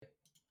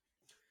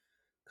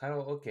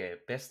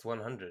Karaoke best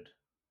 100.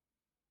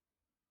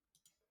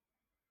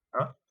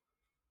 Huh?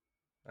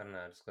 I don't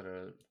know. I just got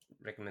a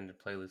recommended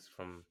playlist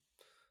from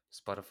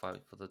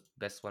Spotify for the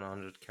best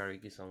 100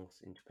 karaoke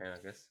songs in Japan.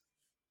 I guess.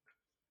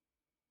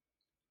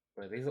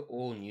 Wait, these are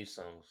all new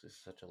songs. This is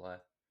such a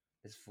lie.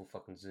 This is full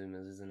fucking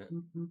Zoomers, isn't it?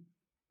 Mhm.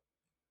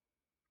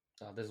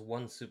 Oh, there's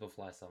one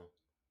Superfly song.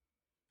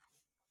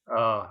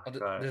 Oh Oh,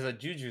 god. there's a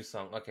Juju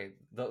song. Okay,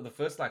 the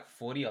first like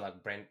 40 are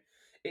like brand.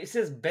 It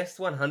says best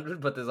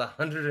 100, but there's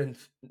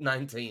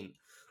 119.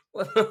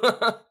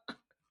 Oh,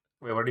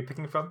 Wait, what are you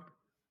picking from?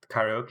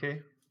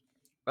 Karaoke?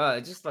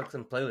 it's just like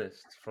some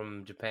playlists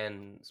from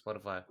Japan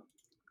Spotify.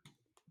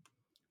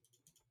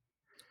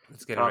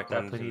 It's getting Top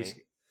recommended to Japanese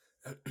me.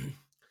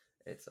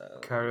 It's which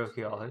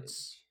karaoke all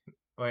hits. page?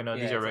 Wait, no,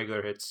 these Yeah, are it's like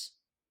regular hits.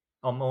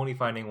 I'm only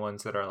finding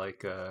ones that are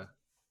like yeah,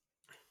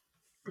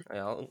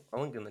 I'll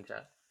link in the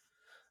chat.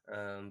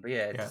 But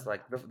yeah, it's yeah. just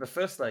like the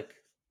first like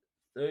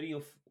 30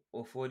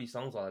 or 40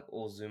 songs are like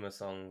all Zuma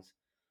songs,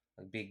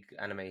 like big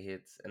anime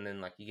hits, and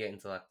then like you get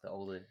into like the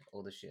older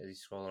shit as you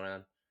scroll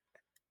around.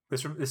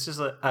 This is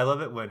I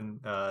love it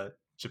when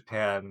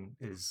Japan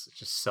is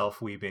just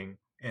self-weaving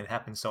and it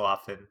happens so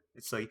often.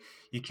 It's like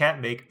you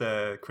can't make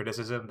the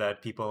criticism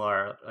that people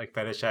are like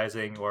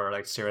fetishizing or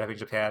like stereotyping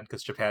Japan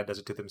because Japan does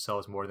it to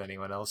themselves more than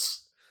anyone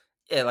else.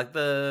 Yeah, like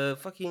the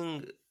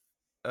fucking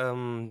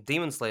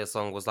Demon Slayer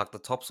song was like the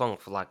top song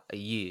for like a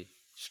year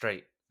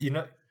straight. You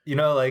know,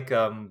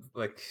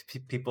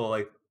 people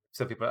like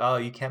some people. Oh,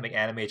 you can't make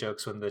anime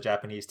jokes when the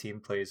Japanese team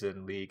plays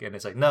in League, and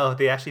it's like no,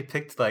 they actually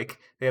picked like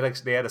they had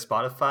a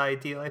Spotify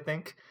deal, I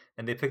think,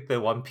 and they picked the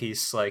One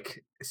Piece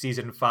like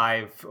season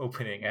 5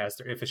 opening as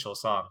their official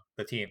song.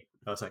 The team.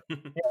 I was like,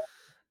 yeah,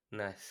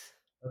 Nice.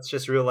 that's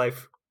just real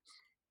life.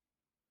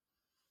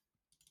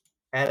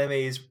 Anime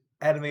is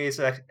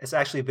it's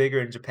actually bigger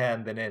in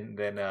Japan than in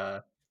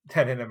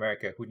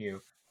America. Who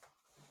knew?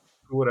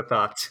 Who would have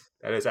thought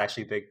that is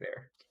actually big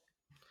there?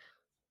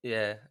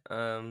 Yeah,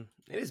 it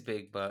is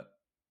big, but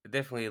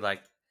definitely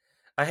like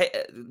I hate.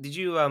 Did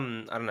you I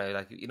don't know,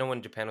 like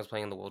when Japan was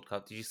playing in the World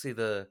Cup, did you see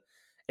the?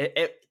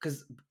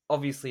 Because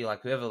obviously,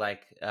 like whoever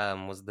like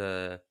was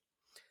the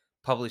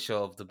publisher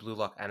of the Blue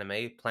Lock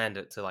anime planned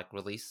it to like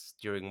release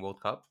during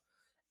World Cup,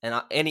 and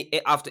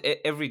after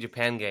every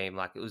Japan game,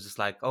 like it was just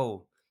like,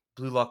 oh,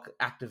 Blue Lock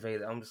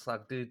activated. I'm just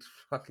like, dude,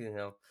 fucking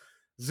hell,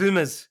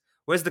 Zoomers,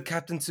 where's the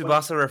Captain What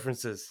Tsubasa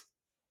references?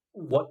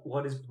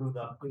 what is Blue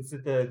Lock? Is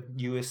it the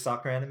newest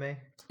soccer anime?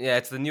 Yeah,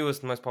 it's the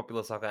newest, most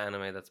popular soccer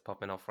anime that's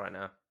popping off right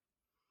now.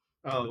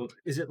 Oh,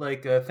 is it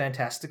like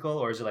fantastical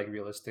or is it like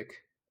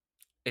realistic?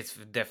 It's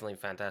definitely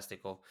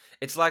fantastical.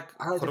 It's like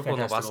I like the Kuroko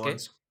no fantastical Basket.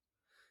 ones.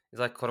 It's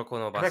like Kuroko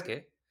no I thought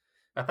Basket.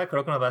 I thought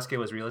Kuroko no Basket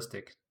was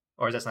realistic,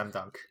 or is that Slam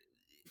Dunk?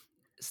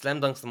 Slam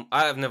Dunk's.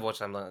 I've never watched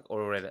Slam Dunk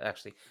or read it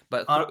actually,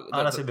 but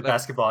Honestly, the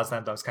basketball in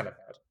Slam Dunk's kind of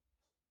bad.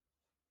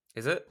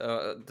 is it?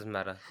 It doesn't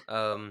matter.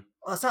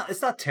 Well,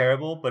 it's not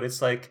terrible, but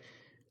it's like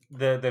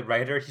the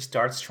writer he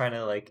starts trying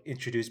to like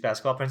introduce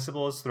basketball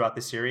principles throughout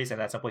the series,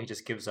 and at some point he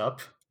just gives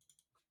up,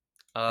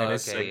 and Oh,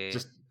 it's okay, like yeah,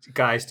 yeah. just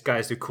guys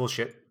do cool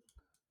shit.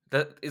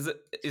 That is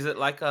it. Is it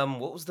like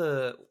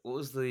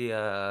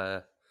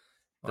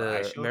Or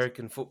High the Shield.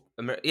 American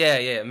yeah,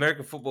 yeah,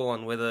 American football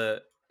one where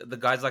the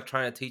guys like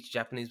trying to teach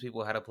Japanese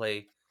people how to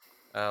play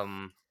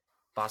um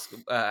how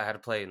to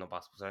play not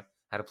basketball, sorry,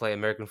 how to play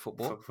American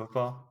football.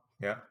 Football,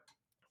 yeah.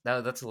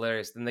 That's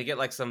hilarious. Then they get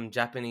like some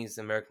Japanese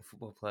American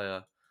football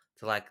player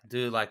to like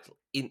do like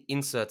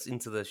inserts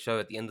into the show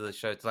at the end of the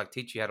show to like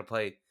teach you how to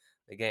play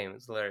the game.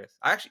 It's hilarious.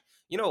 I actually,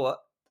 you know what?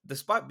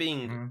 Despite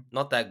being Mhm.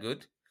 not that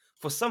good,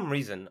 for some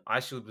reason,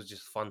 iShield was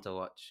just fun to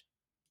watch.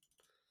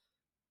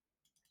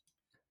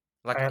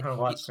 I Like, haven't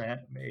watched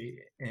anime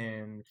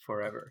in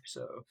forever,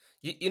 so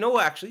you know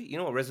what? Actually, you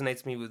know what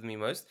resonates with me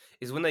most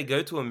is when they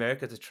go to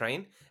America to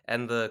train,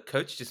 and the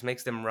coach just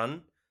makes them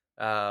run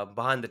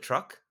behind the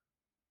truck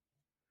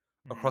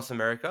Mhm. across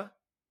America.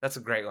 That's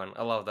a great one.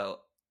 I love that.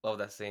 Love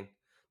that scene.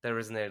 That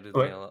resonated with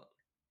me a But lot.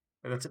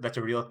 that's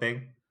a real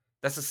thing.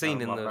 That's a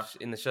scene in I'm not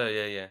in the show.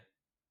 Yeah, yeah.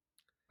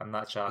 I'm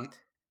not He,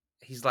 shocked.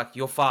 he's like,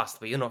 "You're fast,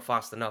 but you're not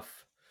fast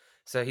enough."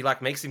 So he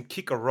like makes him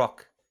kick a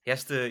rock. He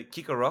has to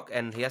kick a rock,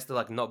 and he has to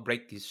like not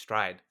break his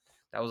stride.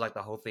 That was like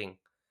the whole thing.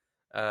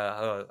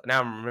 Now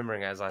I'm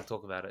remembering as I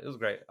talk about it. It was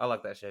great. I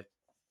like that show.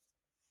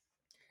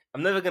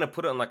 I'm never gonna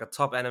put it on like a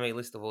top anime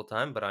list of all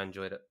time, but I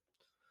enjoyed it.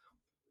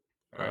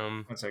 All right,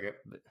 Um, 1 second.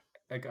 but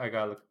I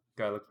gotta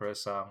look for a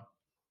song.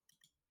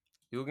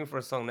 you're looking for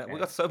a song now. We Yeah,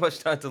 got so much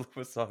time to look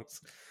for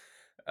songs.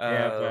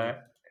 yeah, Um,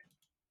 but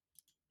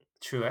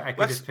true. I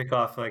could well, just pick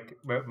off like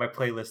my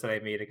playlist that I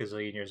made a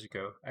gazillion years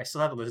ago. I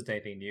still haven't listened to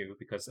anything new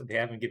because they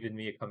haven't given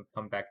me a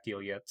comeback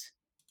deal yet.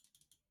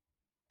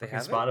 they Fucking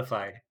haven't.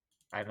 Spotify.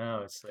 I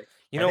know it's like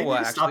You I know think they what?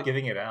 just stopped Actually,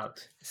 giving it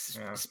out.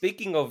 Yeah.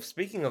 speaking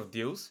of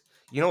deals,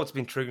 you know what's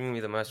been triggering me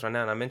the most right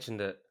now, and I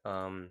mentioned it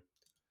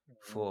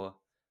Mhm. for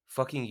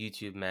fucking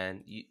YouTube,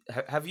 man.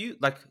 Have you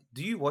like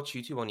do you watch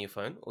YouTube on your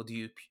phone or do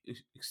you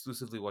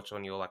exclusively watch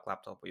on your like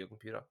laptop or your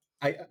computer?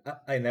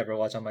 I never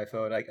watch on my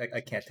phone.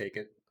 I can't take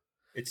it.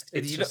 It's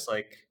You know, just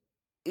like.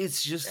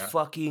 It's just Yeah,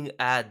 fucking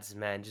ads,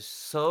 man. Just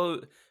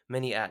so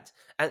many ads.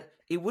 And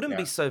it wouldn't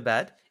be yeah. so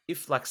bad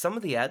if like some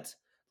of the ads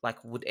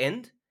like would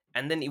end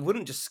and then it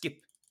wouldn't just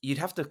skip. You'd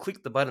have to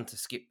click the button to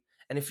skip.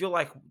 And if you're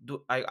like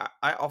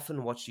I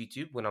often watch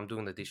YouTube when I'm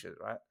doing the dishes,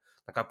 right?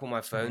 Like I put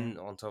my Hmm. phone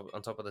on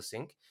top of the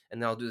sink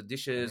and then I'll do the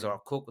dishes or Hmm. I'll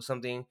cook or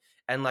something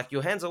and like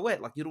your hands are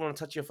wet, like you don't want to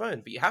touch your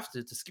phone, but you have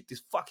to skip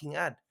this fucking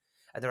ad.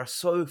 And there are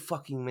so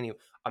fucking many.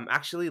 I'm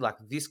actually like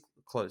this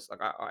close. Like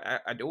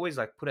I'd always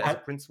like put it as a I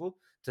principle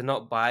to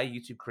not buy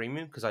YouTube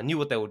Premium because I knew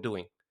what they were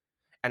doing.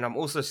 And I'm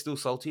also still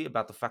salty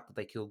about the fact that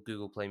they killed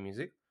Google Play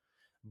Music.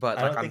 But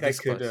I like don't I'm think I this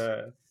could. close.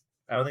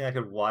 I don't think I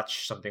could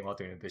watch something while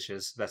doing the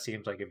dishes. That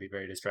seems like it'd be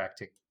very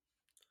distracting.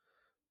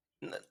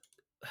 N-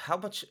 How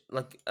much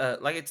like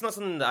it's not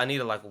something that I need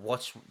to like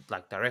watch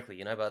like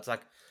directly, but it's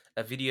like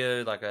a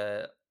video, like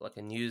a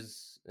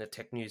news, a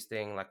tech news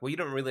thing, like where you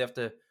don't really have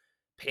to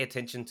pay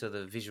attention to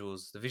the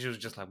visuals. The visuals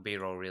just like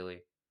B-roll,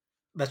 really.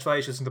 That's why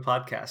I should listen to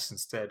podcasts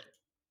instead.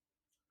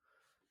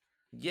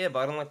 Yeah, but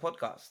I don't like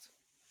podcasts.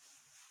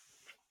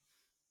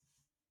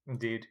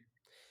 Indeed.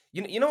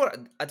 You know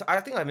what?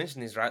 I think I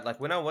mentioned this right. Like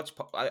when I watch,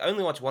 I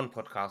only watch one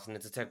podcast, and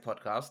it's a tech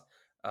podcast.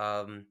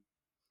 Um,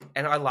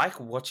 and I like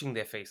watching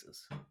their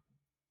faces.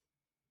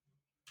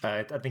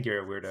 I think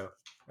you're a weirdo.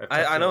 I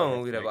Feel like know I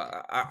I'm feel weird, like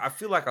but I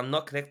feel like I'm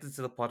not connected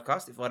to the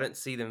podcast if I don't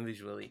see them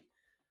visually.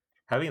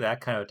 having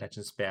that kind of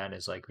attention span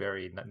is like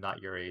very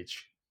not your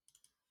age.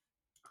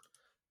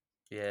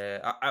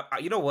 Yeah,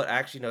 you know what? I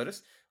actually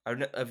noticed.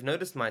 I've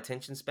noticed my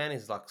attention span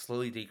is like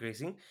slowly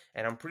decreasing,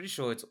 and I'm pretty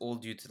sure it's all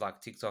due to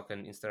like TikTok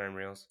and Instagram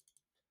Reels.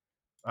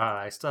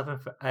 I still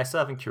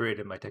haven't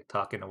curated my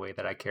TikTok in a way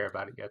that I care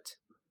about it yet.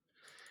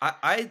 I,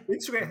 I,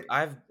 Instagram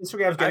I've,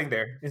 Instagram's getting I've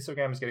there.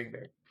 Instagram is getting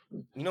there.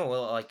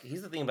 well, like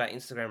here's the thing about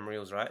Instagram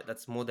Reels, right?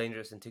 That's more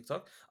dangerous than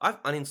TikTok.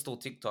 I've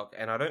uninstalled TikTok,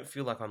 and I don't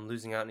feel like I'm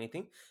losing out on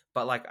anything.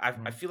 But like I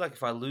Mhm. feel like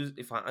if I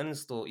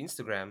uninstall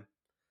Instagram,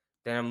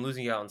 then I'm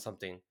losing out on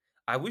something.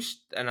 I wish,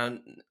 and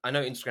I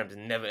know Instagram is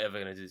never ever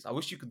gonna do this. I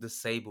wish you could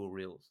disable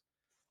Reels.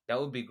 That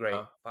would be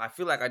great. Uh, But I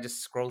feel like I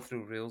just scroll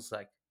through Reels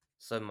like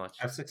so much.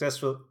 I've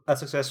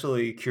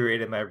successfully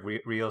curated my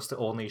reels to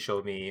only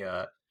show me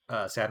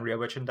Sanrio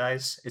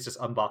merchandise. It's just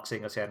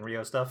unboxing of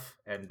Sanrio stuff,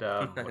 and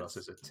what else Nice.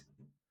 is it?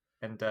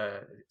 And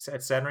it's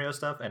Sanrio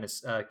stuff, and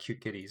it's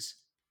cute kitties.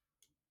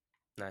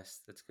 Nice.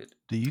 That's good.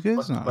 Do you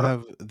guys But not but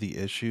have the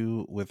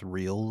issue with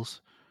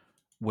Reels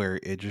where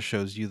it just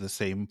shows you the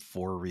same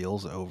 4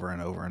 reels over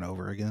and over and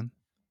over again?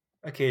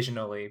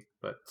 occasionally,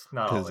 but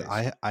not Because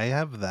always. I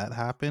have that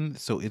happen,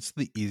 so it's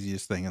the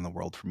easiest thing in the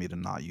world for me to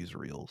not use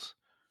Reels.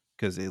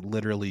 Because it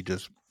literally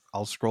just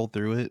I'll scroll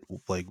through it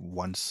like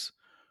once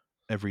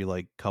every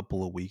like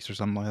couple of weeks or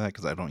something like that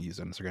because I don't use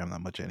Instagram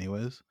that much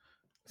anyways.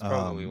 That's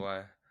probably Um,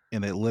 why.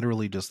 and it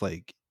literally just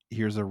like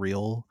here's a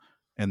reel,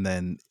 and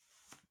then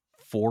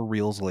 4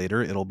 reels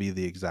later it'll be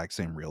the exact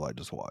same reel I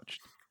just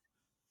watched.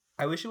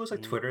 I wish it was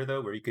like Mm. Twitter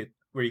though, where you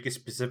could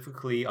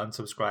specifically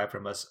unsubscribe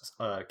from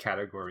a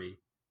category.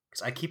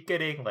 Because I keep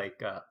getting like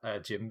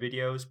gym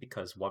videos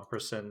because one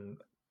person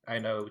I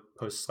know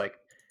posts like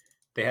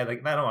they had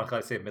like I don't want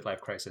to say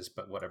midlife crisis,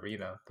 but whatever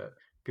that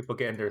people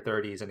get in their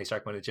 30s and they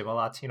start going to gym a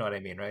lot. You know what I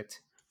mean, right?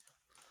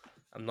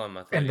 I'm not in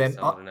my And 30s, then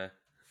so I wouldn't know.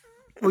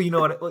 well, you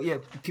know what? Well, yeah,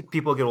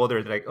 people get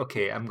older. They're like,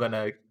 okay, I'm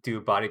gonna do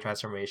body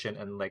transformation,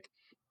 and like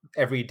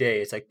every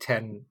day it's like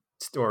 10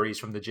 stories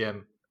from the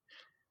gym,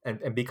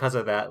 and because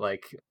of that,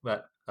 like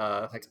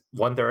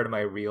 1/3 of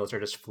my reels are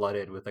just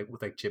flooded with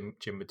like gym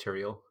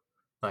material.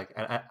 Like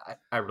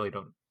I really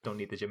don't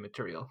need the gym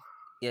material.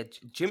 Yeah,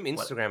 gym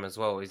What? Instagram as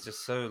well is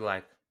just so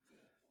like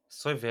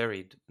so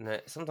varied.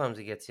 Sometimes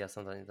it gets you,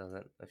 sometimes it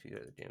doesn't if you go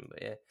to the gym.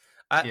 But yeah,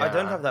 I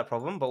don't have Yeah, that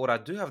problem. But what I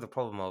do have the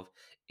problem of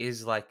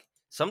is like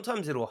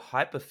sometimes it'll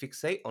hyper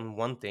fixate on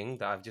one thing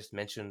that I've just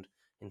mentioned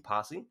in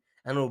passing,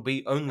 and it'll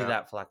be only yeah.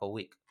 that for like a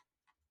week.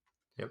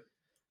 Yep.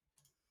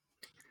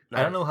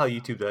 I don't Nice. know how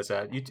YouTube does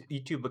that.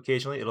 YouTube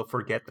occasionally it'll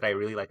forget that I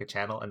really like a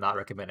channel and not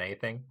recommend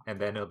anything, and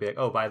then it'll be like,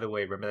 "Oh, by the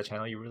way, remember that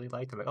channel you really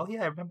liked?" I'm like, "Oh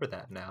yeah, I remember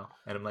that now."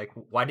 And I'm like,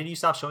 "Why did you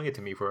stop showing it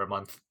to me for a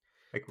month?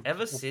 Like,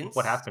 Ever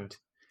what since happened?"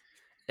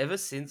 ever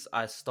since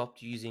I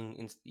stopped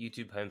using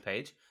YouTube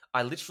homepage,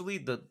 I literally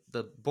the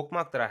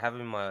bookmark that I have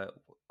in my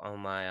on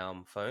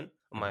my phone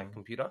on my Hmm.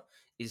 computer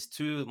is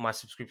to my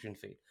subscription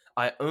feed.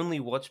 I only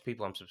watch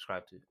people I'm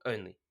subscribed to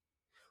only,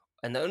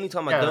 and the only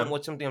time I don't Yeah,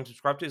 watch something I'm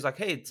subscribed to is like,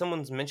 hey,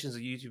 someone mentions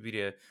a YouTube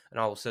video, and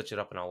I will search it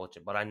up and I'll watch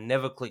it. But I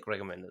never click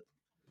recommended.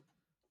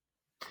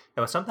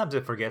 but sometimes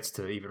it forgets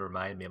to even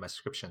remind me of my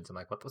subscriptions. I'm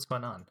like, what's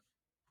going on?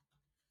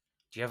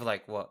 Do you have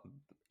like what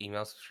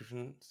email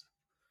subscriptions?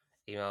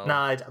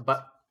 Email? Nah,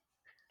 but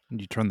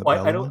You turn the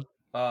I bell don't.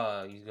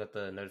 on. You got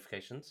the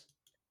notifications.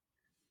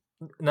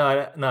 No,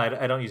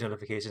 I don't use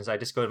notifications. I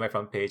just go to my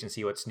front page and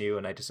see what's new,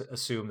 and I just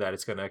assume that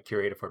it's gonna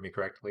curate it for me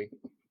correctly.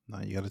 No,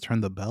 you got to turn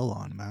the bell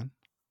on, man.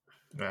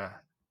 Nah,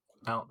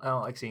 I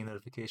don't like seeing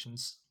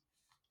notifications.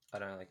 I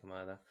don't like them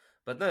either.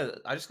 But no,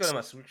 I just go to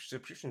my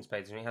subscriptions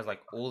page and it has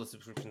like all the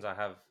subscriptions I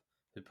have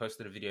who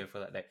posted a video for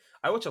that day.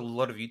 I watch a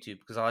lot of YouTube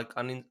because I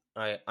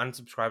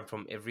unsubscribed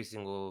from every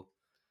single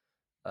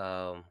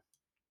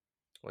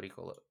what do you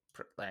call it?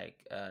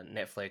 Like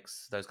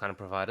Netflix, those kind of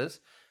providers.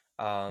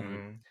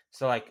 Mhm.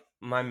 So like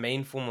my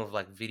main form of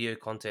like video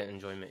content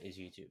enjoyment is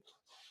YouTube.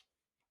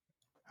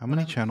 How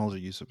many Um, channels are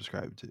you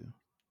subscribed to?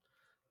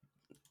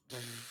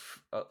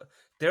 Uh,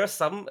 there are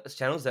some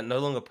channels that no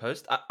longer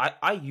post.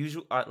 I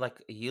usually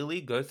like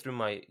yearly go through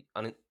my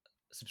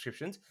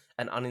subscriptions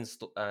and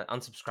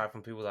unsubscribe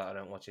from people that I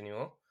don't watch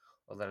anymore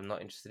or that I'm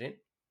not interested in.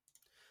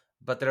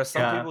 But there are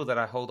some yeah, people that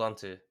I hold on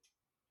to.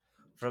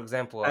 For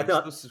example, I I'm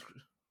still thought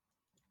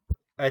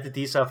I had to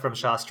desub from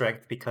Shaw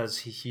Strength because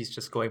he's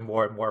just going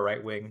more and more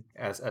right wing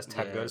as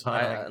time yeah. goes on.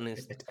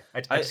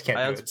 I just can't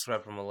I do it.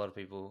 unsubscribe from a lot of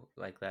people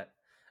like that.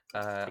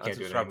 I can't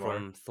do it Unsubscribe anymore.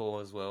 from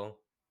Thor as well.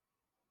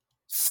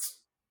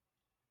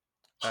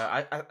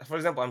 For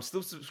example, I'm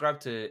still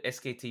subscribed to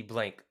SKT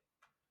Blank,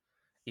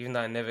 even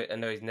though I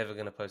know he's never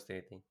gonna post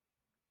anything.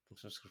 I'm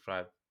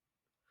subscribed.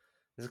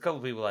 There's a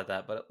couple people like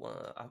that, but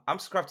I'm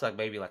subscribed to like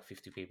maybe like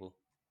 50 people.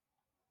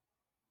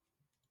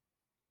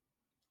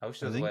 I wish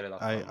there I was a way think to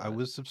like I find my list.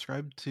 was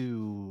subscribed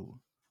to,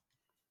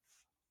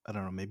 I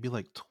don't know, maybe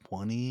like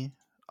 20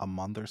 a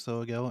month or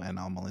so ago, and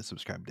I'm only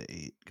subscribed to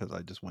 8 because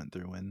I just went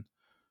through and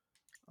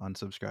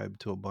unsubscribed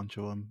to a bunch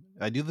of them.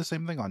 I do the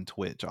same thing on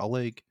Twitch.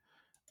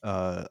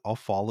 I'll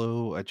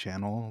follow a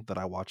channel that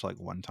I watch like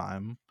one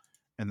time,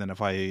 and then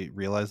if I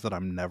realize that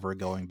I'm never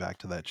going back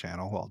to that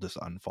channel, I'll just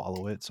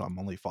unfollow it. So I'm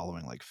only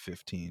following like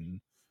 15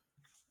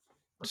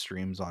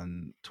 streams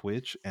on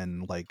Twitch,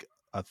 and like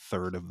a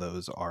third of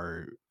those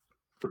are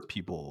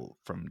people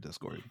from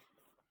Discord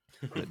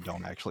that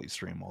don't actually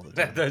stream all the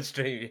That time. don't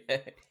stream. Yeah.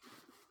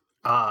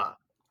 Ah.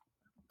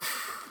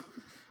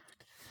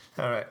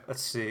 All right,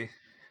 let's see.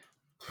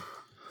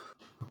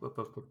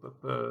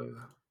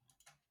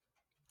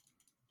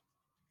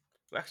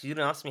 Actually, you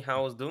didn't ask me how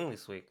I was doing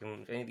this week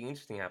and if anything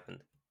interesting happened.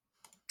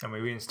 I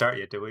mean, we didn't start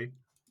yet, did we?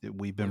 We've been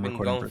We've been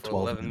recording going for for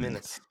 12 11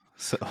 minutes. minutes.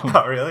 So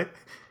Oh, really?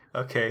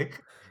 Okay.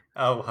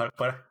 Oh,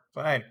 but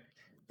fine.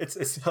 It's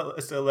an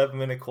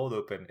 11-minute cold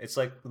open. It's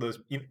like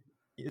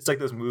it's like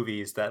those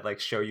movies that like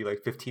show you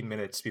like 15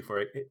 minutes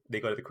before they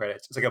go to the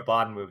credits. It's like a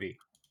Bond movie.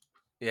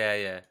 Yeah,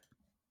 yeah.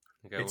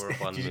 Okay, It's we're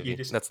up on the you movie.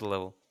 just That's the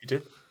level. you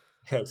just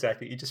yeah,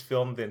 exactly. You just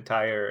filmed the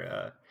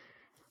entire.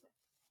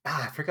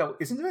 I forgot.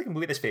 Isn't there like a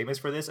movie that's famous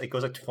for this? It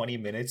goes like 20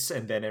 minutes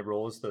and then it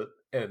rolls the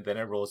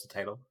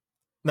title.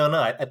 No,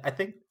 I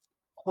think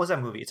what was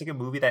that movie? It's like a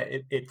movie that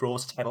it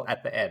rolls the title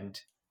at the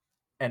end,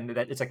 and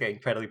that it's like an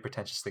incredibly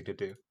pretentious thing to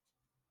do.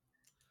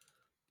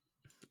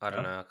 I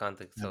don't No? know. I can't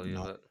think I tell have you,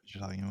 no idea but what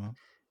you're talking about.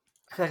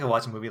 I feel like I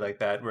watch a movie like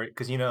that where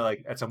because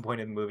like at some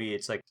point in the movie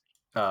it's like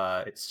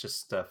it's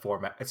just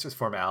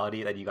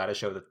formality that you got to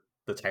show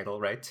the title,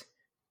 right?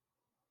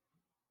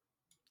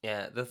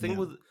 yeah,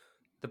 Yeah.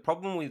 the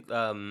problem with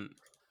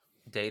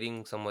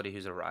dating somebody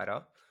who's a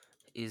writer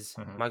is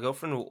Hmm. my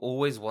girlfriend will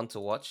always want to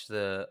watch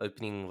the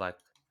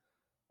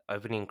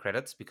opening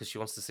credits because she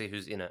wants to see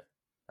who's in it,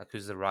 like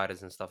who's the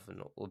writers and stuff,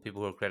 and all the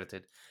people who are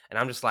credited. And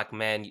I'm just like,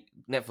 man,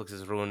 Netflix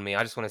has ruined me.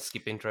 I just want to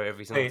skip intro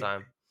every single Wait,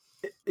 time.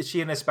 is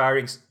she an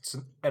aspiring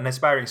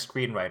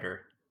screenwriter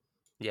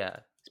Yeah.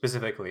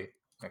 specifically?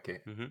 Okay.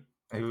 Hmm.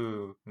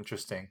 Ooh,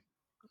 interesting.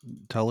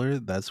 Tell her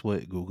that's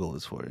what Google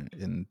is for,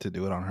 and to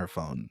do it on her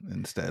phone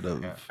instead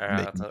of Yeah. All right,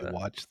 I'll making tell you her.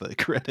 watch the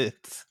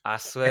credits. I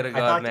swear to I God,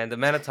 thought man, the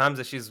amount of times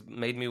that she's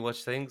made me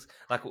watch things,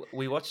 like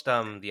we watched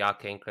the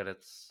Arcane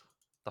credits,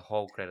 the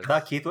whole I thought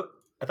credits. Keith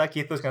I thought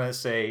Keith was gonna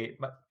say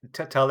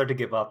tell her to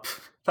give up.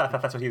 I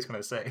thought that's what he was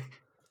gonna say.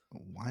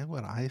 Why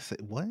would I say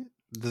what?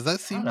 Does that I don't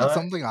seem like know.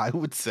 something I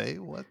would say?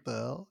 What the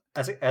hell?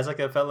 As like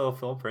a fellow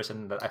film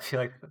person, that I feel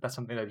like that's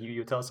something that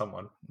you tell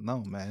someone.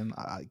 No, man.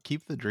 I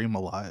keep the dream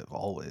alive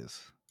always.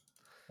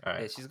 All Yeah,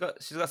 right. she's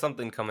got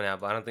something coming out,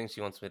 but I don't think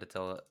she wants me to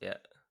tell her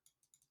yet.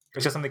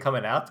 Is there something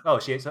coming out? Oh,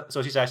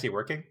 so she's actually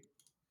working.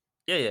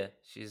 Yeah, yeah,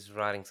 she's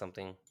writing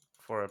something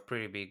for a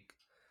pretty big.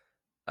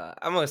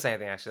 I'm not gonna say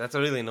anything actually. That's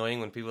really annoying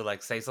when people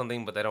like say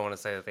something but they don't want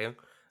to say the thing.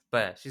 But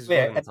yeah, she's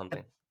Yeah, working on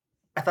something.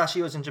 I thought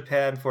she was in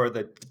Japan for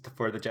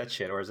the jet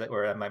shit,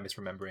 or am I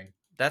misremembering?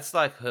 That's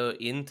like her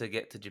in to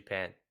get to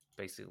Japan,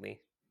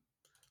 basically,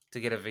 to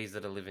get a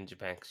visa to live in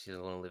Japan because she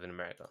doesn't want to live in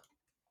America.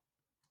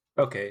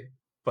 Okay,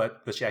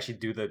 but does she actually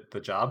do the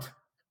job?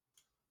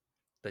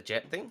 The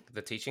jet thing,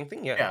 the teaching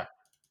thing, yeah, Yeah.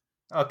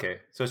 Okay,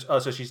 so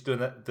she's doing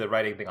the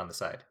writing thing on the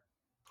side.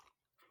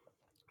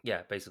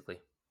 yeah, basically.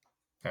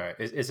 All right.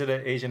 Is it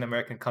an Asian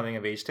American coming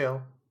of age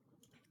tale?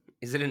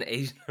 Is it an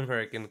Asian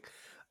American?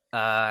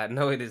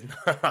 No, it is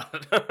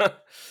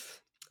not.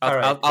 All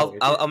right, cool.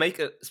 I'll make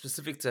it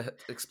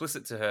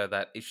explicit to her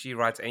that if she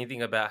writes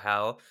anything about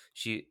how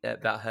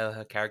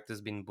her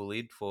character's been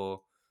bullied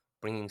for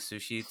bringing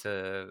sushi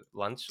to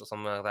lunch or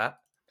something like that,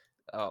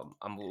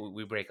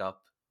 we break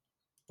up.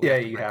 We Yeah,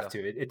 have to you break have up.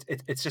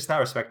 to. It's just not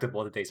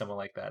respectable to date someone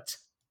like that.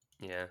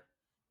 Yeah.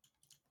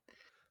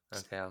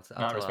 It's Okay, I'll not tell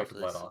her after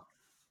respectable at this. all.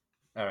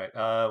 All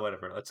right.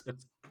 Whatever. Let's.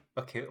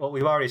 Okay. Well,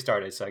 we've already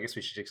started, so I guess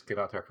we should just get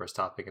on to our first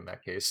topic in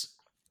that case.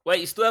 Wait,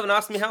 you still haven't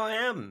asked me how I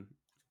am.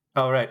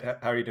 All right.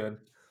 How are you doing?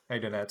 How are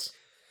you doing, Eds?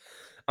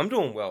 I'm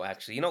doing well,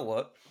 actually. You know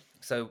what?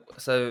 So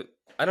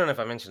I don't know if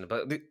I mentioned it,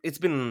 but it's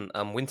been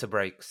winter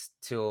breaks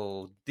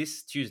till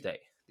this Tuesday.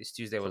 This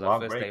Tuesday It's a was our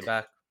long first day break.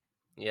 back.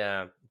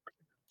 Yeah, it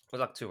was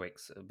like 2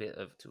 weeks, a bit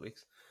over 2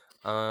 weeks.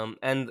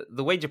 And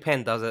the way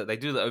Japan does it, they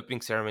do the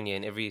opening ceremony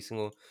and every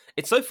single.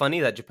 It's so funny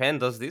that Japan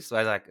does this.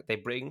 Where like they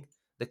bring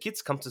the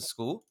kids come to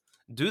school,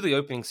 do the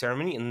opening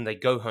ceremony, and then they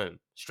go home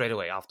straight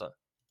away after.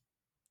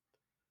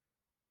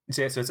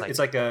 So it's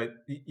like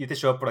you have to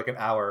show up for like an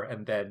hour,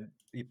 and then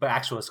but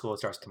actual school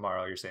starts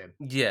tomorrow. You're saying?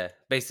 Yeah,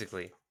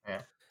 basically.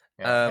 Yeah,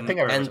 yeah. I think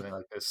I remember And something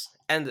like this.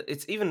 and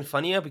it's even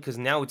funnier because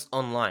now it's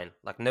online.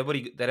 Like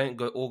they don't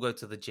go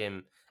to the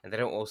gym and they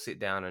don't all sit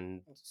down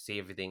and see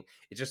everything.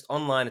 It's just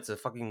online. It's a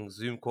fucking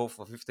Zoom call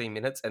for 15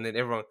 minutes, and then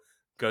everyone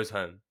goes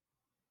home.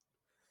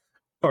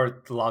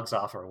 Or logs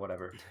off or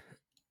whatever.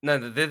 No,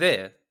 they're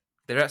there.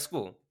 They're at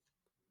school.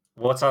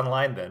 What's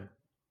online then?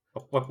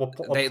 What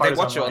They part is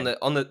watch it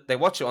online? they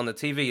watch it on the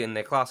TV in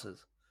their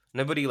classes.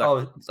 Nobody like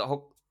Oh, the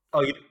whole.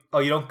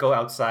 you don't go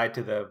outside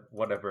to the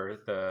whatever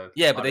the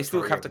Yeah, but they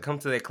still have to auditorium. come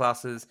to their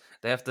classes.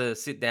 They have to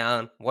sit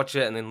down, watch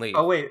it, and then leave.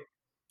 Oh wait.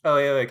 Oh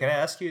wait. Can I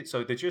ask you?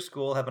 So did your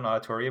school have an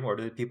auditorium, or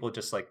did people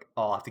just like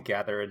all have to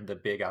gather in the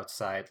big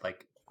outside,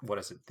 like what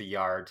is it, the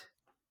yard,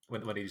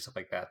 when they do stuff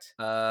like that?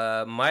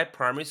 My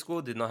primary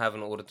school did not have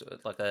an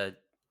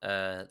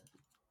uh,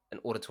 an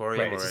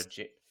auditorium Right. or It's a just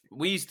gym.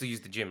 We used to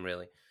use the gym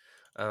really.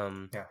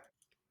 yeah.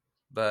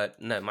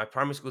 But no, my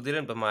primary school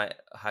didn't, but my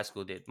high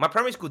school did. My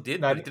primary school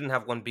did, No, but it didn't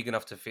have one big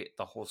enough to fit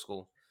the whole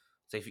school.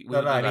 So we no,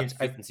 would no. do I like mean,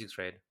 fifth and sixth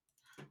grade.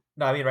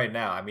 no. I mean right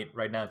now. I mean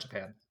right now in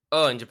Japan.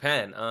 Oh, in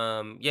Japan,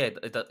 yeah,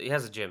 it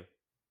has a gym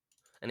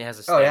and it has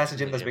a Oh, it stage has a in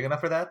gym the that's big gym. enough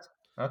for that.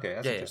 Okay,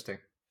 that's Yeah, yeah. interesting.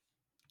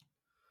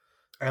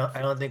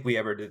 I don't think we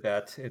ever did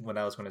that when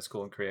I was going to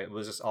school in Korea. It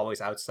was just always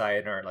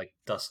outside or like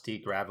dusty,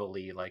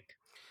 gravelly, like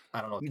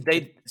I don't know.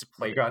 They It's a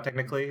playground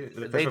technically.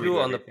 That's they where we do do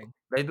on the everything.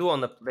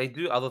 they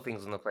do other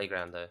things on the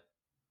playground though.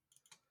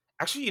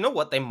 Actually, you know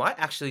what? They might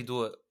actually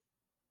do it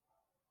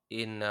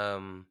in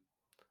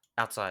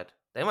outside.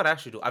 They might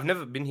actually do. I've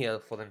never been here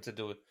for them to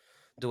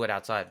do it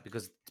outside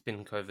because it's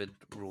been COVID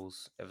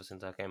rules ever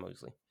since I came,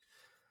 obviously.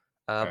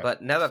 Right.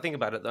 But now that I think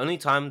about it, the only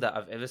time that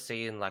I've ever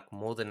seen like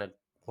more than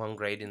one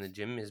grade in the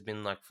gym has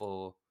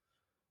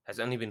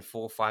only been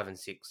 4, 5, and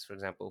 6, for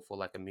example, for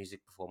like a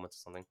music performance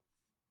or something.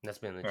 And that's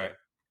been in the Right. gym.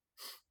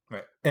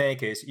 Right. In any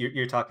case,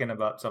 you're talking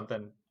about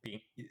something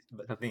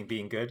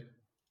being good.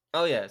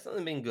 Oh yeah,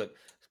 something being good,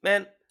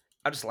 man.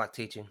 I just like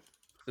teaching.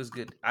 It was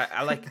good.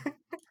 I like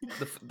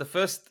the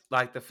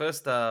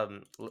first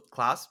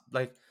class.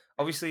 Like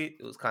obviously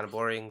it was kind of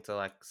boring to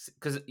like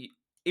because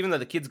even though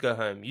the kids go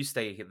home, you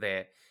stay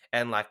there,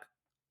 and like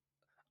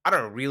I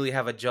don't really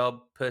have a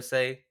job per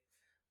se.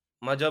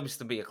 My job is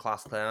to be a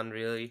class clown.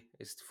 Really,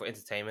 is for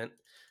entertainment.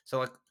 So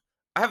like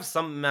I have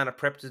some amount of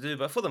prep to do,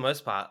 but for the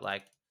most part,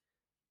 like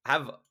I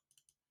have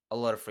a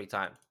lot of free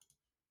time.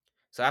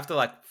 So I have to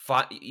like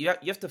find you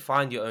have to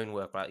find your own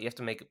work, right? You have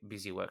to make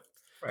busy work.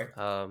 Right.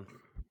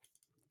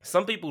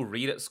 Some people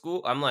read at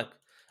school. I'm like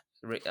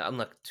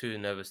too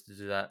nervous to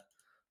do that.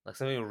 Like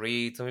some people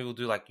read, some people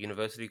do like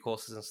university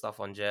courses and stuff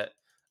on Jet.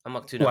 I'm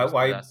like too Why? nervous to do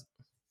Why? that.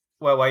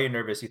 Why are you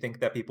nervous? You think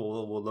that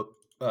people will look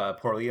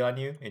poorly on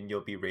you and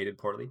you'll be rated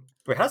poorly?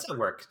 Wait, how does that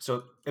work?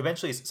 So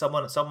eventually,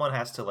 someone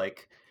has to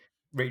like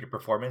rate your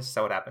performance. Is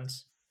that what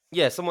happens?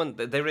 Yeah, someone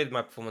they rated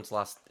my performance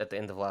at the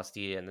end of last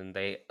year, and then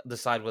they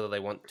decide whether they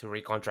want to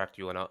recontract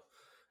you or not.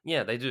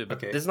 Yeah, they do, but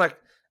Okay. there's like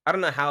I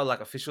don't know how like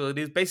official it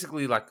is.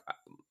 Basically, like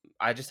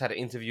I just had an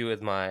interview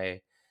with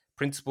my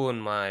principal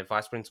and my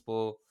vice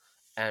principal,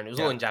 and it was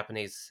all Yeah. in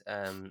Japanese.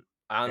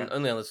 I Yeah.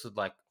 only understood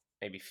like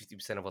maybe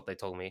 50% of what they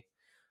told me.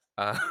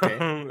 Okay.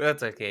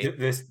 That's okay.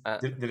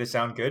 Did it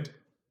sound good?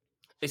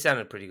 It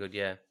sounded pretty good,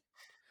 yeah.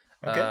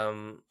 Okay.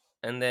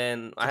 And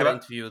then I So had an they're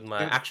interview with my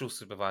they're- actual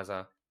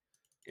supervisor,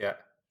 yeah.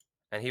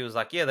 and he was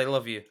like, "Yeah, they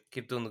love you.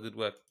 Keep doing the good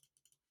work."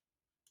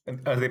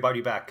 And they brought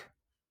you back.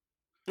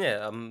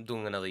 Yeah, I'm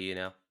doing another year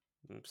now.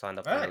 I'm signed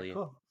up for All another right. year.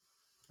 Cool.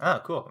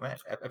 Oh, cool, man.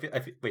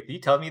 Wait, did you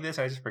tell me this?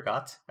 I just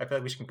forgot. I feel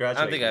like we should I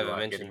don't congratulate think I you ever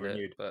on getting mentioned it,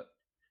 renewed. but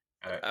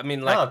All right. I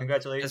mean, like, Oh,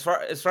 congratulations.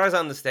 as far as I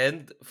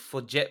understand,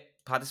 for Jet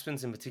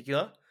participants in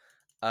particular,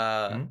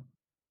 Hmm?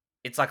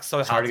 it's like so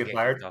It's hard hard to to get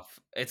get kicked fired. off.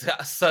 It's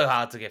so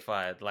hard to get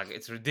fired. Like,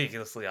 it's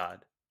ridiculously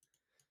hard.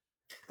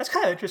 That's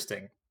kind of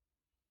interesting.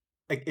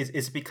 Like,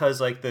 it's because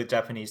like the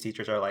Japanese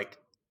teachers are like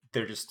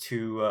they're just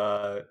too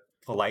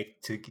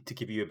polite to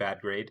give you a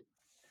bad grade.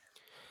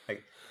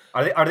 Like,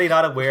 are they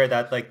not aware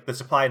that like the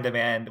supply and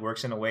demand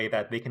works in a way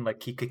that they can like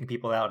keep kicking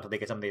people out until they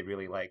get something they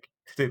really like?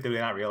 Do they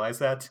not realize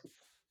that?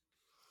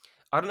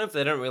 I don't know if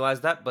they don't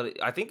realize that,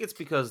 but I think it's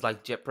because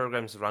like Jet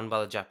programs run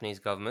by the Japanese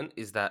government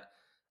is that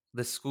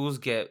the schools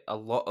get a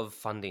lot of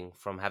funding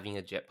from having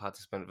a Jet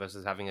participant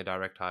versus having a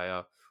direct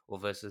hire or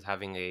versus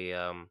having a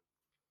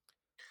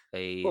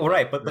Well, like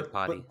right, but third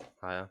party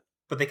hire.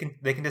 they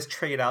can just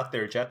trade out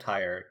their jet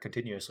tire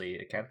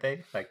continuously, can't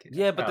they? Like,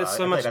 Yeah, I but don't there's know. I so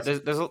feel like much.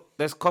 that's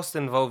There's cost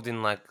involved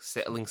in like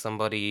settling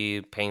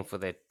somebody, paying for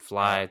their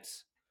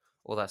flights,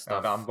 all that the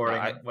stuff.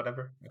 onboarding,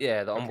 whatever.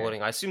 Yeah, the Okay.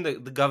 onboarding. I assume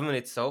that the government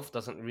itself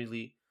doesn't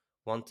really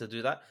want to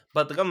do that.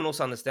 But the government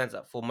also understands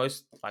that for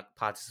most like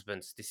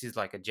participants, this is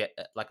like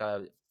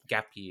a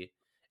gap year,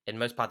 and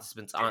most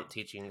participants aren't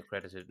teaching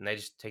accredited, and they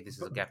just take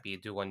this as a gap year,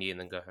 do 1 year, and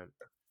then go home.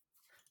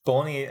 But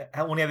only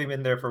having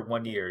been there for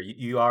 1 year,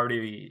 you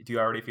already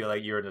feel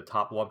like you're in the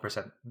top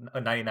 1%,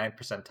 99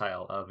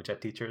 percentile of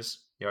jet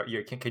teachers.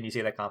 Can you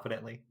say that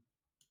confidently?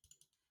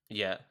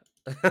 Yeah.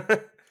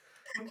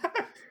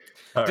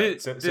 All right.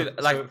 Dude, So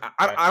like yeah.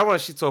 I don't want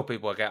to shit talk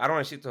people, okay? I don't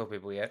want to shit talk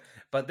people, yeah.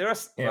 But there are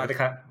Yeah,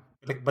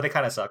 like but they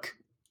kind of suck.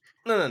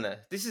 no.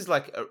 This is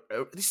like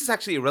this is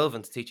actually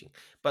irrelevant to teaching.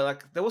 But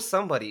like there was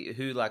somebody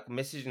who like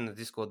messaged in the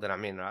Discord that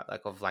I'm in, right?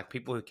 Like of like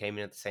people who came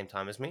in at the same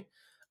time as me.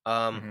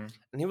 Mhm.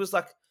 And he was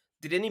like,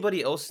 "Did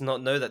anybody else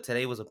not know that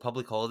today was a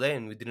public holiday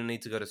and we didn't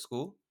need to go to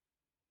school?"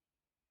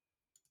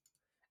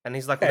 And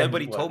he's like, And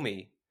 "Nobody what? told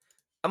me."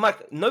 I'm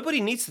like,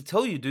 "Nobody needs to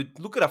tell you, dude.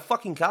 Look at a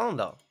fucking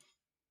calendar."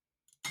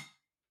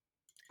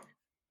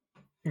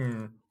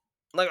 Hmm.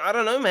 Like I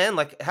don't know, man.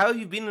 Like how have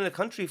you been in a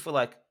country for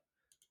like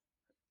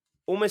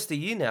almost a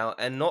year now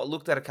and not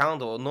looked at a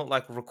calendar or not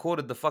like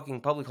recorded the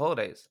fucking public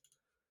holidays?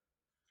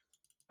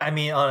 I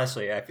mean,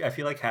 honestly, I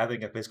feel like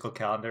having a physical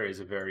calendar is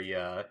a very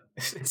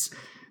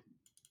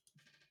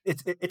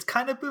it's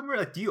kind of boomer.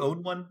 Like, do you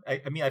own one?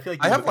 I mean, I feel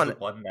like I you have look at the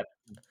one. one that.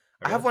 Oh,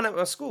 I have really? one at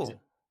my Is it?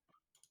 school.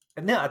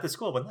 No, at the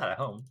school, but not at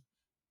home.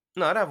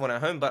 No, I don't have one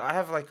at home, but I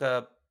have like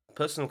a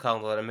personal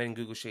calendar that I made in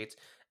Google Sheets.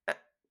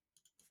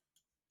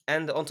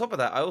 And on top of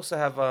that, I also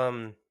have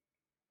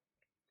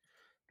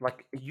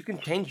like you can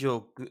change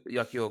your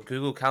like your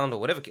Google Calendar,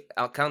 whatever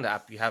calendar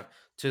app you have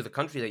to the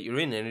country that you're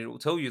in, and it will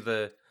tell you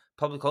the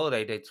public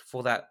holiday dates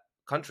for that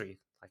country.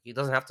 Like it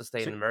doesn't have to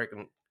stay So, in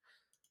American.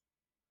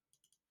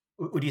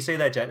 would you say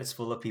that Jet is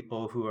full of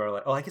people who are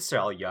like, oh, I guess they're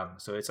all young,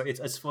 so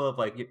it's full of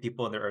like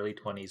people in their early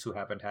 20s who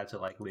haven't had to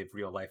like live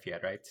real life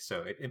yet, right?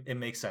 So it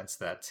makes sense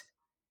that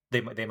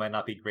they might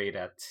not be great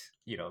at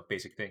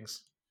basic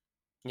things.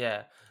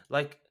 Yeah,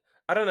 like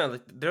I don't know.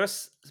 Like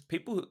there's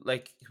people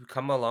who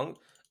come along,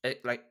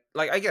 like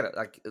I get it.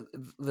 Like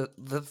the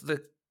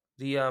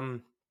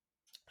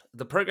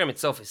the program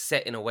itself is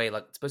set in a way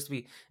like it's supposed to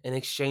be an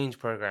exchange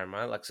program,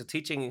 right? Like so,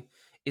 teaching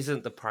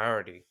isn't the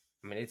priority.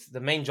 I mean, it's the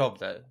main job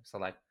though. So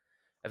like,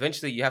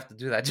 eventually you have to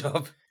do that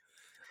job.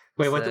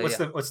 Wait, So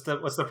what's yeah,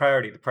 the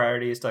priority? The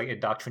priority is to like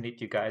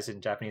indoctrinate you guys in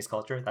Japanese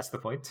culture. That's the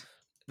point.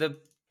 the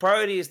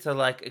priority is to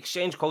like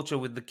exchange culture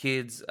with the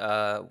kids,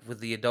 with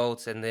the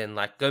adults, and then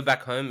like go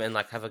back home and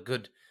like have a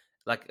good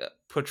like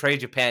portray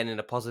Japan in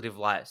a positive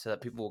light so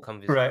that people will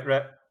come visit.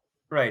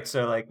 Right.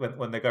 So like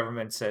when the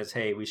government says,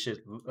 "Hey, we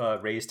should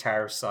raise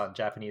tariffs on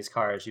Japanese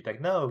cars," you'd be like,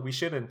 "No, we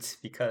shouldn't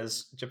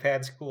because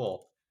Japan's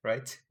cool."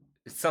 Right?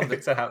 It's something,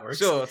 Is that how it works?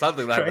 sure,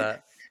 something like Right?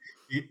 that.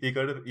 You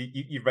go to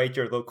you write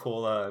your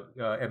local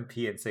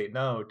MP and say,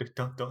 "No,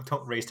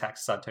 don't raise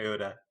taxes on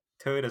Toyota.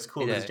 Toyota's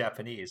cool because Yeah, it's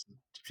Japanese.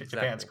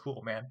 Japan's exactly,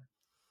 cool, man."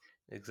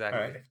 All exactly.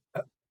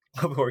 right.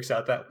 Hope it works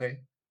out that way.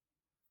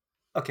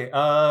 Okay.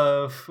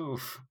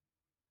 Oof.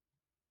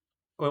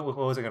 What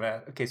was I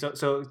gonna? Okay, so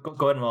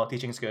go ahead and well,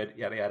 teaching's good.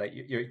 Yada yada.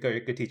 You're a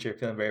good teacher.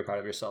 Feeling very proud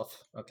of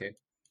yourself. Okay.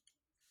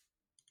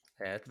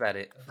 Yeah, that's about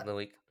it for the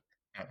week.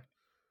 All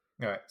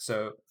right.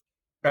 So,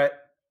 all right.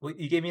 Well,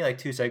 you gave me like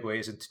two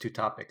segues into two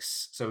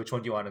topics. So, which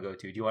one do you want to go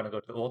to? Do you want to go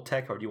to old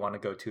tech or do you want to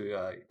go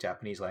to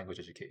Japanese language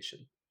education?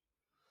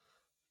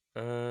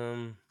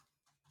 Um,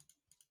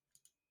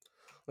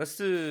 let's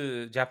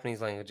do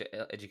Japanese language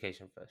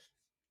education first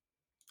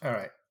All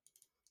right.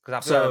 because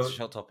I feel like that's a So,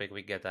 short topic.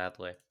 We get that out of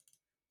the way.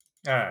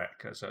 all right.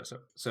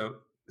 So,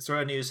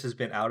 Sora News has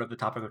been out of the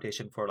topic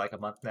rotation for like a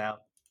month now.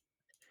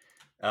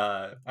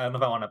 I don't know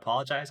if I want to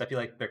apologize. I feel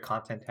like their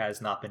content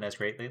has not been as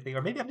great lately,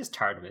 or maybe I'm just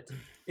tired of it.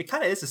 It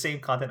kind of is the same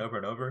content over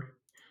and over.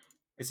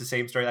 It's the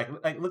same story.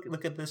 Like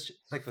look at this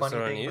like For funny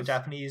Sora thing from News,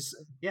 Japanese.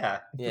 Yeah,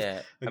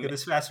 yeah. I look at mean,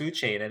 this fast food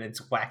chain and it's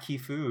wacky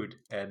food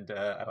and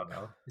I don't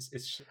know.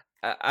 It's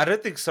I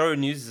don't think Sora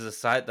News is a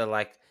site that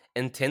like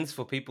intends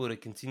for people to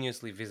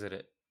continuously visit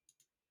it.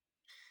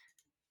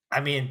 I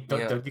mean,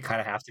 Yeah. don't you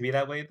kind of have to be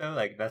that way though?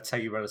 Like that's how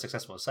you run a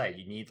successful site.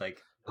 You need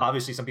like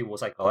obviously some people will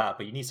cycle out,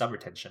 but you need some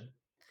retention.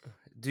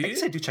 Do I guess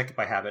you? I do check it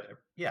by habit.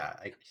 Yeah,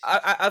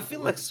 I feel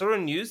like Sora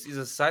News is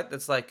a site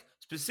that's like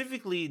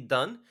specifically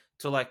done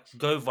to like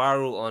go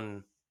viral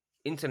on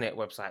internet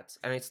websites,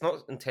 and it's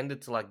not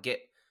intended to like get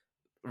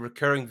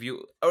recurring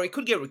view, or it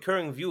could get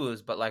recurring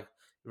viewers, but like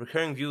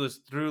recurring viewers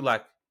through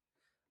like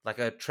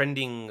a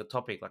trending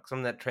topic, like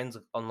something that trends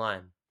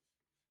online.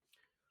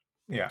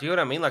 yeah. Do you know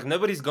what I mean? Like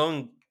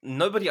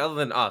nobody other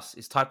than us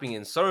is typing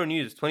in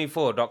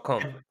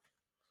SoraNews24.com. And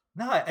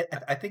no,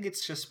 I think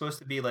it's just supposed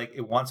to be like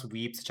it wants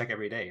weebs to check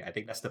every day. I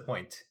think that's the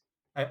point.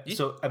 You,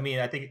 So I mean,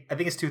 I think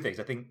it's two things.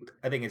 I think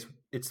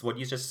it's what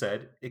you just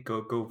said. It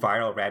go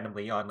viral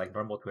randomly on like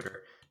normal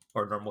Twitter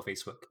or normal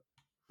Facebook,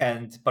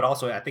 and but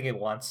also I think it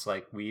wants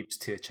like weebs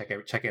to check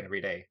in every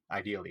day.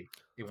 Ideally,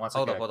 it wants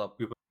like a hold up.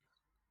 group. Of,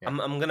 yeah.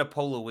 I'm gonna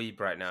poll a weeb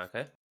right now.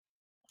 Okay,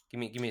 give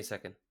me a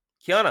second.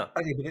 Kiana,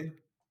 Okay,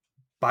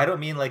 but I don't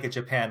mean like a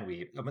Japan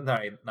weeb. I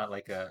mean, not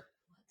like a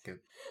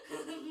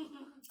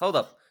hold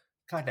up.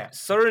 kind of.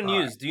 Sora All right.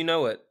 News, do you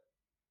know it?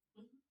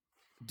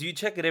 Do you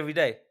check it every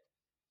day?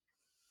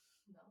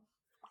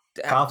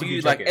 How Do often do you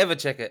you check like it? ever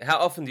check it? How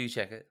often do you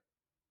check it?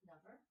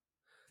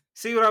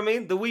 See what I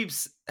mean? The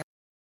weebs.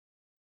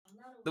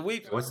 The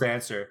weeb. What's the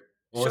answer?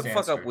 What was Shut the the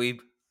fuck up, answer? weeb.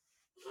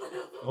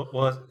 What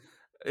was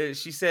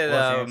She said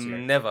what was the answer?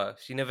 never.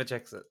 She never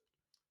checks it,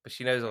 but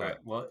she knows All of right.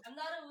 it.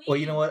 Well,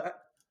 you know what?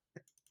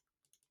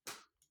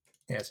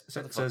 Yes. What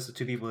the fuck? Says the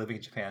two people living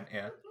in Japan.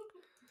 Yeah.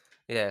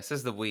 Yeah, it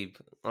says the weeb.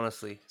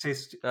 Honestly,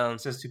 Says um,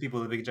 says two people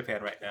living in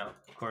Japan right now.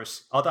 Of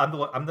course.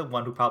 Although I'm the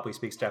one who probably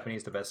speaks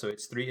Japanese the best. So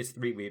it's three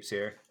weebs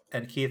here,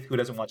 and Keith, who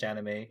doesn't watch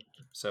anime,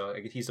 so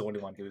he's the only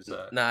one who's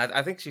nah,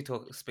 I think she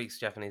speaks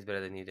Japanese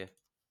better than you do.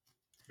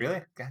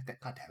 really. God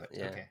damn it.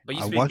 Yeah, Okay. but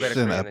you I speak watched better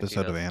an Korean than she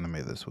episode of does.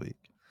 anime this week.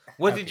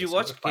 What Okay, did you so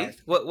watch, fine.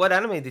 Keith? What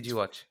anime did you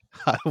watch?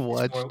 I It's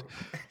watched more-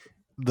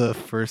 the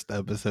first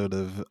episode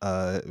of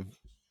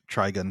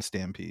Trigun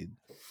Stampede.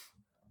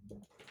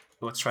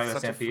 What's Trigun Such a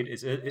Stampede?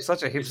 Is it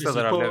such a is hipster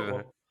that I've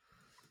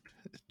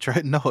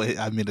never.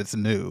 I mean it's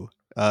new.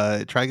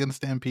 Trigun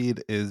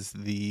Stampede is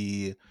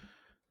the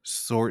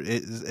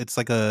it's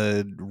like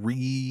a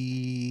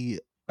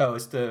Oh,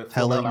 it's the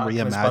telling, Fullmetal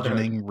Alchemist Brotherhood.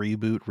 reimagining,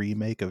 reboot,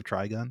 remake of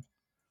Trigun.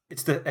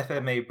 It's the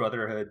FMA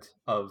Brotherhood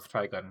of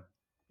Trigun.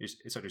 Is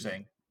what you're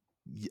saying?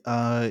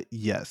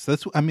 Yes,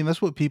 that's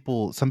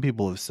what some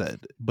people have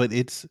said, but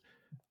it's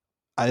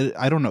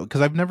I don't know because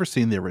I've never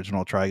seen the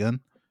original Trigun.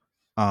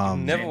 You've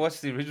never Same.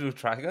 watched the original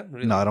Trigun?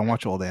 Really? No, I don't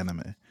watch old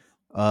anime.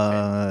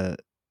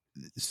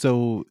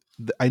 So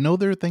I know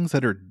there are things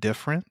that are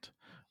different,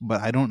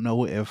 but I don't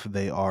know if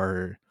they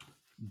are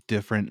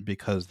different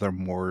because they're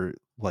more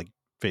like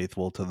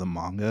faithful to the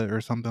manga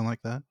or something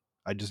like that.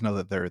 I just know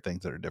that there are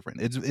things that are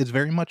different. It's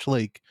very much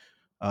like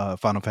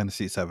Final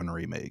Fantasy VII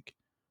Remake.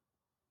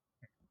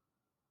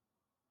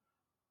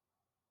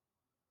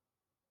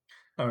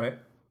 All right.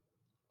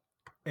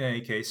 In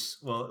any case,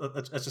 well,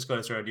 let's just go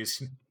to start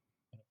using.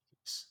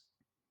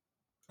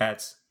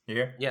 That's you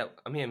here. Yeah,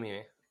 I'm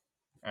here.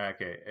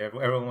 Okay,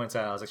 everyone went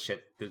out. I was like,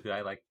 shit, did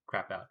I like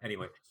crap out?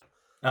 Anyway,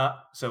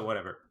 so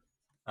whatever.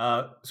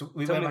 So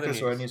we Tell went me back the to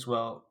story news. news.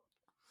 Well,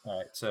 all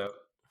right. So,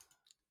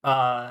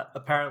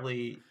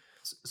 apparently,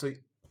 so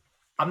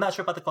I'm not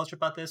sure about the culture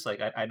about this. Like,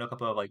 I know a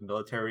couple of like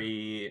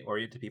military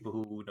oriented people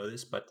who know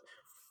this, but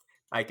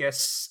I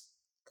guess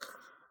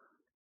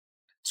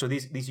so.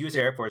 These U.S.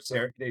 Air Force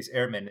these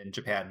airmen in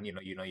Japan,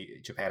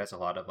 Japan has a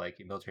lot of like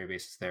military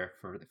bases there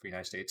for the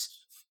United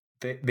States.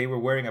 They were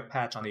wearing a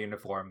patch on the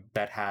uniform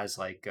that has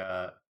like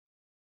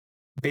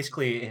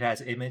basically it has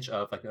an image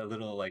of like a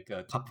little like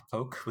a cup of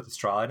Coke with a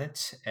straw in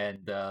it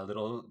and a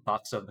little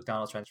box of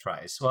McDonald's French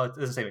fries. Well, it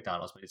doesn't say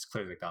McDonald's, but it's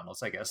clearly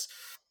McDonald's, I guess.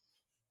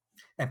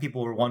 And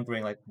people were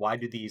wondering like, why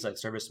do these like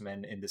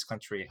servicemen in this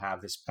country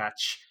have this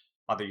patch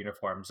on their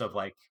uniforms of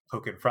like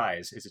Coke and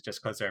fries? Is it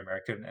just because they're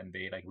American and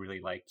they like really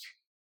like?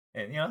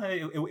 And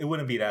it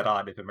wouldn't be that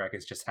odd if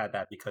Americans just had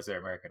that because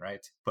they're American,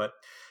 right? But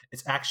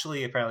it's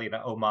actually apparently an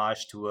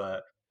homage to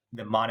a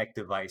mnemonic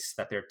device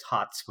that they're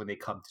taught when they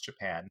come to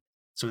Japan,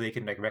 so they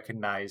can like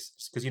recognize,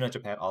 because in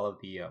Japan all of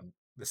the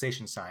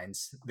station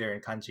signs they're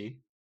in kanji,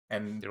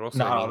 and They're also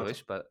not in all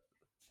English, but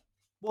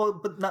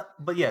but not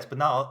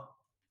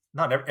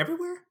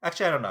everywhere.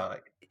 Actually, I don't know.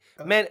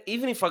 Like, man,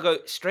 even if I go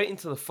straight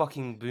into the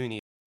fucking boonies,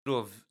 middle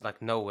of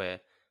like nowhere,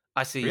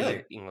 I see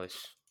Really? English.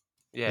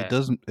 Yeah,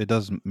 It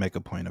does make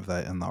a point of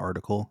that in the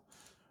article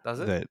does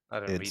it? that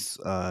I don't read.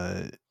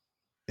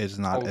 it's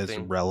not Whole as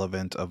thing.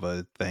 relevant of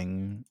a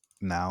thing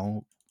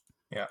now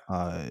Yeah.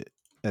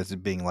 as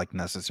it being like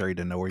necessary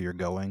to know where you're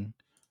going,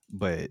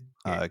 but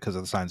Yeah. because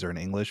of the signs are in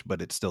English, but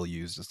it's still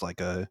used as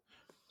like a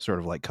sort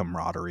of like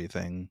camaraderie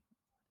thing.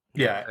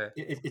 Yeah, fair.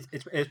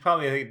 it's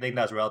probably a thing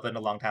that was relevant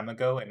a long time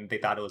ago, and they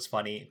thought it was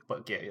funny.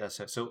 But yeah,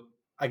 so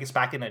I guess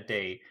back in the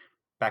day,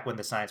 back when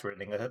the signs were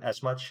in English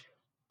as much,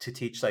 to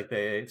teach like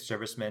the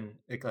servicemen,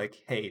 like,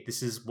 hey,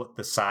 this is what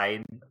the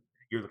sign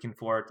you're looking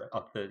for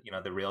of the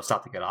the rail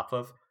stop to get off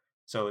of.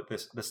 So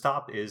the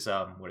stop is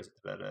what is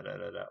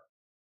it?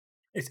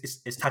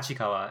 It's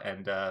Tachikawa,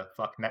 and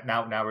fuck,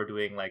 now we're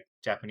doing like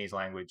Japanese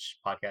language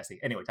podcasting.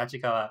 Anyway,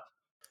 Tachikawa,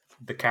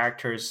 the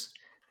characters.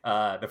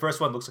 The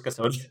first one looks like a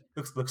soda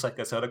looks like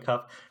a soda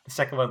cup. The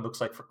second one looks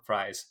like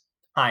fries.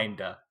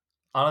 Kinda.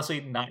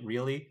 Honestly, not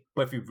really.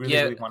 But if you really,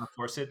 Yeah. really want to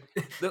force it,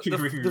 The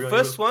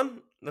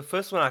the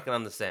first one I can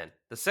understand.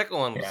 The second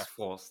one was Yeah.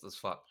 forced as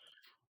fuck.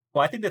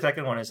 Well, I think the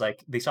second one is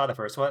like they saw the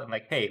first one and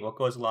like, hey, what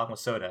goes along with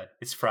soda?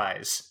 It's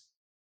fries,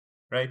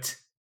 right?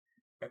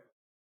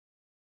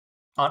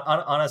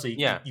 Honestly,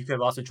 Yeah. you could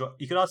have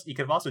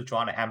also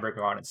drawn a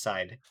hamburger on its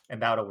side,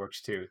 and that would have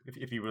worked too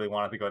if you really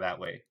wanted to go that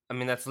way. I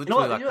mean, that's know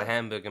literally what, like you know the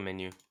hamburger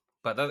menu,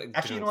 but that Actually,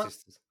 didn't you know what?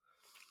 exist.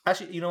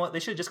 Actually, you know what? They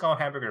should just call it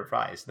hamburger and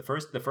fries. The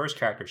first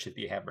character should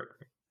be a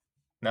hamburger.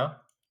 No,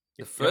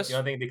 The first, You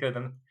don't think they could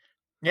have done?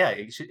 Yeah,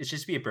 it should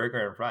just be a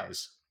burger and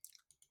fries.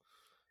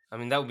 I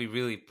mean, that would be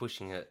really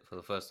pushing it for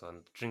the first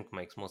one. Drink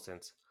makes more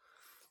sense,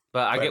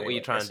 but I But get what anyway,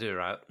 you're trying to do,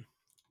 right?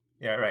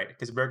 Yeah, right.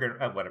 Because burger,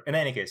 whatever. In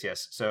any case,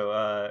 yes.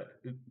 So,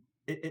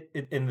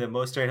 in the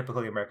most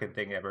stereotypically American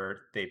thing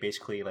ever, they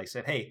basically like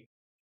said, "Hey,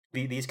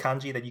 these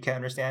kanji that you can't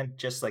understand,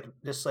 just like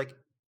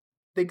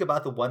think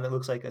about the one that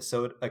looks like a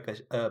soda, like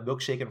a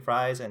milkshake and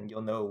fries, and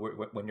you'll know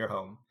when you're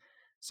home.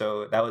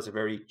 So that was a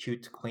very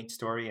cute, quaint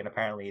story, and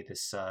apparently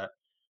this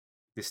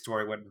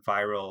story went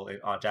viral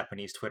on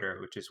Japanese Twitter,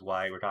 which is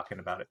why we're talking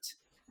about it.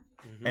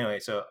 Hmm. Anyway,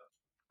 so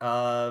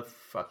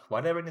fuck,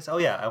 why did I bring this? Oh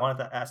yeah, I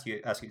wanted to ask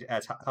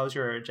how's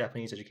your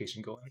Japanese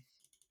education going?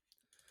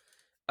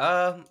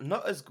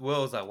 Not as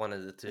well as I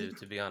wanted it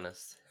to be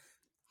honest.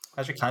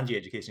 How's your kanji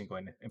education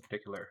going in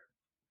particular?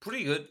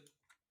 Pretty good.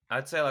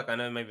 I'd say like I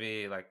know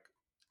maybe like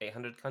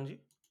 800 kanji,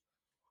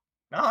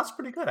 No, that's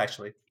pretty good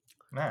actually.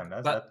 Man,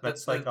 but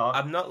that's like all.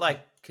 I'm not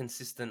like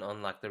consistent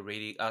on like the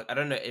reading. I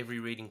don't know every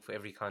reading for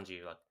every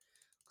kanji, like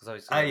because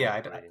obviously I there are yeah,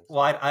 multiple readings.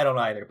 well, I don't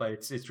either, but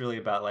it's really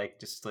about like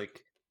just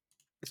like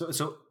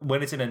so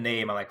when it's in a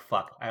name, I'm like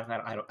fuck,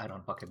 I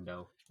don't fucking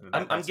know.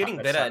 I'm getting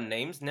That's better how, at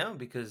names now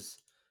because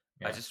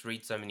I yeah. just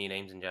read so many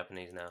names in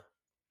Japanese now.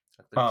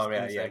 Like they're Oh just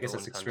yeah, things yeah. I named guess all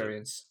it's in kanji.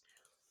 experience.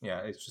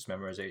 Yeah, it's just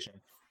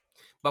memorization.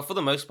 But for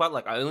the most part,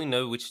 like I only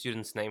know which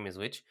student's name is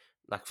which.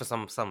 Like for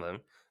some of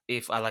them,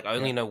 if I like Yeah,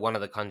 only know one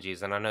of the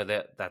kanjis, and I know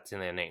that that's in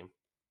their name.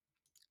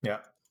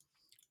 yeah.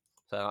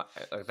 So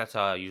like, that's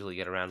how I usually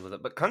get around with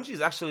it. But kanji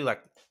is actually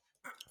like,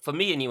 for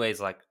me, anyways.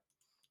 Like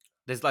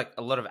there's like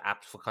a lot of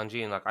apps for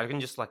kanji, and like I can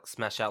just like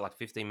smash out like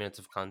 15 minutes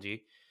of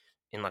kanji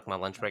in like my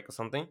lunch break or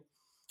something,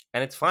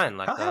 and it's fine.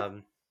 How Like have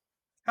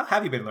how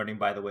have you been learning?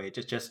 By the way,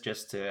 just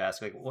to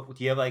ask, like, do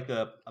you have like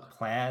a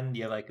plan? Do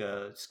you have like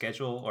a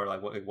schedule, or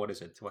like what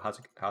is it?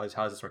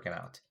 How's this working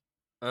out?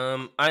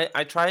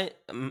 I try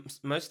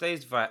most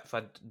days if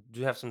I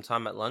do have some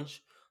time at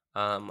lunch,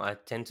 I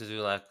tend to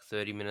do like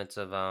 30 minutes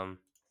of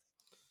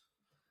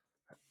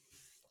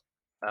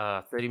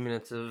 30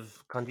 minutes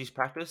of kanji's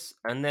practice,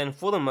 and then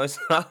for the most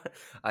part,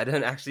 I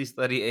don't actually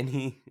study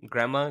any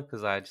grammar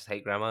because I just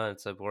hate grammar and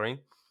it's so boring.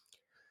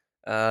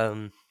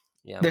 Um,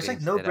 yeah, I'm There's getting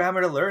like no stared at.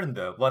 grammar to learn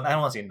though. Well, I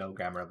don't want to say no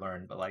grammar to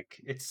learn, but like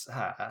it's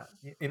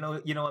you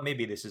know what?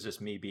 Maybe this is just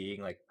me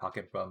being like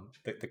talking from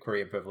the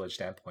Korean privilege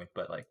standpoint,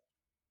 but like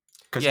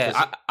Yeah,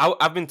 because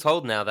I've been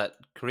told now that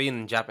Korean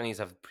and Japanese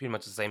have pretty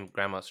much the same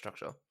grammar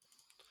structure.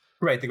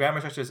 right, the grammar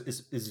structure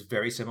is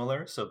very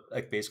similar. So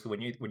like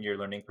basically when you're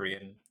learning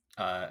Korean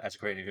as a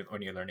Korean,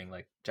 when you're learning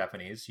like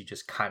Japanese, you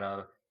just kind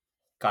of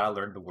gotta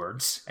learn the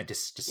words and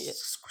Yeah,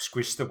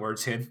 squish the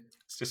words in.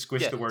 Just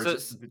squish yeah. the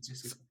words,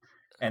 So,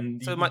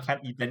 and so you my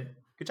can't. You then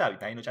good job.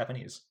 Now you know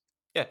Japanese.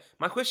 yeah,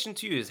 my question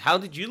to you is, how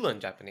did you learn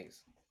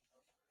Japanese?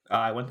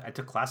 I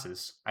took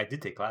classes. I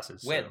did take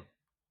classes. When? So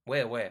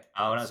Where? when In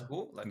I was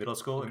school? Like middle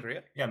school, in and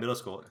Korea? yeah, middle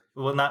school.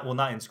 Well,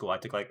 not in school. I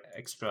took like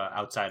extra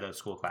outside of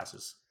school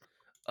classes.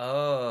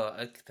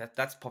 Oh,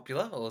 that's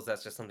popular, or is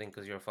that just something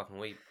because you're a fucking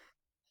weeb?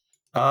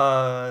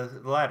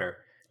 The latter,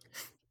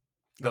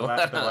 The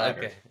latter. the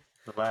latter, Okay,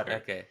 the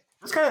latter. okay.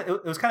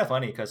 It was kind of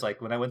funny because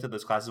like when I went to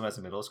those classes when I was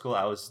in middle school,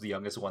 I was the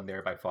youngest one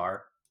there by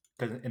far.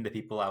 Because and the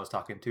people I was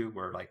talking to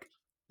were like,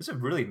 this is a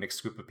really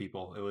mixed group of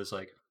people. It was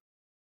like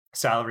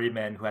salaried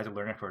men who had to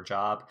learn it for a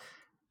job,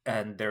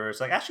 and there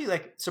was like actually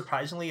like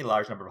surprisingly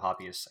large number of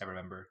hobbyists. I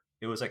remember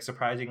it was like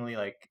surprisingly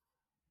like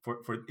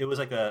for it was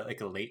like a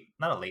late,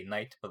 not a late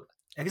night, but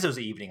I guess it was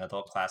the evening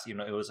adult class. You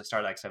know, it was like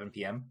started like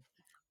 7 p.m.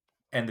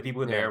 and the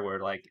people Yeah, there were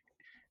like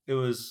it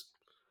was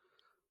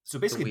so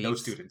the basically no weebs.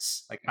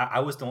 students. Like I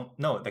was don't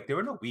no like there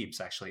were no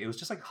weebs actually. It was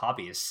just like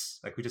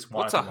hobbyists like who just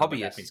What's wanted a to know about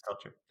Japanese hobbyist?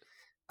 culture.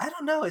 I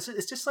don't know. It's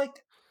just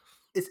like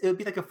it would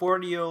be like a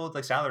 40-year-old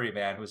like salary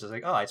man who's just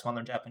like, oh, I just want to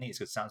learn Japanese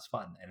because it sounds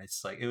fun. And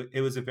it's like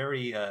it was a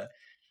very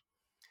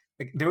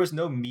like there was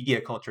no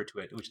media culture to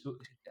it, which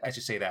I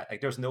should say that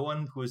like there was no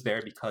one who was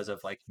there because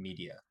of like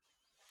media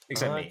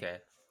except Oh, me, okay.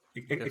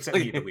 except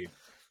me, the weeb.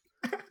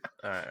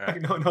 All right, all right.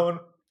 Like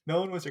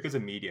no one was there because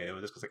of media. It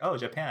was just like, oh,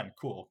 Japan,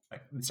 cool.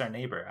 Like it's our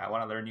neighbor. I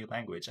want to learn a new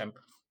language.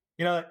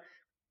 You know,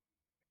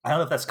 I don't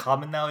know if that's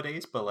common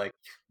nowadays, but like,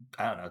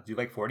 I don't know. Do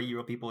like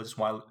 40-year-old people just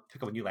want to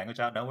pick up a new language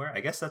out of nowhere? I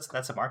guess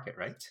that's a market,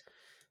 right?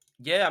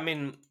 Yeah, I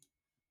mean,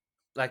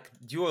 like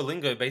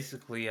Duolingo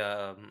basically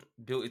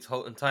built its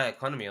whole entire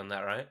economy on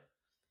that, right?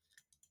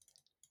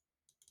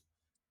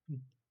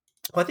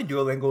 Well, I think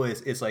Duolingo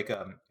is like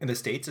in the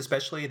States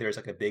especially. There's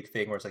like a big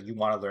thing where it's like you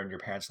want to learn your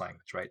parents'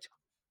 language, right?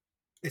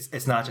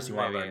 It's not just you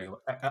want to Maybe. learn Yeah. new.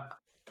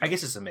 I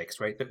guess it's a mix,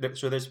 right?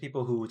 So there's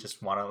people who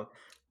just want to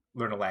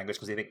learn a language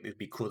because they think it'd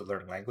be cool to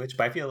learn a language.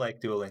 But I feel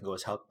like Duolingo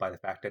is helped by the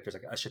fact that there's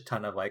like a shit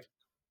ton of like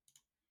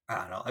I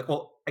don't know, like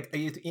well, like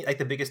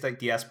the biggest like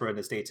diaspora in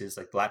the States is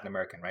like Latin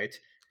American, right?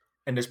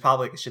 And there's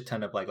probably like a shit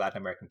ton of like Latin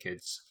American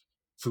kids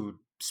who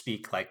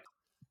speak like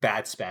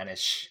bad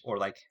Spanish or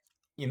like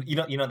you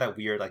know that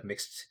weird like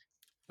mixed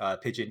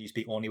pidgin you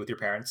speak only with your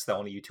parents that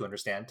only you two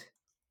understand.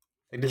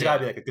 Like there's got to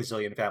be Yeah. like a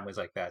gazillion families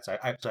like that. So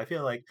I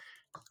feel like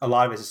a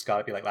lot of it has got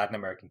to be like Latin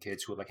American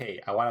kids who are like,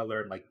 hey, I want to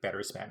learn like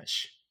better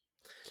Spanish,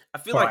 I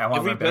feel or like I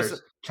want to every learn better person.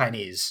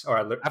 Chinese, or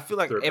I feel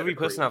like learn better every Korean.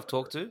 person I've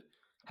talked to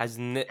has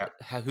Yeah,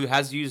 who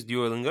has used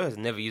Duolingo has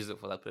never used it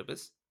for that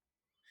purpose.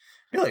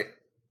 really?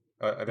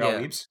 Are they all Yeah.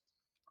 weebs?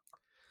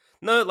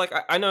 No, like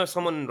I know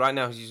someone right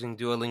now who's using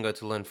Duolingo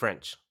to learn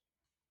French.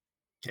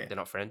 Okay. They're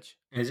not French.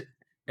 And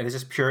is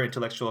this pure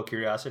intellectual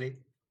curiosity?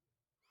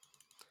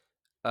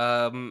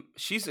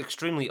 She's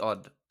extremely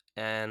odd,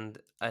 and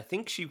I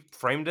think she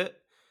framed it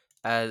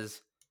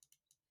as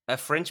a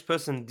French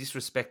person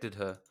disrespected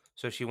her,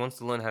 so she wants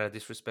to learn how to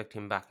disrespect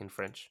him back in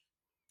French.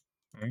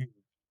 Mm.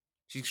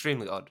 She's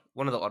extremely odd.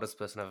 One of the oddest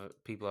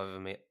people I've ever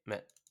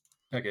met.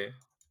 Okay.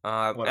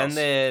 What And else?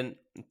 then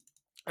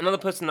another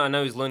person I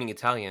know is learning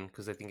Italian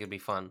because they think it'd be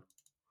fun.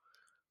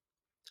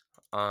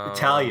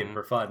 Italian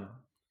for fun.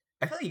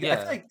 I feel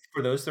Yeah. like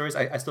for those stories,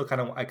 I still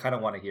kind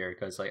of want to hear,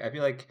 because like I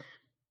feel like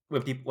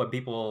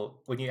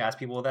when you ask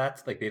people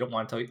that, like they don't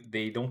want to tell you,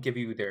 they don't give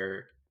you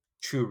their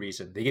true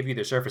reason. They give you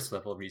their surface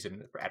level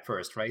reason at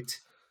first, right?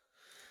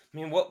 I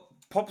mean, what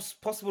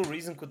possible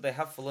reason could they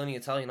have for learning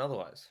Italian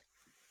otherwise?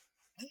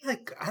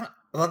 Like I don't.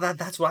 Well,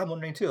 that's what I'm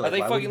wondering too. Are Like,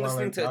 they why would you fucking want to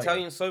learn listening to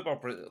Italian? Italian soap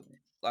opera,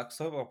 like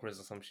soap operas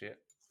or some shit?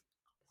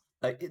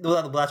 Like,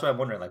 well, that's why I'm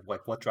wondering. Like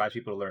what drives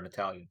people to learn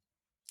Italian?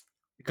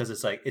 Because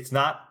it's like it's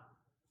not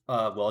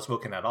well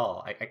spoken at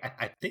all.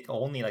 I think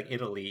only like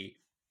Italy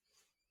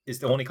is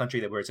the only country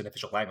that where it's an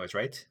official language,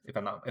 right? If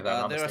I'm not There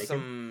are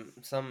mistaken.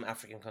 some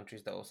African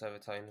countries that also have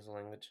Italian as a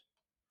language.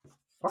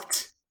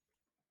 What?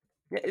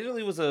 Yeah,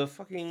 Italy was a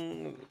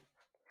fucking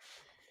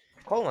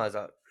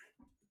colonizer.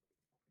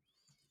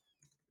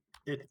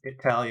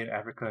 Italian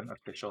African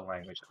official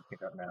language. I'm looking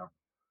it up now.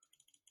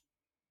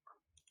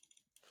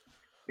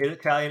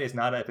 Italian is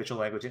not an official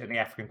language in any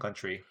African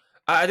country.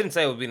 I didn't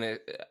say it would be an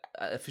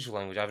official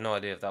language. I have no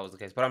idea if that was the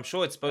case, but I'm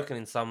sure it's spoken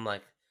in some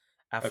like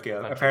Okay, African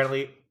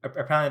countries.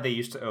 apparently they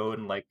used to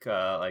own like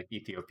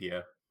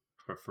Ethiopia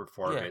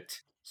for a Yeah,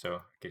 bit.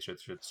 So okay,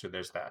 so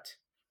there's that.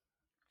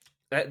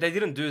 they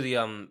didn't do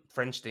the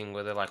French thing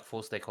where they like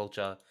force their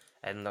culture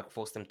and like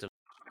force them to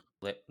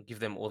give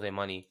them all their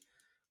money.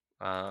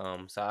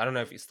 So I don't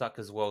know if it stuck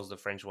as well as the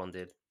French one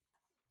did,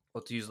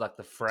 or to use like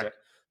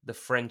the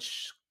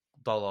French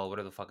dollar,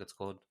 whatever the fuck it's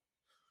called.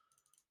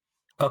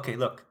 Okay,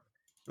 look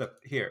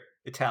here.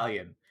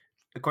 Italian.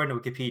 According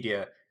to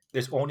Wikipedia,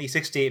 there's only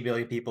 68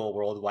 million people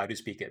worldwide who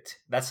speak it.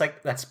 That's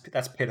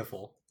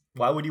pitiful.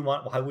 Why would you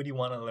want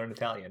to learn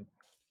Italian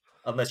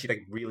unless you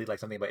like really like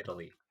something about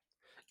Italy?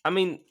 I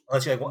mean,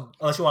 Unless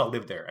unless you want to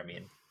live there. I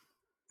mean,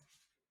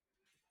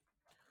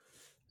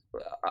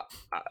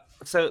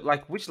 so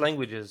like, which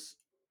languages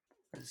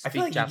I feel speak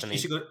like you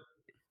Japanese? should go.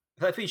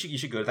 I think you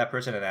should go to that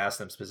person and ask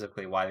them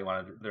specifically why they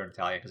want to learn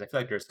Italian, because I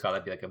feel like there's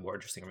gotta be like a more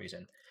interesting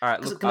reason. All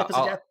right, Because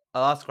look,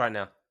 I'll ask right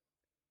now.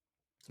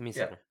 Give me a yeah.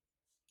 second.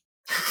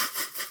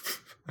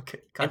 Okay.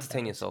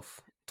 Entertain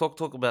yourself. Talk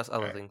about All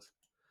other right. things.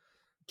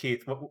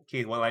 Keith,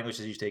 what language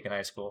did you take in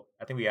high school?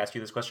 I think we asked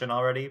you this question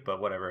already, but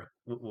whatever.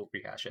 We'll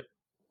rehash it.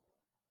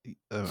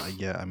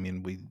 Yeah, I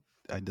mean,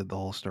 I did the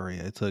whole story.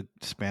 I took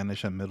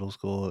Spanish in middle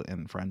school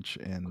and French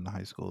in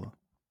high school,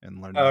 and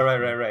learned Oh,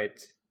 math.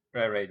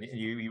 right.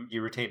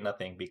 You retain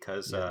nothing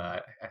because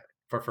Yeah.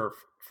 for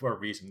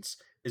reasons.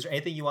 Is there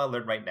anything you want to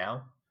learn right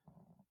now?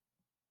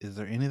 Is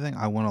there anything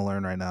I want to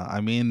learn right now? I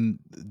mean,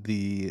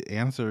 the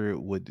answer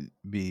would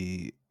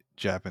be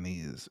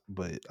Japanese,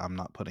 but I'm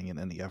not putting in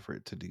any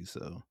effort to do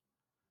so.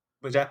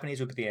 But Japanese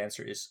would be the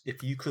answer. Is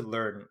if you could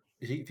learn,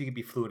 if you could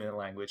be fluent in a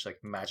language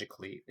like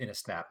magically in a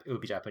snap, it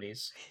would be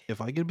Japanese. If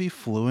I could be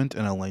fluent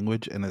in a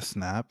language in a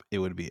snap, it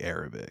would be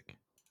Arabic.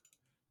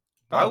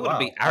 Why Oh would it wow.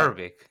 be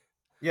Arabic?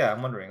 Yeah,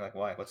 I'm wondering like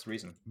why. What's the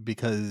reason?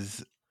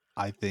 Because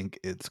I think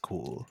it's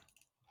cool.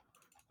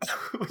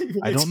 What do you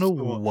mean I it's don't know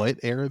cool? what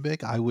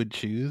Arabic I would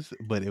choose,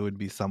 but it would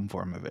be some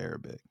form of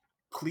Arabic.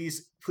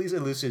 Please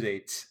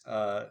elucidate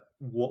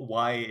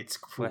why it's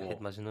Wahid cool.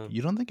 Majnun.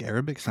 You don't think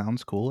Arabic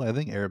sounds cool? I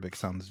think Arabic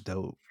sounds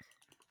dope.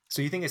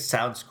 So you think it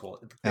sounds cool?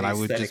 The And I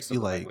would just aesthetics be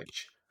of the like,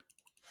 language.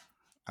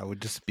 I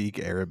would just speak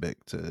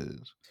Arabic to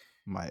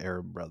my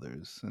Arab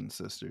brothers and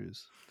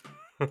sisters.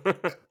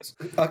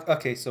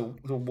 Okay, so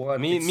one, it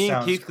me and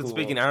sounds Keith could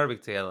speak in cool.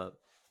 Arabic together.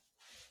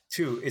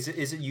 Two, is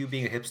it you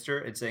being a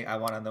hipster and saying I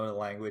want to know a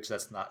language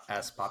that's not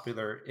as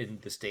popular in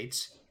the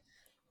States?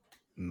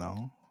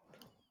 No.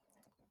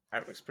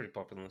 Arabic's pretty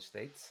popular in the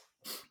States.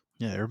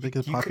 Yeah, Arabic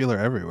is You could, popular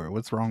everywhere.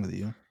 What's wrong with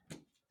you?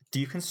 do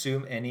you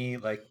consume any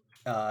like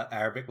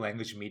Arabic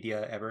language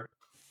media ever?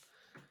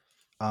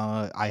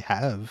 I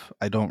have.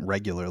 I don't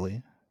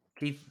regularly.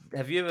 Keith,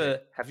 have you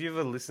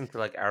ever listened to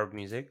like Arab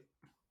music?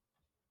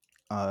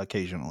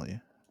 Occasionally.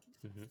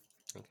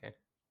 Okay.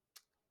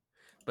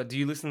 But do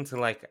you listen to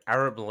like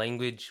Arab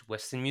language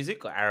Western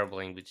music or Arab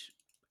language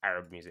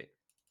Arab music?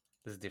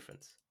 There's a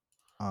difference.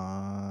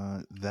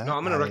 That No,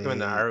 I'm gonna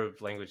recommend the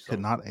Arab language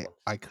could song. not.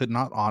 I could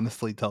not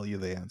honestly tell you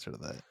the answer to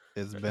that.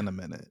 It's been a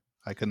minute.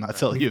 I could not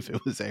tell you if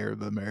it was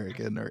Arab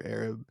American or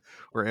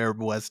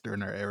Arab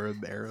Western or Arab.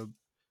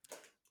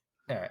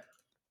 All right.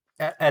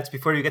 That's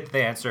before you get to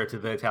the answer to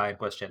the Italian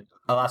question.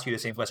 I'll ask you the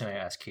same question I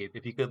asked Keith.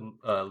 If you could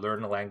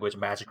learn a language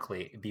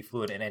magically and be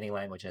fluent in any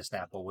language in a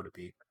snap, what would it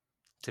be?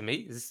 To me?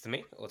 Is this to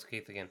me? Or to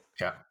Keith again?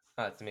 Yeah.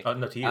 To me.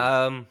 No, to you.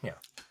 Yeah.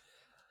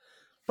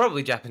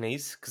 Probably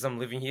Japanese because I'm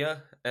living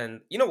here,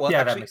 and you know what? Yeah,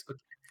 Actually, that makes.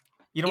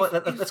 You know if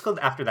what? Let's if go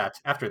after that.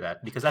 After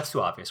that, because that's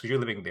too obvious. Because you're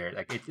living there,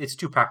 like it's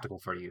too practical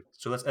for you.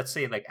 So let's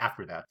say like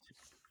after that,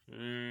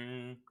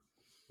 mm,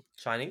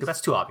 because Chinese,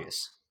 that's too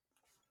obvious.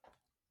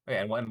 Oh,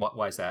 yeah, and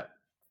why is that?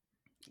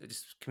 they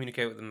just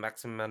communicate with the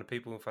maximum amount of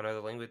people if I know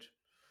the language.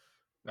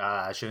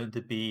 Shouldn't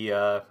it be?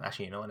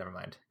 Actually, you know what? Never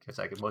mind. Because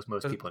like most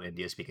 'Cause people in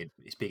India speak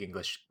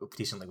English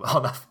decently well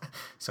enough.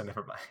 So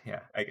never mind.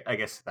 Yeah, I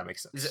guess that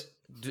makes is it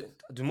sense.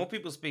 do more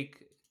people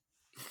speak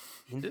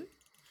Hindu?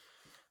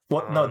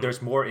 Well, no, Um,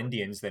 there's more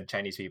Indians than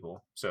Chinese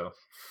people. So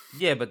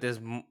yeah, but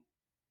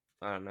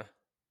I don't know.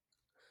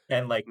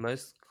 and like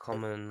Most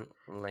common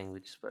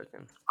language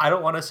spoken. I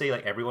don't want to say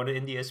like everyone in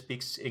India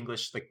speaks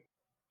English, like,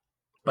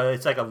 but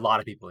it's like a lot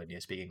of people in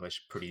India speak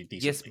English pretty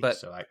Yes, decently. but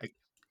So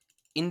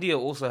India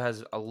also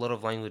has a lot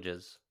of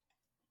languages.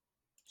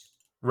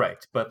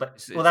 right, but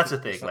It's, well, it's, that's the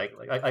it's thing. not.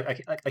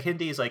 Like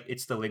Hindi is like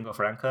it's the lingua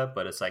franca,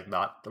 but it's like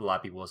not a lot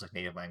of people's like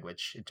native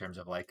language in terms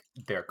of like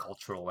their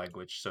cultural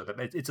language. So that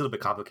it's a little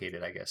bit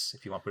complicated, I guess,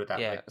 if you want to put it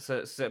that Yeah, way.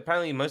 so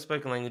apparently most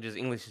spoken languages,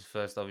 English is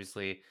first,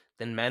 obviously.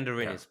 Then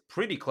Mandarin Yeah, is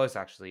pretty close,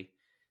 actually.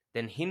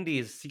 Then Hindi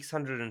is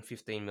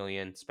 615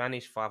 million,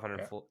 Spanish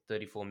yeah,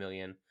 534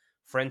 million,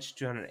 French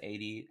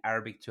 280,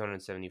 Arabic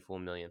 274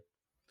 million,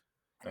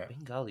 yeah.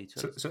 Bengali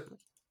So 260.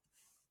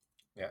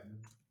 yeah,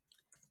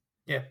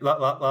 yeah.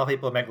 Lot of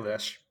people in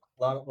Bangladesh.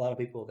 Lot of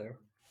people there.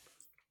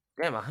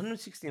 Damn,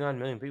 169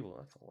 million people.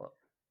 That's a lot.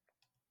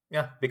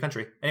 Yeah, big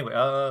country. Anyway,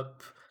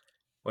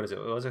 what is it?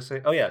 What was I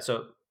say? Oh yeah.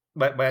 So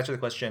my answer to the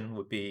question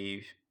would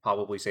be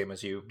probably same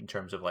as you in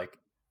terms of like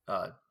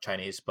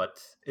Chinese,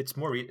 but it's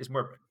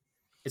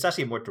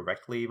actually more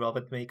directly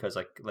relevant to me because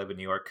like I live in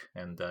New York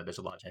and there's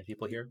a lot of Chinese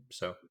people here.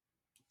 So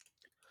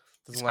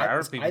There's a lot of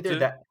it's Arab people either too.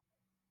 that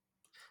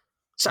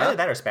it's either Huh?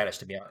 that or Spanish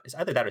to be honest. It's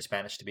either that or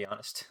Spanish to be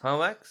honest. Huh,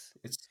 Max?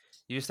 It's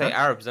You just say huh?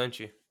 Arabs, don't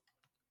you?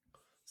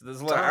 So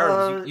there's a lot of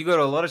Arabs. You, Uh, you go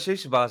to a lot of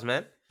shisha bars,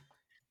 man.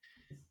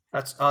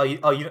 that's you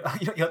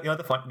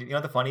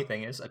know the funny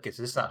thing is, okay,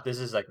 so this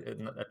is like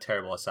a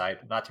terrible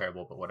aside, not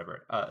terrible but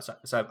whatever.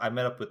 So I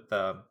met up with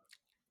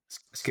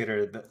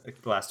Skitter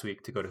last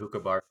week to go to hookah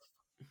bar,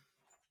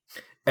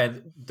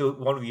 and the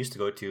one we used to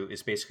go to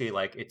is basically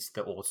like it's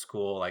the old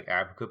school like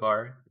Arab hookah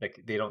bar.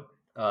 Like they don't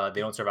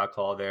serve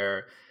alcohol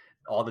there.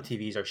 All the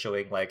TVs are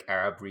showing like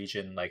Arab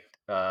region like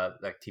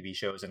TV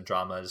shows and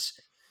dramas,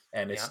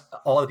 and Yeah. it's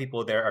all the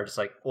people there are just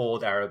like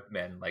old Arab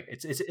men. Like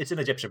it's an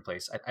Egyptian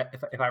place.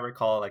 If I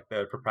recall, like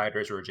the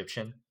proprietors were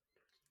Egyptian,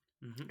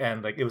 Hmm.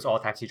 and like it was all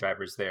taxi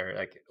drivers there.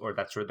 Like or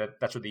that's where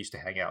they used to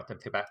hang out and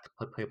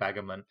play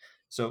backgammon.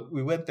 So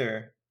we went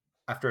there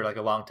after like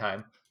a long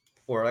time,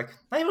 or like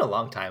not even a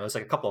long time. It was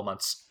like a couple of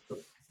months,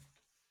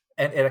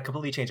 and it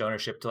completely changed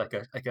ownership to like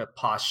a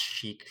posh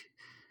chic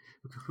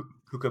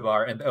hookah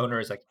bar, and the owner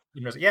is like,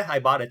 yeah, I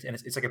bought it, and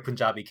it's like a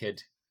Punjabi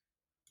kid.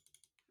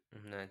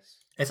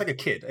 Nice. It's like a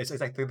kid. It's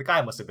like the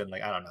guy must have been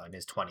like I don't know in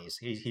his 20s.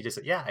 He just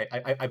said, yeah,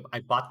 I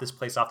bought this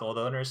place off the old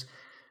owners.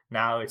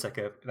 Now it's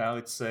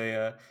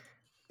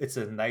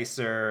a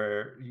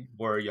nicer,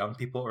 more young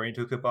people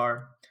oriented hookah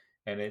bar,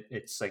 and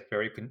it's like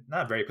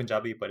not very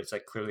Punjabi, but it's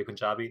like clearly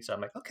Punjabi. So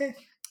I'm like, okay,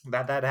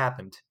 that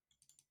happened.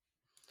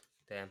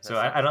 Damn, that So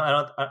sucks. I don't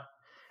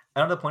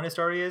know the point of the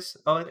story is.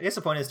 Oh, I guess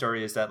the point of the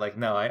story is that like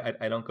no,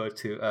 I don't go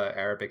to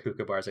Arabic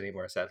hookah bars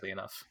anymore. Sadly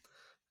enough.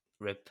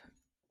 Rip.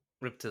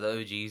 Rip to the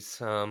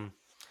OGs.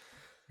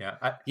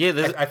 Yeah, Yeah,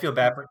 there's I feel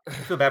bad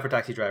for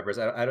taxi drivers.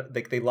 I don't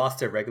like they lost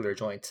their regular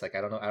joints. Like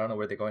I don't know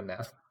where they're going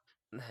now.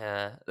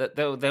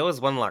 there was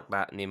one like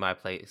that near my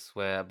place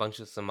where a bunch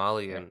of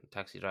Yeah, Somalian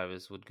taxi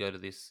drivers would go to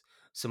this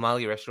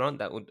Somali restaurant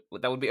that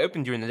would be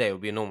open during the day. It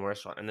would be a normal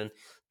restaurant, and then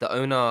the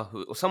owner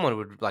or someone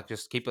would like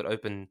just keep it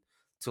open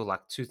till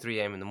like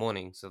 2-3 a.m. in the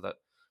morning so that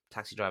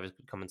taxi drivers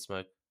could come and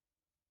smoke.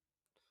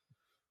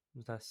 It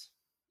was nice.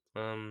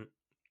 Um,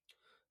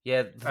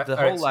 yeah, the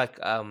all right. whole like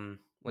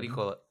what do you Mhm.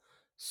 call it?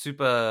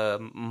 Super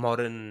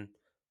modern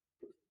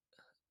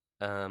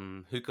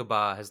hookah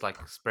bar has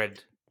like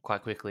spread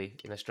quite quickly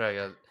in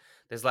Australia.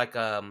 There's like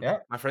Yeah,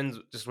 my friends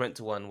just went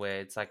to one where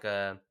it's like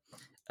a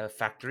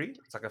factory.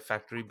 It's like a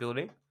factory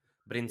building,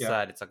 but yeah.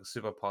 inside it's like a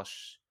super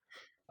posh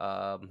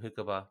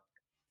hookah bar.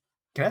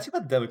 Can I ask you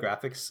about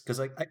demographics? Because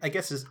like I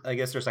guess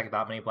there's like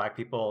not many black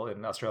people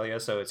in Australia,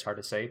 so it's hard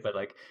to say. But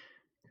like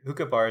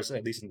hookah bars,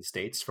 at least in the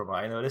states, from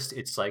what I noticed,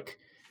 it's like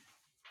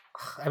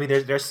I mean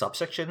there's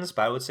subsections,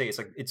 but I would say it's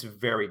like it's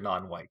very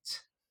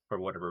non-white for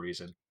whatever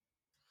reason.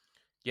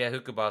 Yeah,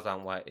 hookah bars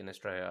aren't white in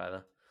Australia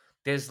either.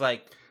 There's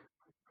like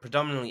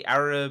predominantly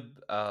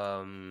Arab,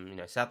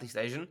 Southeast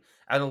Asian,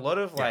 and a lot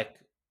of Yeah.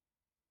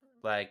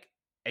 like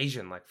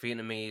Asian, like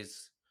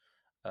Vietnamese.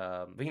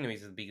 Vietnamese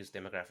is the biggest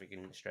demographic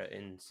in Australia,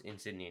 in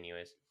Sydney,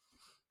 anyways.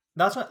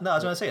 No, I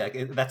was gonna say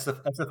like that's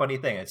the funny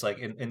thing. It's like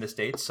in the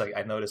states, like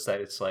I noticed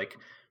that it's like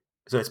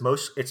so it's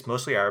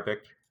mostly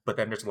Arabic, but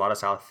then there's a lot of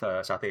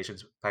South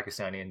Asians,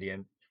 Pakistani,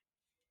 Indian.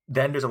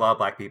 Then there's a lot of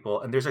black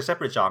people, and there's a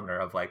separate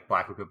genre of like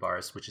black hookah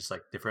bars, which is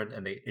like different,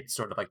 and it's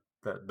sort of like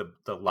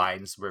the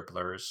lines were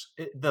blurs.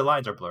 The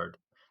lines are blurred.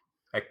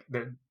 Like,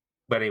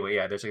 but anyway,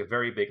 yeah, there's like a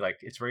very big like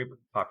it's very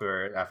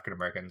popular African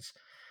Americans,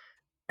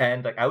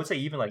 And like I would say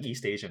even like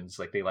East Asians,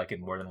 like they like it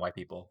more than white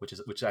people,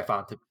 which I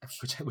found to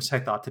which I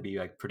thought to be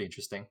like pretty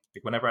interesting.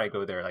 Like whenever I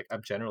go there, like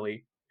I'm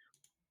generally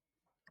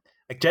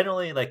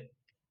like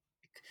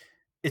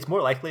it's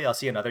more likely I'll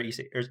see another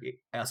East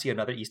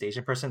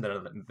Asian person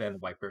than a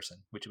white person,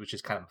 which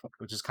is kind of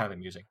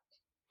amusing.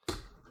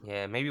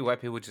 Yeah, maybe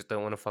white people just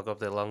don't want to fuck up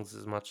their lungs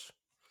as much.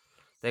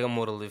 They got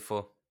more to live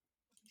for.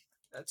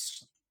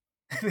 That's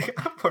they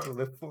got more to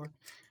live for.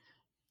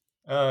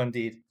 Oh,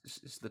 indeed.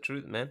 It's the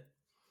truth, man.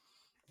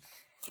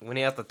 When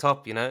you're at the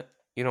top, you know,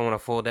 you don't want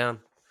to fall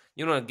down.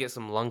 You don't want to get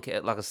some like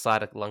a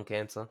side of lung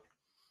cancer.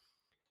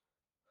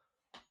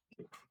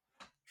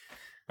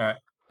 All right.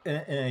 In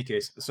any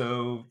case,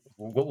 so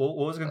what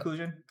was the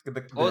conclusion?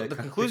 The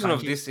conclusion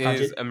of this is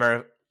Kanji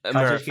Amerifat.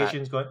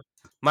 education is going.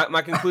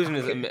 My conclusion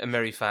is Okay.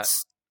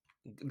 Amerifat.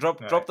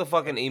 Drop Alright. the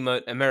fucking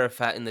emote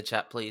Amerifat in the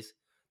chat, please.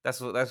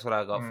 That's what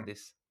I got for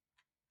this.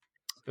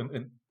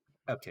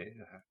 Okay.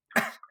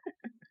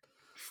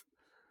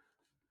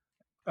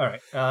 All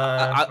right.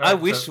 I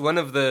wish one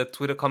of the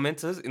Twitter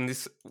commenters in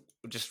this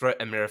just wrote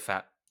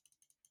Amerifat.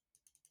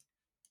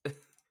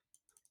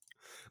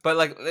 But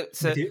like,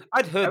 so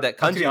I'd heard that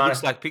kanji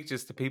looks like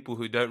pictures to people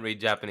who don't read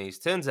Japanese.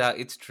 Turns out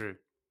it's true.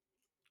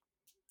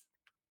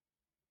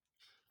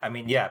 I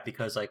mean, yeah,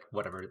 because like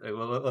whatever.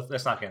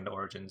 Let's not get into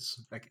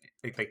origins. Like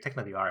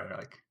technically are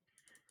like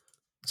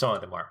some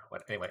of them are.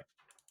 But anyway,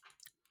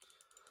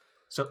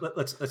 so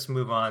let's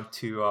move on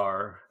to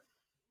our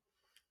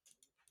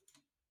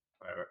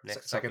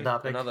second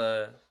topic.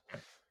 Another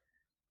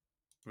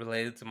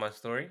related to my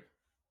story.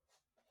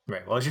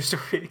 Right. What was your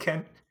story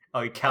again?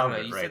 Oh,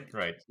 calendar.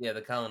 Right. Yeah,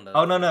 the calendar.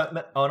 Oh no.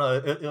 Oh no.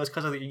 It was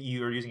because you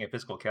were using a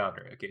physical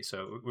calendar. Okay,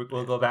 so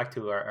we'll go back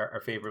to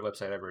our favorite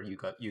website ever,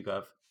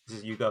 YouGov. This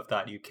is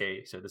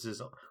YouGov.uk. So this is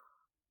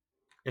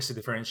just to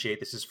differentiate.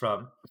 This is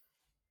from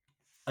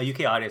a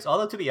UK audience.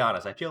 Although to be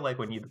honest, I feel like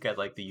when you look at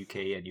like the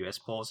UK and US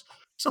polls,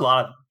 there's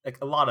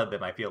a lot of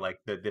them. I feel like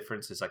the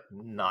difference is like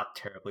not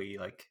terribly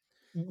like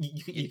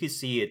you could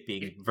see it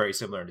being very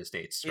similar in the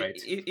States,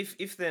 right?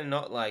 If they're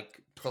not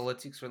like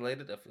politics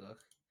related, I feel like.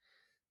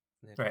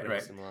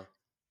 Right. Similar.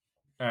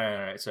 All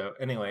right. So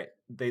anyway,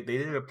 they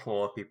did a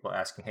poll of people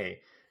asking,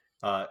 hey,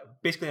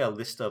 basically a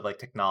list of like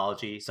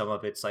technology. Some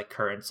of it's like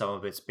current, some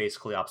of it's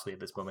basically obsolete at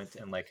this moment.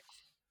 And like,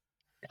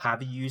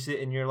 have you used it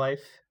in your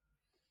life?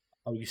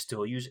 Are you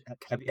still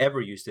have you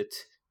ever used it?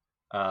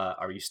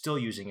 Are you still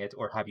using it,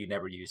 or have you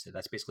never used it?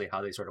 That's basically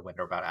how they sort of went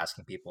about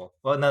asking people.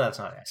 Well, no, that's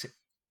not asking.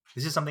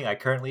 This is something I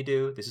currently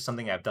do. This is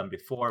something I've done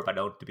before, but I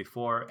don't do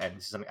before, and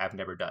this is something I've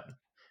never done.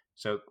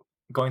 So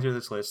going through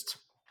this list.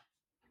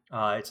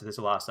 There's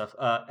a lot of stuff.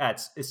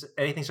 Is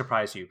anything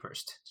surprise you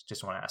first?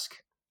 Just want to ask.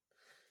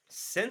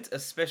 Sent a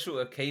special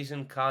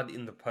occasion card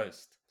in the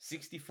post.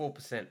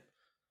 64%.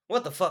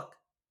 What the fuck?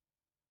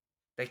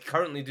 They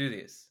currently do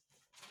this.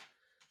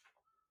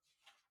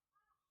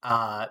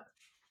 I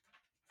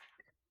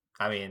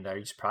mean, are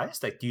you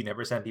surprised? Like, do you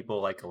never send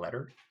people like a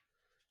letter?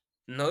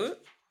 No,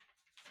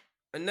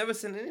 I never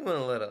sent anyone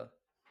a letter.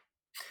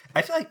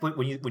 I feel like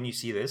when you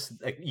see this,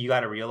 like you got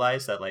to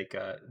realize that like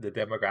the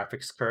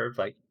demographics curve,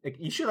 like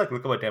you should like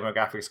look up a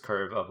demographics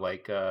curve of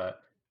like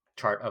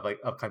chart of like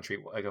a country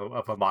like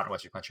of a modern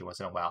Western country once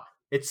in a while.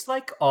 It's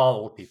like all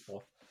old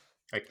people.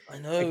 Like I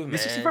know, man.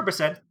 This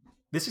 64%.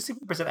 This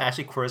 64%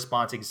 actually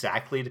corresponds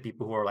exactly to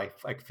people who are like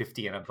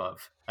 50 and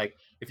above. Like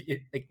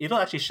it'll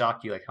actually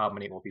shock you like how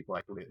many old people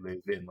like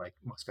live in like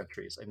most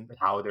countries and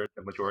how they're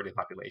the majority of the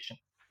population.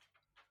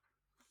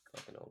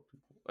 Fucking old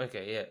people.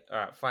 Okay, yeah, all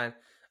right, fine.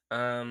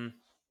 I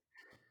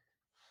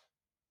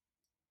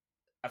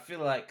feel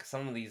like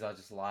some of these are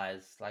just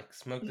lies. Like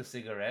smoked a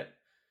cigarette.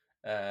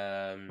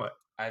 What?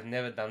 I've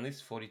never done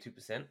this.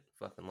 42%.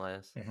 Fucking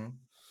liars. Mm-hmm.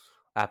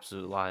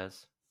 Absolute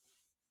liars.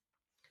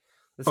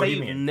 Let's say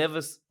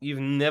you've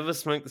never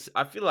smoked this.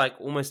 I feel like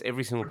almost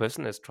every single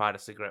person has tried a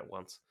cigarette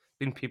once.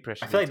 Been peer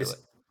pressured into it.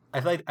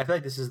 I feel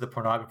like this is the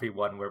pornography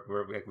one where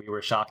we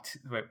were shocked.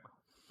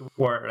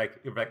 Or like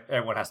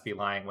everyone has to be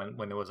lying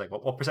when it was like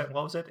what percent?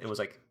 What was it? It was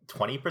like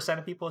 20%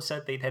 of people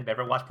said they had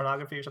never watched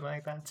pornography or something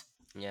like that.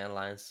 Yeah,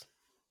 lies.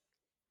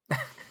 I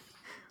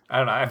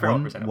don't know. I forgot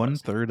what percent.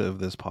 1/3 of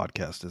this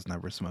podcast has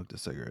never smoked a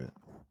cigarette.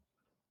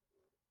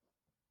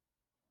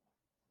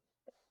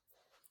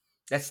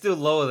 That's still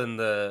lower than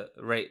the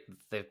rate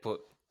they've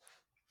put.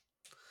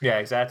 Yeah,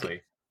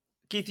 exactly.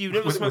 Keith, you've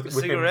never smoked a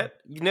cigarette?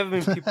 You've never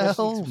been peer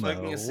pressured into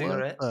smoking a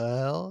cigarette? What the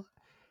hell?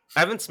 I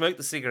haven't smoked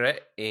a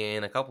cigarette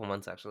in a couple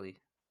months, actually.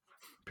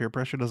 Peer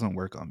pressure doesn't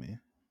work on me.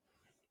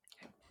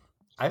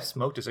 I've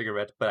smoked a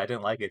cigarette, but I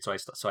didn't like it, so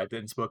I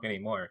didn't smoke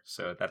anymore.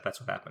 So that's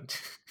what happened.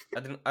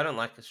 I don't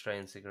like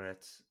Australian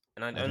cigarettes,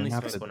 and I only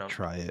have to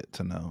try it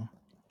to know.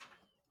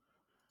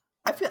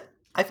 I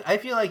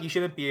feel like you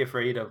shouldn't be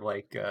afraid of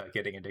like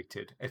getting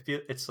addicted. I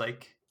feel it's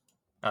like,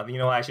 I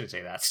shouldn't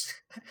say that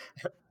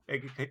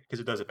because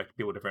it does affect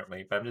people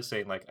differently. But I'm just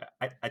saying, like,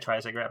 I try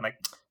a cigarette, I'm like,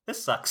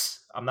 this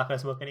sucks. I'm not gonna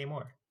smoke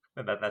anymore.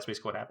 And that's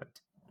basically what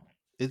happened.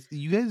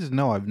 You guys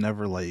know I've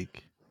never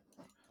like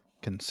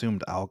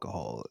consumed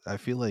alcohol. I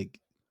feel like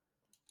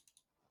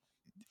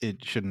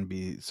it shouldn't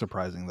be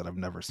surprising that I've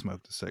never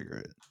smoked a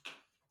cigarette.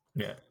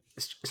 Yeah,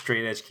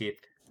 straight edge Keith.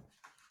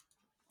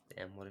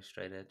 Damn, what a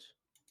straight edge.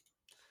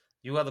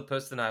 You are the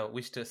person I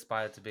wish to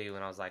aspire to be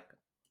when I was like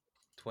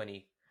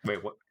 20.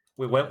 Wait, what?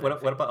 Wait, Yeah,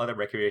 what about other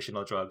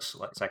recreational drugs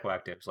like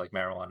psychoactives like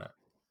marijuana?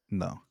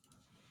 No.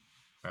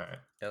 All right.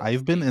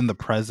 I've been in the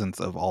presence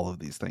of all of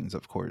these things,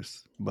 of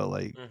course, but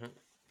like Hmm.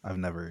 I've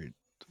never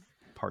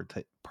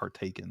partook.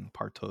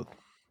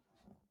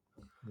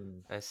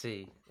 I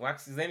see.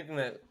 Wax, is there anything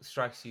that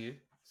strikes you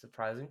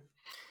surprising?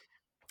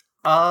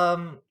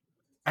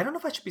 I don't know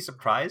if I should be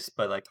surprised,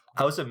 but like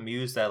I was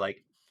amused that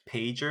like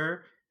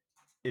pager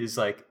is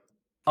like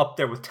up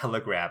there with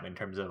Telegram in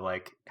terms of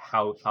like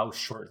how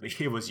shortly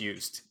it was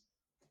used.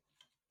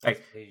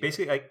 Like Pager.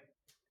 basically like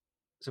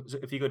so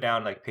if you go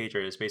down like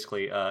pager is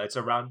basically it's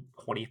around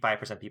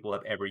 25% people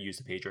have ever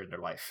used a pager in their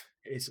life.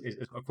 Is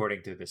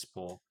according to this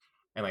poll,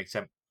 and like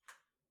so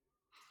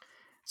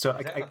Is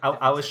that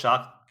not I was 10%?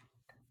 shocked.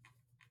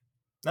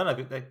 No,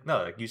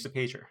 like use the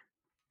pager.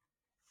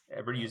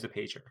 Ever use the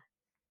pager?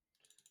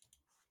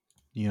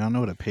 You don't know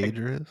what a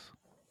pager is?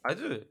 I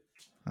do.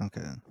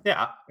 Okay.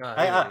 Yeah, Ah,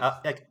 I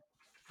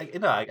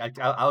anyways. like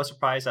I was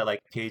surprised that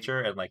like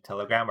pager and like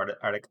Telegram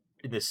are like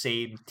in the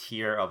same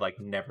tier of like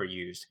never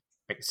used.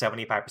 Like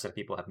 75% of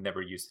people have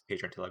never used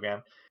pager and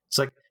Telegram. It's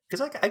like because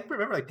like I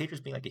remember like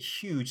pagers being like a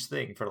huge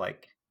thing for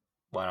like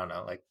well I don't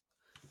know like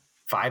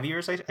 5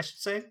 years I should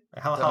say.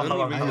 How The how only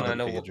long I reason ago? had I a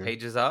know what pager.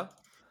 pages are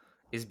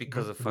is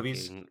because of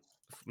Movies. fucking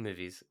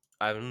movies.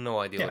 I have no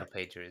idea Yeah, what a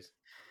pager is.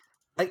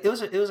 like it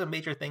was a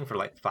major thing for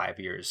like 5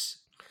 years.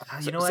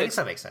 So, You know, so, I guess ex-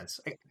 that makes sense.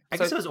 I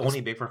so guess it was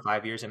only big for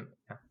 5 years, and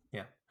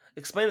yeah.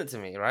 explain it to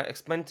me, right?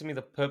 Explain to me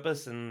the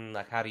purpose and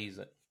like how to use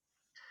it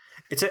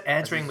It's an as a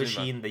answering zoomer.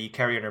 machine that you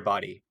carry on your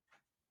body.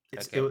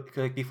 Okay.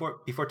 Like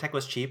before tech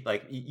was cheap.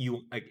 Like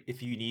you like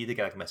if you need to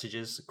get like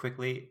messages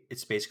quickly,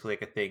 it's basically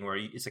like a thing where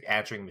it's like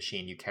answering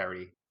machine you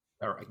carry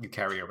or you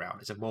carry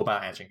around. It's a mobile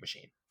answering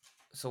machine.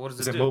 So what does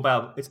It's it a do?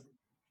 mobile.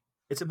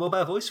 It's a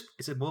mobile voice.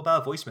 It's a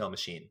mobile voicemail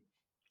machine.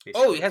 Oh, it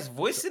Basically, has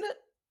voice in it.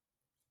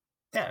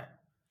 yeah.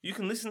 You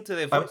can listen to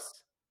their I- voice.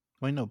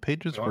 Wait, no,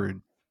 pagers What? were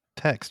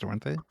text,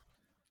 weren't they?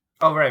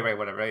 Oh right,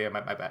 whatever. Yeah, my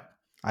bad.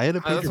 I had a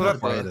That's pager what I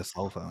before I thought. had a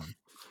cell phone.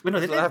 Wait, no,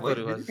 That's did they what I have thought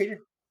voice? it was.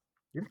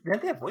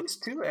 Didn't they have voice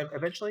too?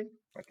 Eventually,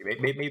 okay,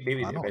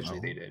 maybe I don't eventually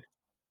know. they did.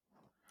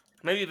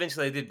 Maybe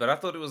eventually they did, but I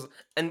thought it was.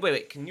 And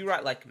wait, can you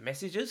write like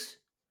messages,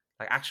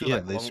 like actual Yeah,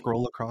 like they long?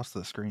 scroll across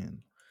the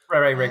screen.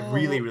 Right.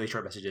 Really, Oh, really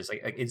short messages,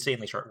 like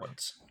insanely short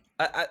ones.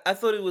 I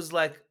thought it was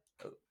like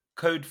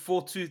code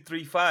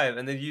 4235,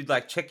 and then you'd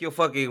like check your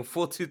fucking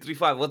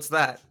 4235. What's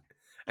that?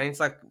 And it's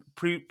like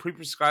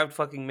pre-prescribed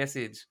fucking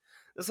message.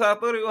 That's what I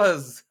thought it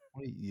was.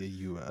 Wait,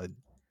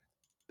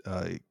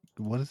 uh,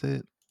 what is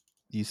it?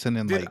 You send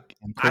in Dude, like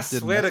encrypted I messages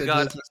or swear something?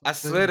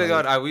 to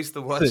God, Like I used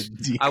to to watch. I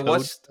decode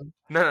watched. stuff?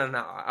 No.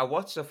 I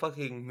watched a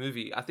fucking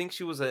movie. I think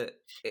she was a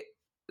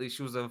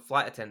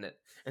flight attendant,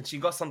 and she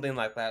got something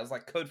like that. It was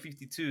like code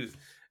 52,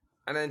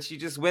 and then she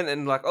just went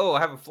and like, oh, I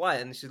have a flight,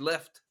 and she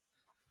left.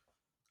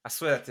 I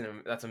swear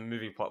that's a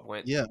movie plot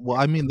point. Yeah, well,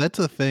 I mean that's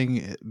a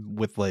thing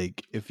with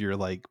like if you're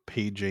like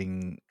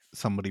paging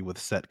somebody with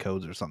set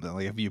codes or something.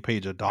 Like if you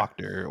page a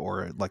doctor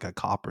or like a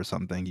cop or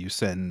something, you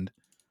send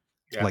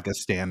Yeah. like a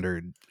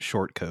standard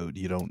short code.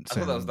 You don't I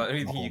thought that was send the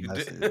only the thing whole you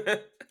could message. do.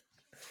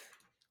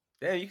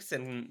 Damn, you can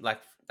send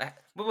like.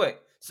 But wait,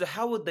 so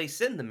how would they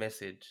send the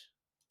message?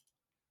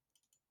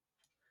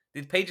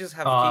 Did pages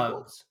have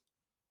keyboards?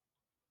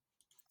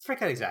 I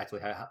forget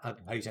exactly how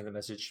you send the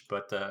message,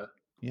 but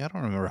Yeah, I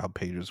don't remember how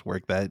pages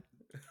work. That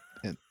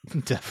it,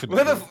 What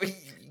definitely.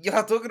 the?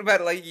 Y'all talking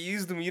about it like you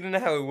used them? You didn't know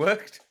how it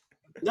worked.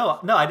 no,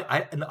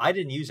 I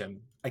didn't use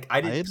them. Like I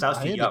didn't because I was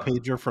I too had a young.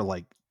 pager for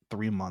like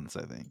 3 months,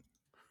 I think.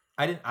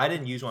 I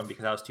didn't use one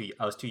because I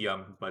was too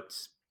young. But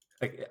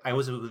like I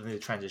was in the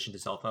transition to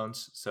cell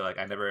phones, so like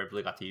I never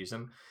really got to use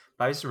them.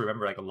 But I used to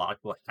remember like a lot of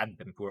people had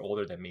them who were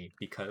older than me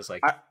because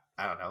like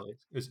I don't know,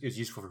 it was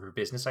useful for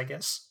business, I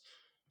guess.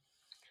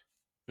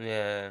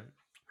 Yeah.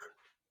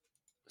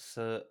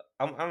 So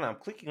I don't know. I'm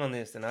clicking on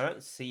this and I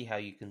don't see how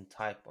you can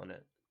type on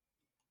it.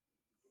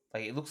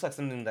 Like it looks like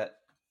something that.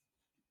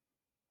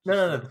 No, just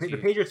no. lets The you-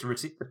 pager's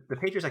the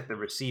pager's like the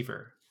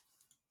receiver.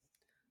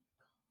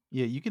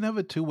 Yeah, you can have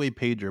a two-way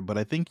pager, but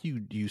I think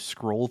you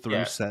scroll through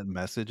Yeah. set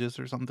messages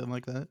or something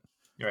like that.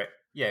 You're right.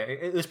 Yeah,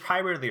 it was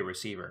primarily a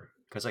receiver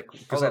because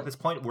Hold at up. this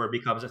point where it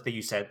becomes a thing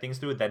you send things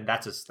through, then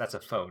that's a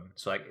phone.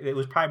 So like it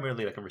was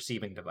primarily like a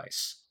receiving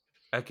device.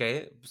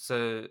 Okay,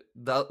 so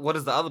what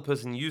does the other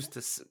person use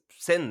to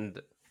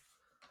send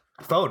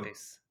Phone.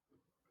 this?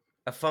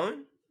 A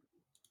phone?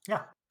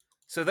 Yeah.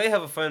 So they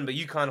have a phone, but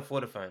you can't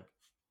afford a phone.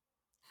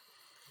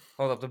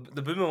 Hold up,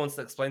 the boomer wants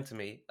to explain to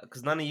me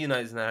because none of you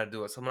guys know how to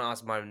do it. So I'm gonna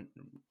ask my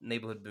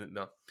neighborhood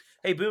boomer.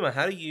 Hey, boomer,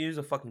 how do you use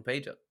a fucking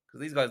pager? Because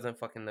these guys don't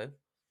fucking know.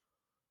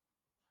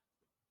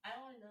 I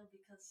only know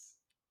because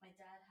my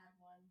dad had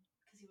one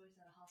because he works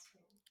at a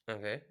hospital.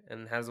 Okay,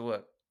 and how does it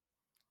work?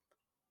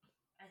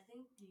 I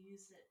think you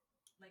use it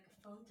like a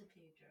phone to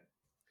pager.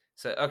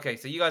 So okay,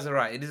 so you guys are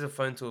right. It is a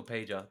phone to a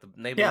pager. The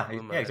neighborhood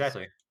bloomer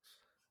exactly.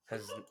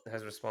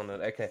 has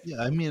responded. Okay.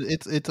 Yeah, I mean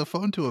it's a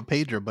phone to a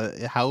pager, but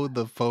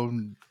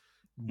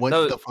what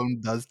the phone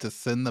No, does to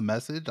send the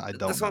message, I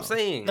don't that's what I'm know.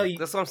 saying. No, you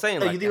That's what I'm saying.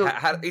 no, Like,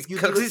 it's you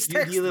because leave it's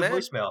text, you leave a man.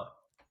 voicemail.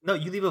 No,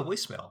 you leave a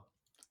voicemail.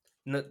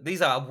 No,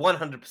 these are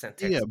 100%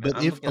 text. Yeah, man. but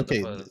I'm looking at the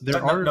okay, photos. there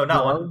No, are no,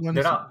 not one. They're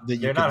ones not. that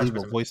you They're could not leave a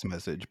 100%. voice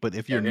message, but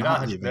if Yeah, you're they're not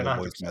not 100. leaving They're a not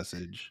voice 100%.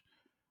 message,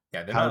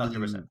 Yeah, they're how not do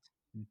 100%.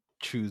 you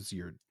choose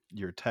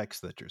your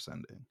text that you're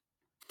sending?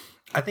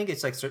 I think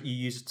it's like you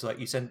use it to like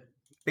you send.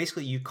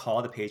 Basically, you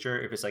call the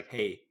pager if it's like,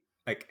 hey,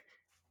 like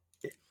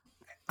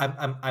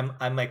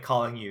I'm like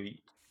calling you.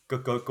 Go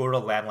to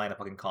the landline and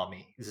fucking call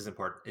me. This is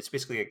important. It's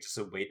basically like just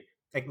a wait.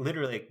 Like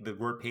literally, like, the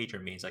word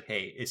pager means like,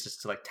 hey, it's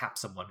just to like tap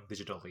someone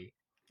digitally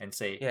and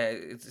say, Yeah,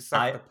 it's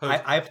like the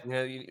post. I've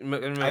You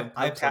remember I've posts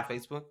on tapped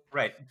Facebook?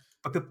 right,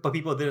 but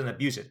people didn't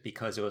abuse it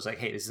because it was like,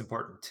 hey, this is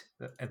important,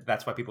 and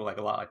that's why people like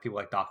a lot, like people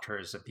like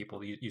doctors and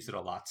people use it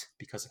a lot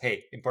because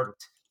hey,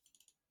 important.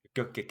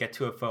 Go get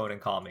to a phone and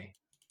call me.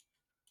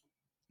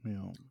 You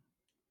know.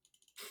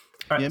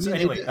 All Yeah, I right. So mean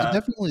anyway, it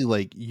definitely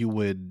like you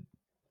would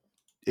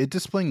it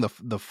displaying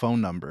the phone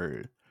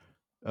number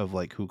of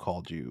like who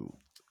called you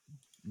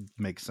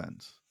makes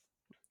sense.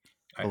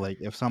 But right. like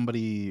if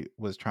somebody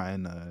was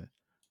trying to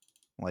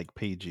like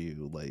page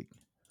you like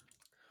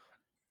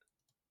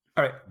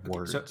All right. Okay.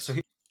 words. All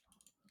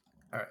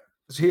right.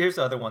 So here's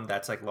the other one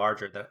that's like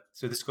larger.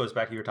 So this goes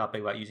back to your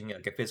topic about using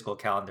like a physical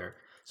calendar.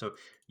 So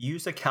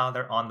use a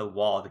calendar on the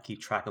wall to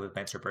keep track of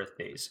events or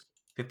birthdays.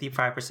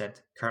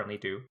 55% currently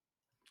do.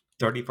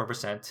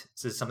 34%,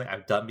 this is something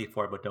I've done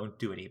before but don't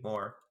do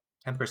anymore.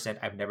 10%,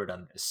 I've never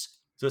done this.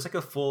 So it's like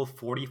a full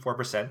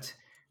 44%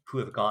 who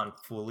have gone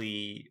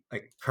fully,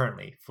 like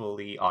currently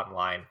fully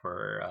online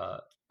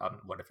for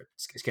whatever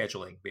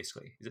scheduling,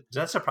 basically. Does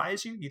that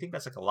surprise you? Do you think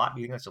that's like a lot?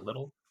 Do you think that's a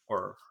little?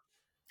 Or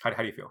how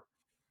do you feel?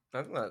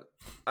 I don't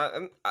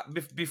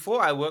know.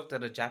 Before I worked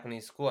at a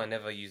Japanese school, I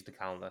never used the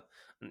calendar.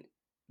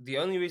 The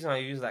only reason I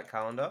use that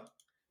calendar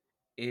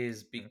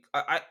is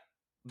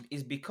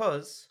is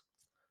because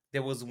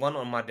there was one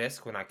on my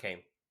desk when I came.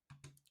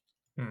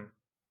 Hmm.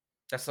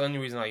 That's the only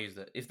reason I used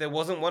it. If there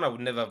wasn't one, I would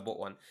never have bought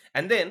one.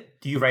 And then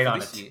Do you write for on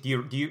this it?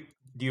 year,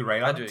 Do you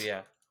write I on do, it?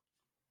 yeah.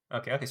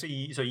 Okay. So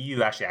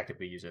you actually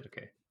actively use it.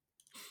 Okay.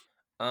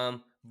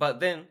 But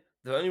then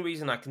the only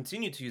reason I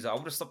continued to use it, I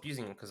would have stopped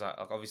using it because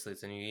obviously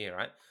it's a new year,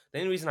 right? The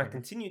only reason I Mhm.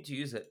 continued to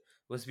use it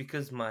was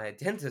because my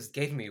dentist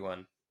gave me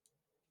one.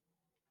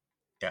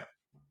 Yeah.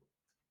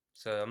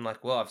 So I'm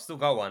like, well, I've still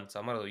got one, so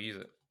I might as well use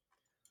it.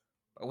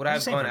 Would I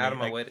It's the have same gone for out me. of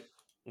my Like way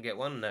to get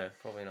one? No,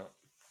 probably not.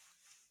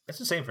 it's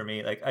the same for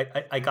me. Like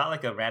I got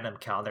like a random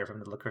calendar from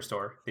the liquor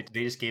store. They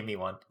just gave me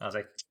one. I was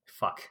like,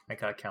 fuck, I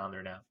got a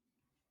calendar now.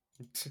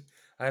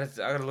 I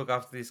gotta look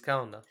after this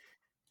calendar.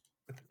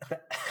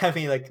 I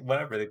mean, like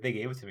whatever they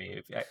gave it to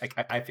me.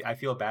 I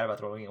feel bad about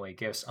throwing away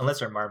gifts unless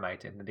they're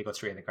Marmite and then they go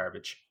straight in the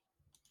garbage.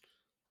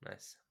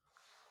 Nice.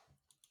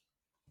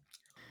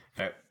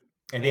 All right.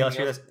 Anything else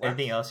here? Wax?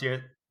 Anything else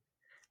here?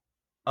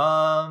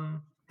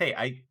 Hey,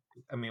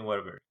 I mean,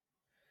 whatever.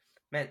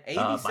 Man, My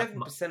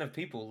 87% of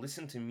people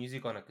listen to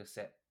music on a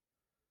cassette.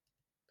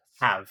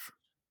 have.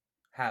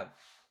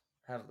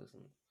 Have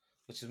listened,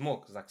 which is more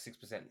because like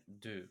 6%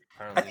 do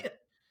I apparently. think.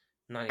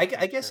 92%.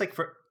 I guess like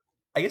for.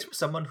 I guess for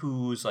someone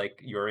who's like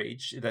your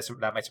age,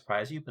 that might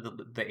surprise you.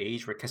 But the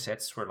age where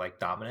cassettes were like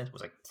dominant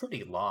was like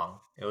pretty long.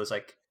 It was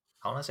like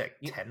I want to say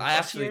like 10 I plus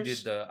actually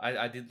years. did though.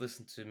 I did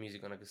listen to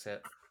music on a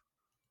cassette.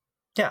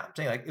 Yeah, I'm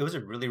saying like it was a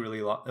really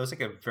long. It was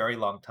like a very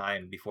long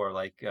time before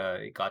like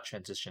it got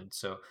transitioned.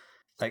 So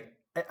like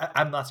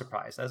I'm not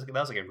surprised. That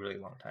was like a really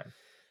long time.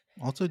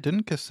 Also,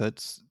 weren't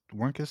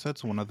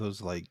cassettes one of those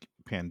like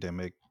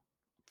pandemic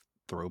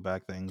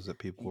throwback things that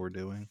people were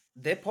doing?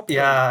 They're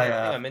popular in Japan. I think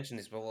I Yeah. mentioned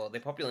this before.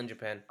 They're popular in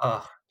Japan.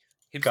 Oh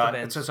Hipster God.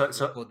 bands So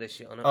record their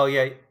shit on it. oh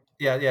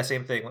yeah.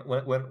 Same thing.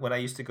 When I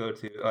used to go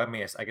to, I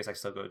mean, I guess I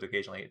still go to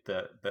occasionally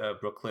the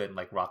Brooklyn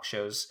like rock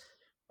shows.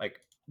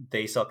 Like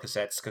they sell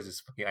cassettes because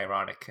it's fucking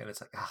ironic, and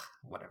it's like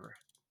whatever.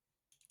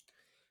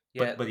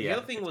 Yeah, But the yeah,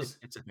 other thing was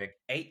it's a big.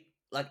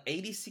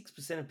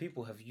 86% of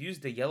people have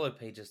used the yellow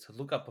pages to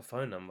look up a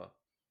phone number.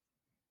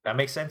 That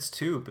makes sense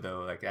too, but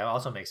though like that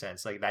also makes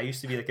sense. Like that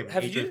used to be like a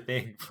Have major you?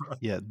 thing.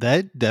 Yeah,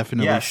 that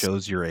definitely Yes.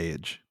 shows your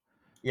age.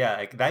 Yeah,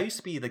 like that used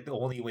to be like the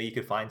only way you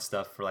could find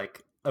stuff for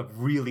like a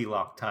really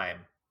long time,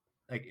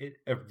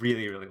 a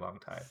really long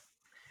time.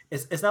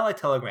 It's not like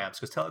telegrams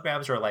because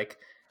telegrams are like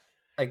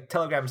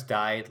telegrams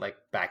died like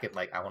back in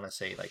like I want to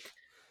say like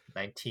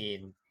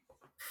 19,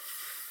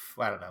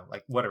 I don't know,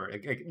 like whatever,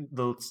 like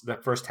the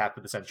first half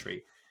of the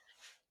century.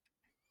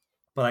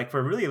 But like for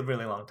a really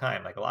long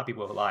time, like a lot of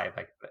people alive,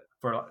 like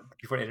for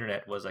before the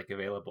internet was like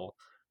available,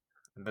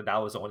 and then that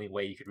was the only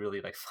way you could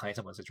really like find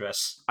someone's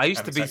address. I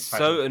used to be find so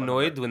someone's phone number.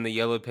 annoyed when the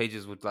yellow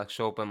pages would like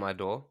show up on my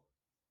door.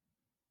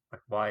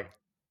 Like why?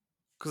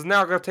 Because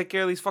now I gotta take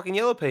care of these fucking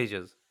yellow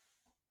pages.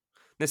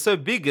 They're so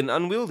big and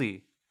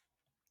unwieldy.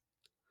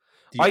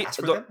 Do you ask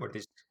for them or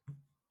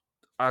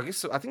I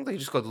guess I think they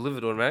just got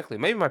delivered automatically.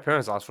 Maybe my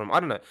parents asked for them. I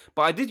don't know.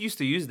 But I did used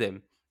to use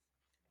them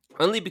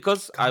only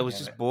because I God was damn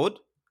just it. bored,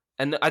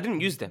 and I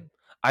didn't use them.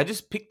 I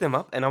just picked them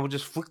up and I would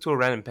just flick to a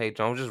random page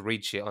and I would just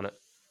read shit on it.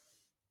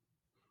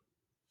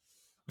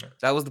 Yeah.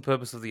 That was the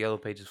purpose of the yellow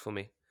pages for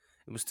me.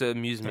 It was to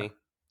amuse Yeah. me,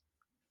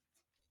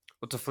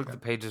 or to flick Yeah. the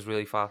pages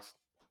really fast.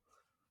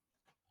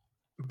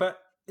 But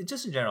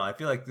just in general, I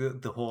feel like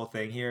the whole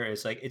thing here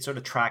is like it sort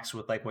of tracks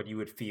with like what you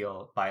would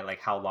feel by like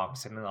how long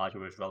technology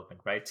was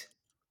relevant, right?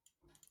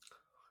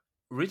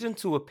 Written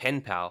to a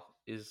pen pal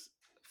is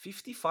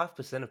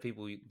 55% of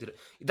people did it.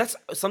 That's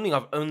something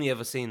I've only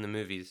ever seen in the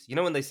movies. You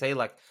know when they say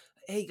like,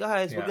 "Hey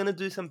guys, we're Yeah. gonna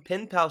do some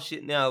pen pal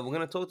shit now. We're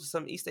gonna talk to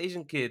some East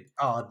Asian kid."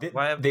 Oh,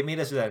 Why have they made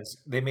us do that.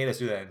 They made us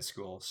do that in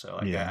school. So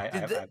like, Yeah.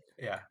 did they?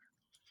 yeah,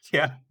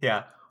 yeah,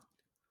 yeah,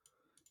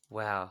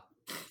 Wow,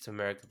 it's an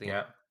American thing.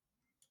 yeah.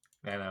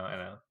 I know, I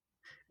know.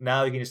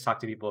 Now you can just talk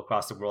to people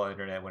across the world on the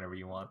internet whenever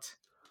you want.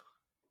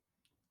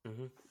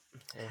 Mm-hmm.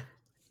 Yeah.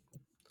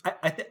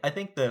 I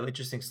think the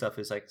interesting stuff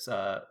is like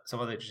some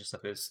of the interesting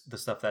stuff is the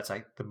stuff that's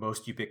like the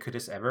most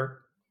ubiquitous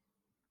ever.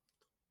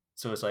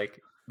 So it's like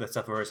the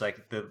stuff where it's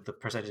like the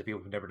percentage of people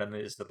who've never done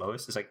it is the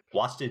lowest. It's like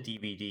watch the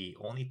DVD.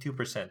 Only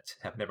 2%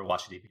 have never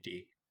watched a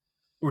DVD.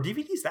 Were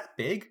DVDs that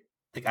big?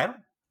 Like I don't.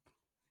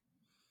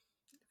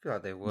 I feel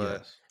like they were,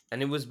 Yes.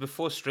 and it was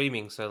before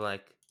streaming, so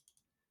like,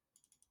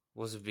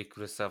 was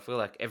ubiquitous stuff. I feel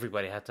like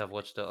everybody had to have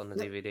watched it on the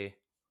Yeah. DVD.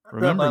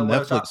 Remember, No, what I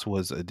was Netflix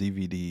was a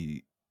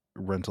DVD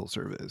rental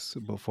service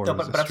before No, it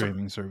was but a I'm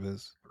streaming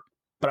service.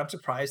 but I'm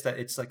surprised that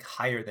it's like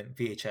higher than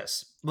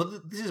VHS. Well,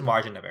 this is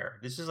margin of error.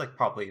 This is like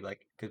probably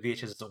like because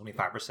VHS is only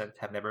 5%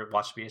 have never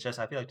watched VHS.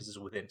 I feel like this is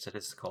within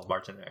statistical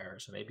margin of error.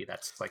 So maybe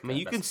that's like I mean,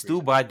 you that's can the still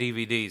reason. buy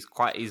DVDs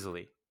quite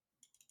easily.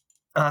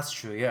 That's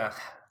true. Yeah,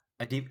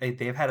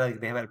 they've had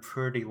a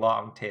pretty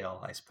long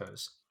tail, I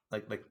suppose.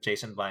 Like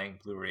Jason buying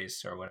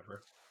Blu-rays or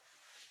whatever.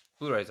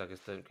 Blu-rays, I guess,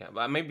 don't count,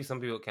 but maybe some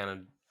people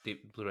counted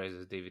Blu-rays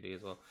as DVD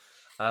as well.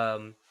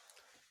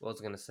 What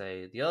was I gonna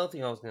say? The other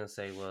thing I was gonna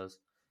say was,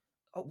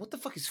 oh, what the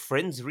fuck is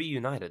Friends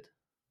Reunited?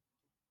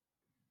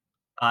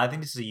 I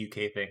think this is a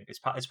UK thing. It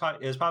was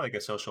probably like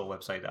a social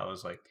website that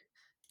was like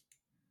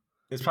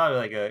it's probably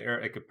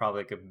like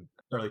probably like a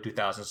early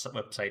 2000s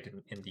website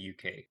in the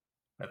UK.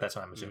 That's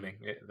what I'm assuming.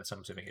 That's what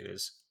I'm assuming it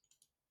is.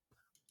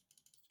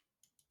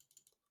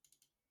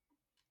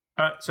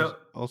 All right, so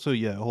Also,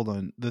 yeah, hold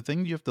on. The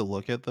thing you have to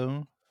look at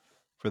though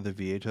for the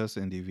VHS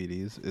and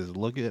DVDs is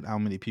look at how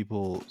many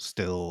people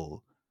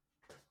still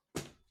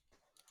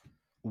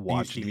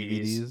watch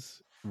DVDs.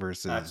 DVDs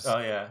versus Oh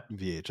yeah,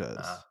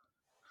 VHS.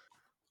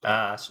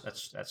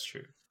 that's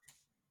true.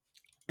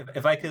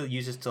 If I could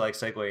use this to like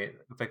segue,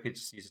 if I could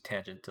just use a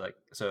tangent to like,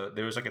 so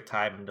there was like a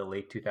time in the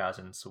late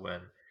 2000s when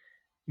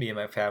me and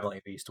my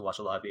family we used to watch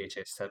a lot of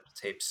VHS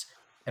tapes,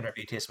 and our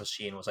VHS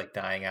machine was like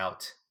dying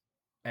out,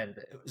 and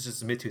it was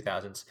just mid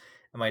 2000s,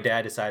 and my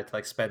dad decided to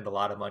like spend a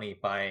lot of money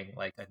buying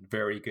like a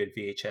very good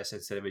VHS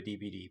instead of a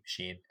DVD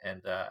machine,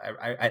 and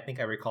I think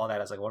I recall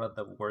that as like one of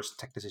the worst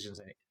tech decisions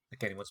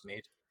like anyone's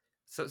made.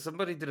 So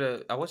somebody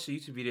I watched a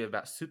YouTube video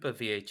about Super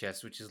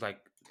VHS, which is like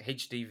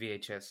HD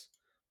VHS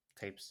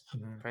tapes.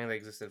 Apparently, they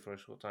existed for a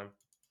short time.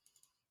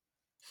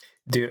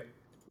 Dude,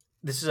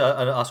 this is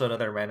also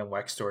another random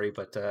whack story,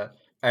 but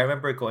I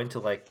remember going to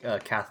like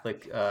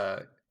Catholic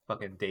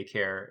fucking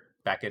daycare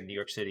back in New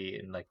York City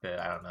in like the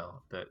I don't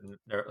know the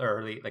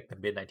early like the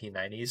mid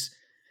 1990s,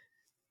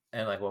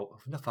 and like well,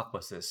 what the fuck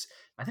was this?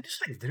 I think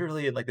it's like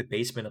literally in like the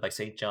basement of like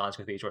St. John's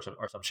Cathedral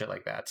or some shit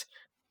like that,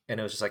 and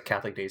it was just like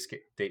Catholic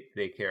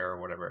daycare or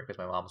whatever because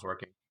my mom was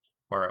working,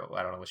 or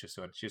I don't know what she was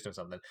doing. She was doing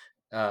something.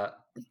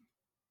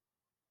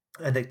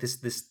 And like this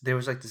there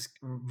was like this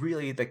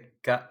really like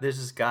guy, there's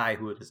this guy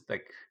who was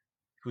like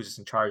who's just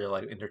in charge of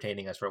like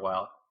entertaining us for a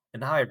while.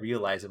 And now I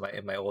realize in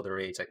my older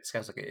age, like this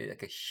guy's like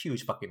a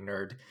huge fucking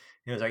nerd.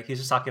 He was like he's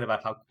just talking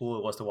about how cool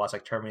it was to watch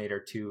like Terminator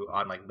 2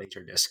 on like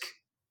Laserdisc.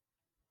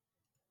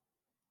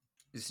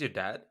 Is this your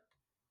dad?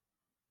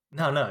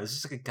 No, this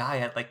is like a guy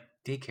at like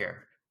daycare.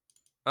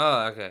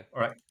 Oh, okay.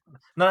 All right.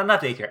 No,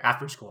 not daycare.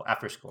 After school.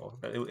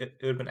 It would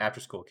have been after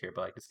school care,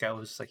 but like this guy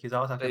was just like he's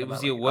always talking about.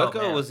 Was he a like, worker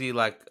oh, or man. was he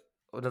like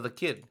another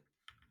kid?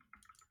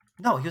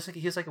 No, he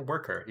was like a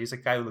worker. He's a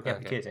guy who looked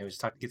after Okay. kids, and he was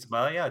talking to kids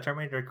about, yeah,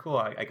 Terminator, cool.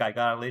 I got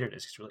a Laserdisc.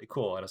 It's really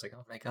cool. And I was like,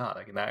 oh my god!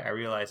 Like, and I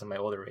realized in my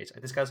older age,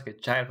 this guy's like a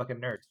giant fucking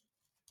nerd.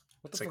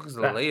 What It's the like fuck is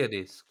a that.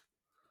 Laserdisc?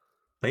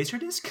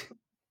 Laserdisc?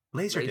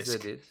 Laserdisc.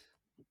 Laserdisc.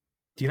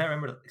 Do you not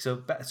remember?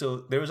 So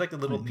there was like a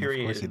little Of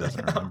period. course he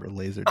doesn't remember Oh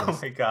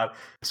Laserdisc. my god!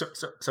 So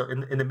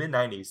in the mid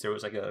 '90s, there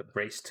was like a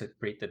race to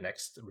create the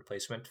next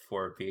replacement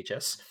for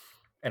VHS,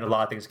 and a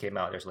lot of things came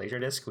out. There's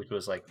Laserdisc, which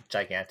was like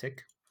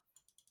gigantic.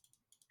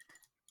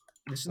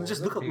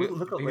 Just look up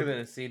bigger than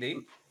a CD.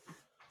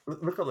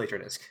 Look up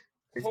Laserdisc.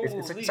 It's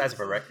like the size of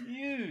a record.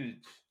 Huge.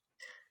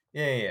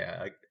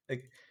 Yeah.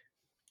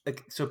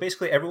 Like so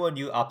basically everyone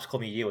knew optical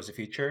media was a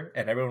future,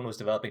 and everyone was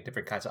developing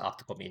different kinds of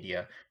optical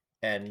media,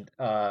 and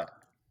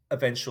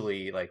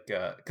eventually like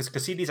because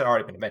CDs had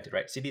already been invented,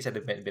 right? CDs had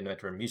been invented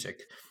for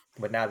music,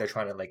 but now they're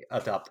trying to like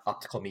adopt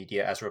optical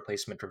media as a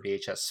replacement for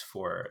VHS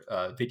for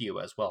video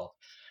as well.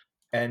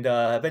 And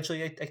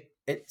eventually,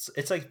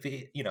 it's like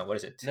what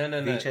is it? No.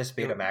 VHS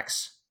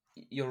Betamax.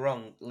 You're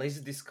wrong.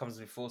 Laserdisc comes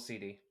before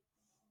CD.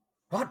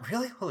 What,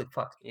 really? Holy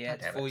fuck! Yeah, God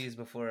it's damn 4 it! years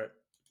before it.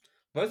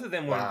 Both of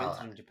them were Wow.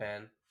 invented in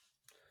Japan.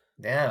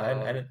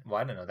 Damn, I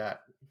didn't know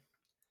that.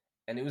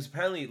 And it was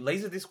apparently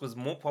Laserdisc was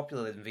more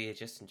popular than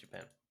VHS in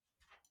Japan.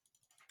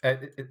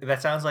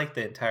 That sounds like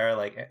the entire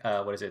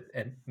what is it?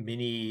 And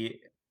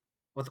mini.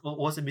 What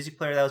was the music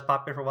player that was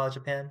popular for a while in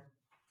Japan?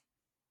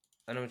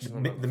 I know what The, you're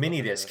talking about. the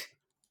mini disc.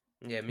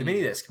 Yeah, The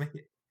mini disc.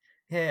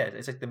 Yeah,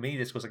 it's like the mini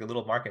disc was like a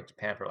little market in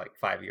Japan for like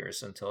 5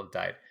 years until it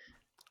died.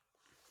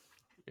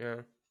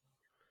 Yeah.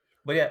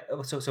 But yeah,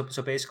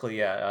 so basically,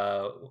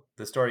 yeah.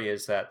 The story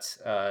is that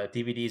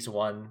DVDs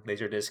won,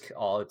 Laserdisc,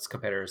 all its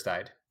competitors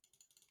died.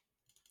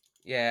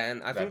 Yeah,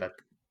 and I think That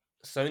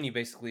Sony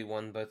basically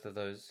won both of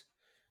those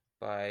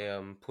by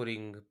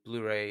putting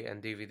Blu-ray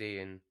and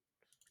DVD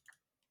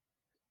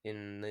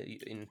in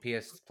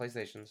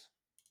PlayStations.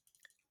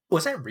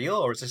 was that real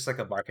or was this like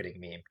a marketing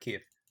meme,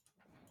 Keith?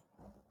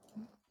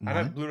 I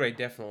know What? Blu-ray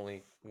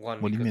definitely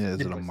won. What do you mean?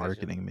 because Is of it a PlayStation.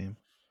 marketing meme?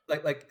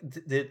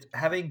 Did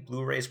having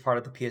Blu-rays part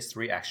of the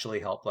PS3 actually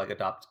help like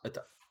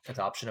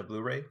adoption of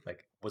Blu-ray?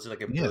 Like, was it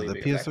like a Yeah, really the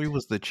big PS3 effect?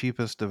 was the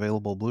cheapest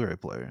available Blu-ray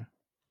player.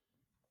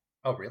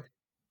 Oh, really?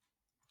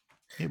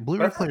 Yeah, But I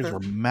Blu-ray thought players were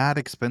mad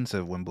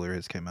expensive when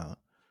Blu-rays came out.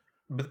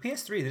 But the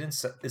PS3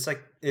 didn't.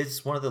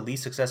 It's one of the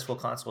least successful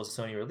consoles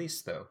Sony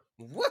released, though.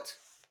 What?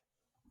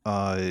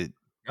 Yep.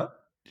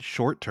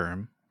 Short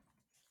term,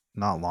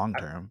 not long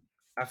term.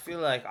 I feel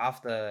like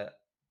after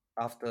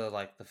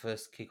like the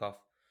first kickoff,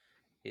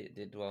 it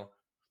did well.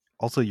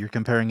 Also, you're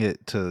comparing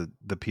it to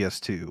the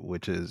PS2,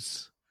 which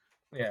is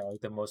Yeah,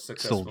 like the most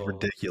successful. sold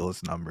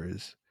ridiculous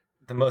numbers.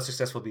 The most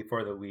successful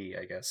before the Wii,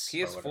 I guess. or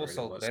whatever PS4 it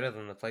sold was. better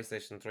than the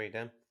PlayStation 3,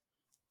 damn.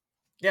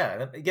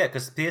 Yeah,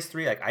 because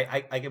PS3, like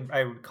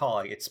I recall,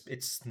 like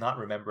it's not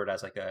remembered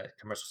as like a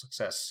commercial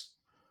success.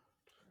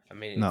 I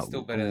mean, it's No,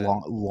 still better.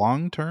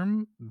 long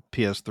term,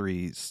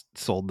 PS3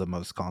 sold the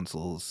most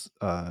consoles.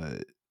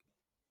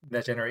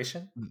 That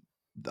generation.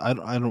 I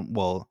don't.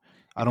 Well,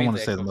 I It don't beat want the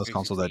to say the Xbox most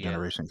consoles that 360, yeah.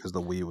 generation because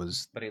the Wii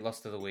was But it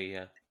lost to the Wii,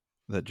 yeah.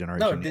 that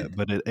generation. did-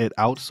 But it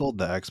outsold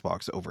the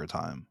Xbox over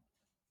time.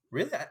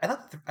 Really, I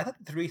thought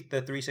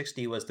the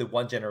 360 was the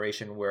one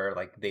generation where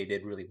like they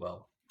did really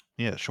well.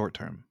 Yeah, short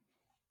term.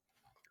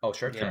 Oh,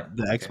 short Yeah. term.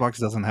 The Okay. Xbox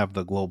doesn't have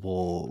the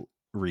global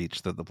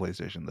reach that the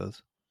PlayStation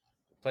does.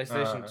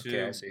 PlayStation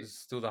okay, I 2 see. is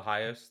still the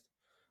highest,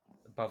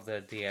 above the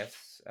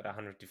DS at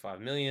 155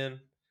 million.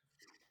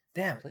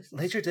 Damn, PlayStation-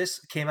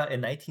 Laserdisc came out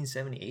in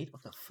 1978.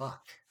 What the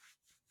fuck?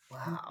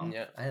 Wow,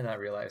 Yeah. I did not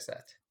realize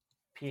that.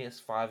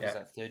 PS5 is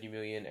Yeah. at 30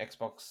 million.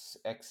 Xbox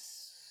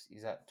X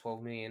is at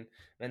 12 million.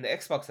 Man, the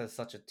Xbox has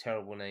such a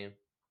terrible name.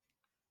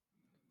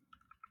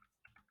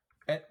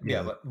 Yeah,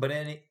 Yeah. but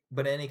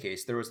in any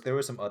case, there was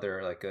some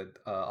other like good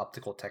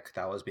optical tech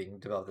that was being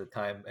developed at the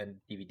time,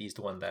 and DVD is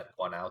the one that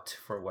won out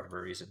for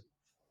whatever reason.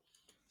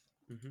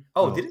 Mhm.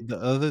 Oh, did it? The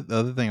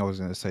other thing I was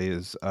going to say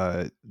is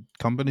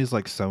companies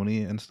like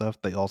Sony and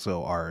stuff, they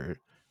also are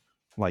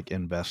like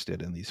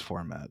invested in these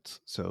formats.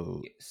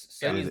 So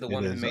Sony's the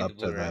one who made the up to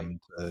Blu-ray. them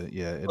to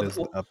it Well, is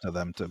well- up to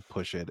them to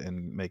push it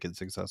and make it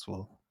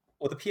successful.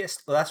 Well,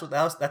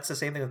 that's the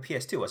same thing with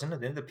PS2, wasn't it?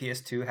 Didn't the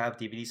PS2 have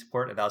DVD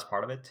support, and that was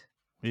part of it?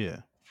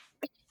 Yeah.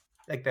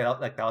 Like that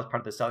was part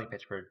of the selling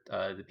pitch for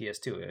the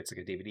PS2. It's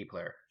like a DVD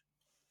player.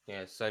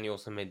 Yeah, Sony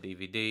also made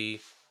DVD.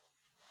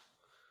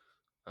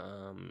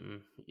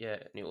 Yeah,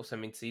 and he also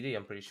made CD,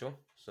 I'm pretty sure.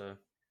 So,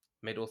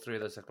 made all three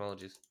of those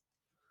technologies.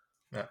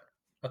 Yeah.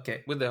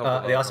 Okay. With the help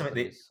of they other also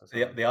companies,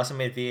 they also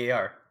made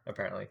VAR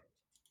apparently.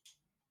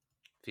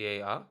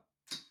 VAR?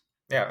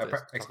 Yeah. The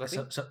soccer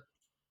thing?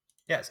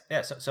 Yes.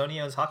 Yeah.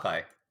 Sony owns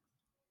Hawkeye.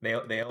 They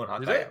own Hawkeye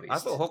Do they? at least. I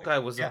thought Hawkeye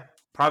was a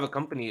private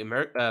company,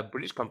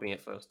 British company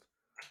at first.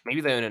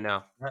 Maybe they own it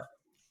now.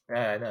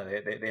 Yeah. No,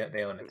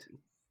 they own it.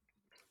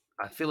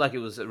 I feel like it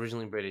was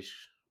originally British.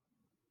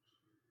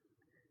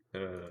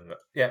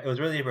 Yeah, it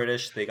was really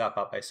British. They got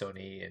bought by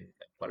Sony and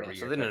whatever Yeah,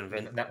 year. so they didn't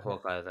invent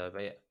Hawkeye though,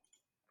 but yeah.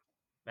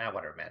 Nah,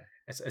 whatever, man.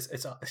 It's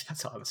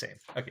all the same.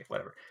 Okay,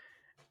 whatever.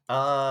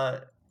 All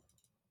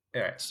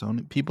right.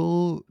 Sony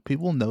people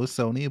know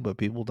Sony, but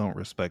people don't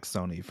respect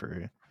Sony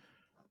for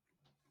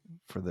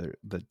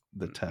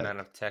the tech. amount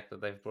of tech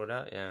that they've brought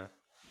out. Yeah.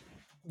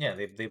 Yeah,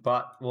 they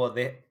bought.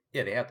 They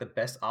have the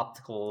best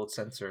optical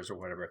sensors or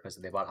whatever because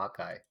they bought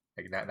Hawkeye.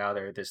 Like now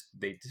they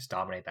just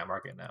dominate that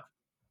market now.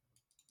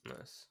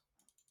 Nice.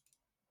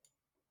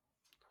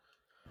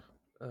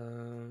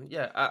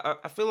 Yeah,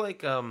 I feel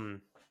like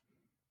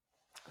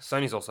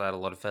Sony's also had a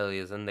lot of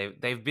failures, and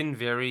they've been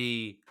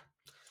very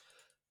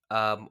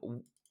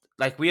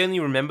like we only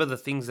remember the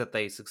things that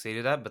they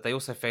succeeded at, but they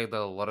also failed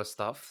at a lot of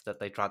stuff that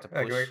they tried to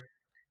push.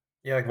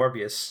 Yeah, like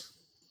Morbius.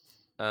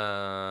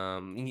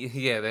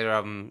 Yeah,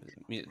 they're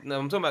no,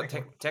 I'm talking about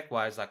tech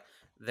wise, like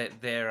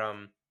they're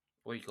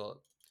what do you call it?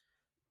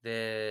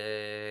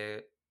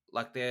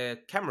 Their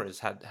cameras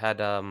had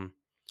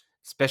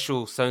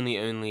special Sony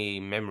only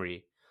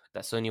memory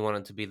that Sony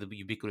wanted to be the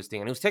ubiquitous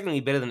thing, and it was technically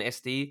better than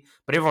SD,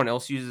 but everyone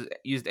else used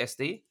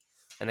SD,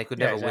 and they could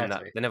Yeah, never win that.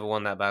 exactly. They never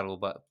won that battle.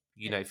 But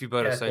if you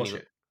bought Yeah, a that's Sony,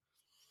 bullshit.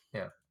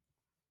 Yeah.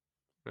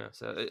 yeah.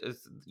 So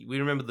we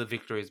remember the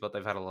victories, but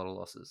they've had a lot of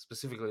losses,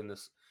 specifically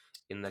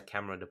in the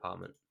camera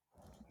department.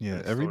 Yeah, and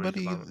the storage everybody,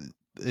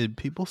 department.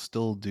 people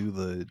still do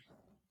the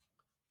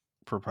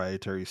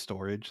proprietary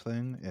storage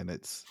thing, and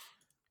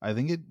I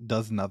think it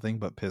does nothing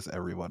but piss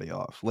everybody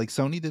off. Like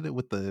Sony did it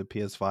with the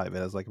PS5. It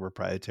has like a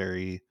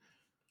proprietary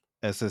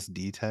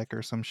SSD tech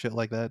or some shit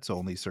like that, so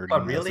only Oh,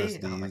 certain really?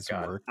 Oh my SSDs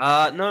god. work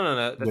No,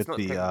 that's with not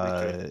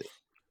technically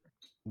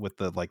true.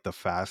 the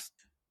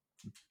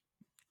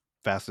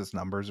fastest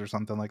numbers or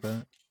something like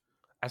that.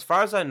 As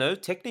far as I know,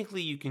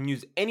 technically you can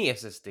use any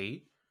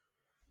SSD,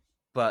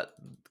 but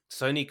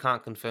Sony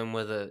can't confirm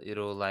whether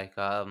it'll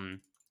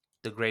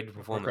degrade Work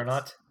performance or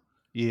not?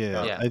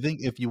 Yeah, Yeah. I think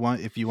if you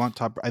want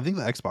top, I think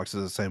the Xbox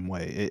is the same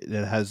way. It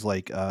has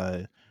like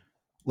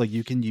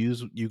you can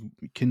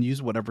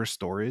use whatever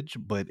storage,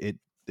 but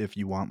if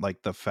you want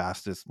like the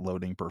fastest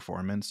loading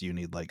performance, you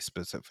need like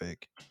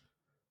specific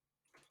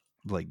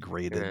like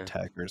graded Yeah.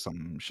 tech or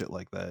some shit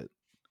like that.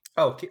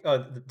 Oh,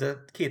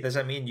 Keith, does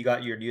that mean you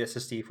got your new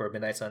SSD for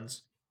Midnight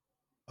Suns?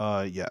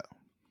 Yeah.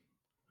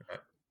 Okay.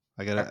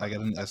 I got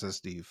an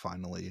SSD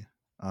finally.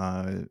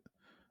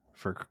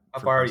 For How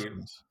far are you?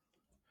 Christmas.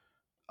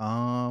 Where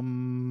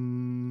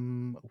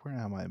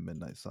am I in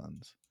Midnight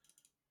Suns?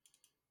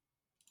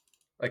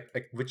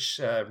 Like which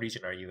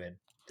region are you in?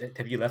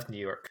 Have you left New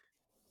York?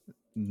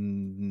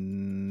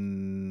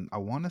 I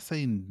want to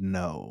say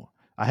no.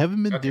 I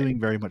haven't been Okay. doing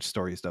very much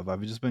story stuff.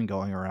 I've just been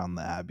going around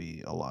the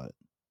Abbey a lot.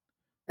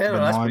 Yeah, no, But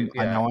that's now pretty.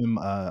 Yeah.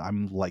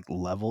 I'm like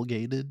level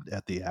gated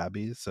at the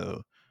Abbey,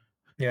 so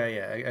Yeah.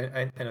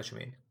 I know what you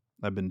mean.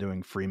 I've been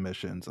doing free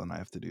missions and I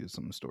have to do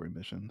some story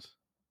missions.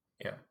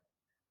 Yeah.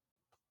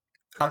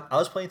 I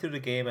was playing through the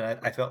game and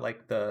I felt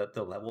like the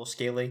level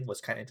scaling was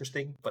kind of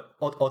interesting, but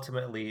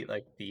ultimately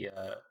like the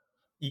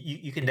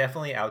you can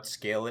definitely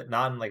outscale it,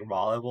 not in like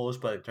raw levels,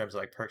 but in terms of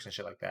like perks and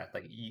shit like that.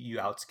 Like you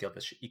outscale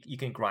this shit. You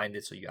can grind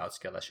it so you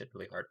outscale that shit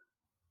really hard.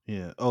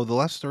 Yeah. Oh, the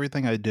last story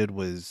thing I did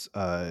was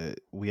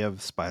we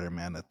have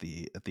Spider-Man at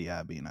the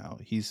Abbey now.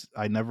 He's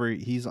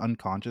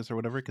unconscious or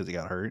whatever because he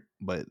got hurt,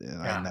 but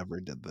I Yeah. never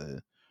did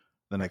the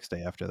next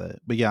day after that.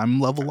 But yeah, I'm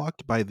level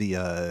locked by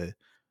the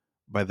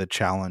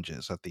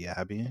challenges at the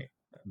Abbey Okay.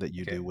 that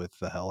you do with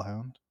the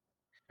Hellhound.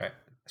 Right.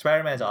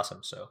 Spider-Man's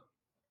awesome, so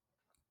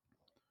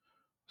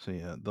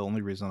yeah, the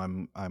only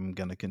reason I'm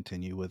gonna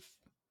continue with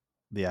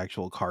the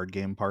actual card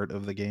game part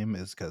of the game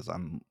is because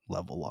I'm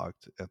level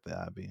locked at the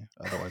Abbey.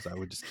 Otherwise, I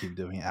would just keep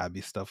doing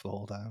Abbey stuff the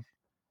whole time.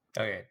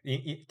 okay.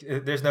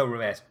 There's no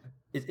romance.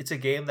 It's a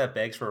game that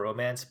begs for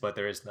romance, but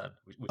there is none,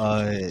 which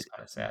is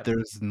kind of sad.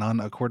 There's none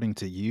according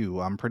to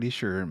you. I'm pretty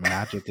sure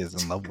Magic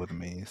is in love with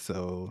me,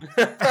 so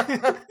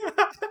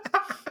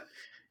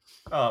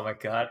Oh my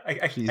god!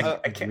 she's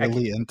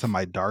really into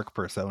my dark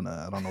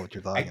persona. I don't know what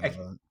you're talking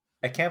about.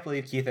 I can't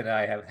believe Keith and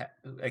I have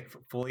like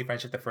fully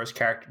friendship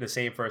the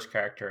same first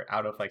character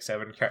out of like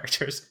 7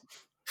 characters.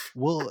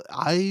 Well,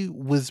 I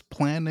was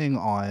planning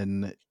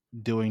on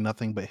doing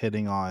nothing but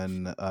hitting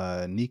on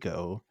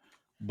Nico,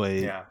 but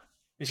Yeah,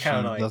 it's she kind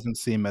of annoying. doesn't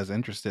seem as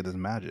interested as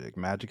Magic.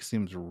 Magic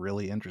seems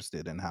really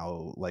interested in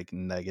how like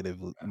negative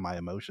my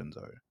emotions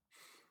are.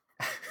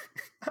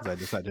 Because I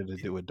decided to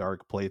do a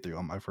dark playthrough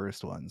on my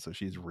first one, so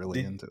she's really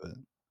into it.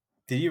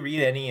 Did you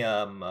read any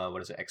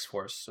what is it,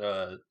 X-Force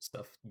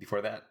stuff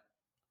before that?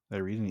 Did I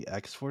read any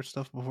X-Force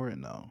stuff before it?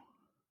 No.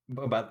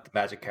 About the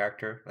Magic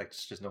character, like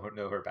just know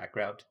her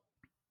background.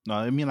 No,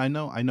 I mean I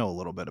know a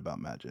little bit about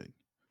Magic,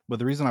 but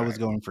the reason I was Alright.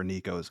 going for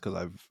Nico is because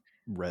I've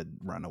read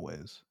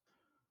Runaways.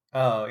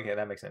 Oh, okay,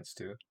 that makes sense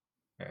too.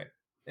 All right.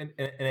 In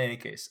any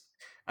case,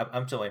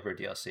 I'm still waiting for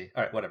DLC.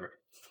 All right, whatever.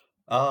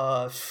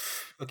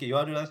 Okay, you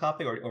want to do another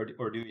topic,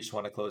 or do you just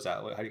want to close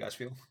out? How do you guys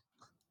feel?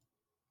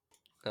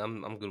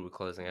 I'm good with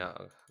closing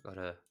out. I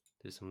gotta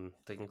do some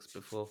things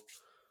before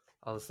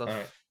other stuff.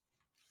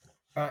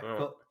 All right.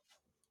 Well,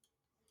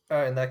 all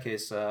right. In that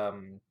case, I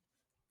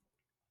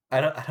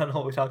don't know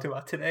what we talked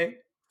about today,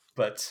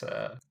 but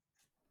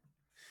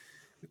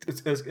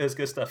it was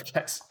good stuff,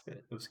 guys.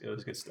 It was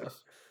good stuff.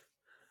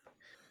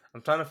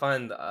 I'm trying to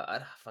find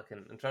I'm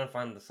trying to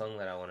find the song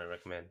that I want to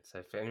recommend. So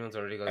if anyone's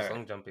already got a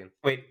song, jump in.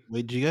 Wait,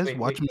 do you guys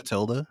watch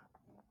Matilda?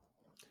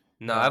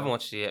 No, I haven't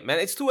watched it yet, man.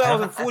 It's 2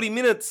 hours and 40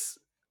 minutes.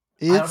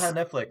 I don't have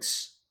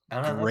Netflix. I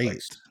don't have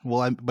Netflix.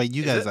 Well, by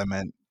you guys, I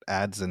meant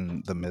ads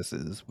and the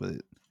misses, but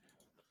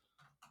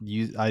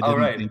I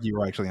didn't think you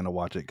were actually going to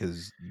watch it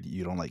because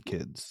you don't like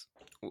kids.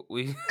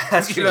 You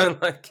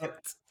don't like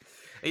kids.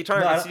 Are you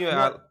trying to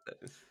insinuate?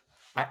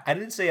 I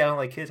didn't say I don't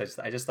like kids.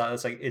 I just thought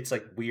it's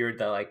like weird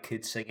that like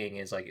kids singing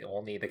is like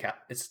only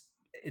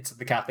it's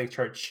the Catholic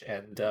Church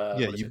and yeah,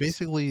 you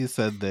basically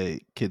said that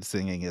kids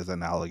singing is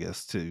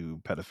analogous to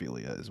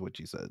pedophilia, is what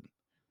you said.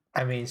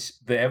 I mean,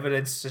 the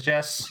evidence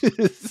suggests it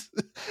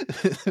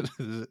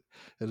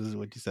is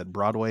what you said.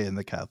 Broadway and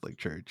the Catholic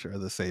Church are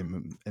the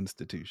same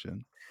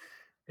institution.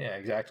 Yeah,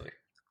 exactly.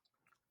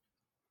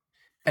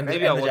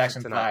 Maybe I'll the watch it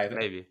Jackson tonight. 5,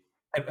 Maybe.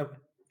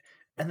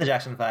 and the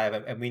Jackson 5,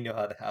 and we know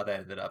how that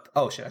ended up.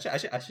 Oh shit! I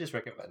should just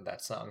recommend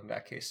that song in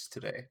that case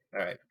today. All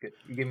right, good.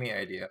 You give me an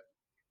idea.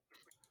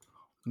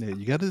 Yeah,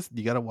 you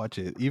gotta watch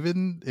it.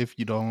 Even if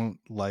you don't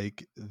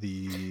like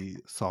the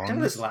I should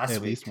have this songs, last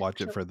at least week.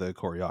 watch it for the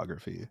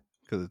choreography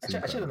because it's I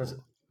should have this.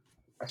 incredible.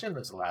 I should have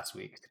this last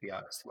week, to be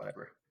honest.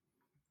 Whatever.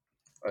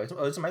 Oh, this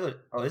is my.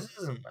 Oh, this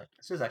isn't.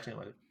 This is actually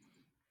my.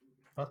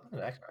 Oh, it's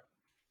not actually.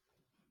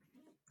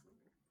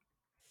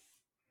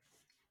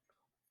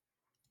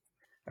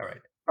 All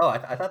right. Oh,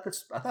 I thought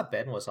this. I thought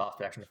Ben was off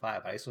Jackson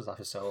 5. I guess it was off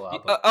his solo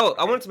album. I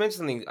Okay. wanted to mention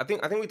something. I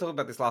think we talked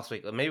about this last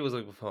week, or maybe it was the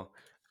week before.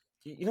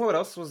 You know what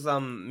else was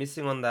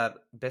missing on that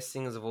best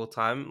singers of all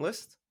time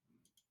list?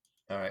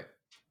 All right.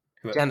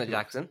 Janet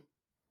Jackson.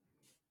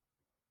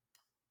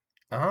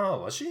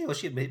 Oh, was she? Was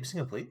she missing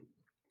complete?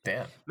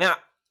 Damn. Now,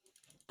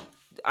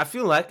 I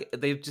feel like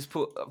they've just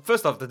put.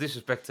 First off, the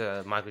disrespect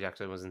to Michael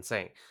Jackson was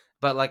insane.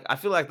 But like, I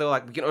feel like they were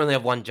like, we can only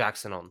have one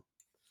Jackson on.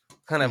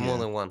 Can't have more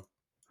Yeah. than one.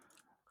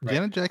 Right.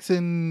 Janet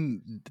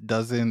Jackson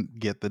doesn't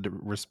get the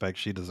respect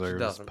she deserves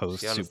doesn't. She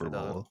post honestly Super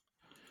doesn't. Bowl.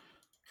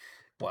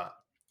 Wow.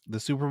 The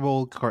Super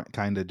Bowl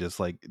kind of just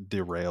like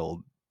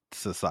derailed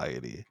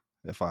society,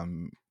 if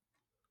I'm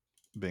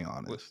being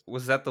honest.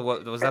 Was that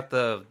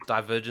the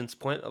divergence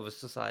point of a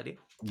society?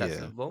 That Yeah.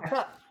 Super Bowl?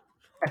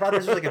 I thought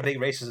this was like a big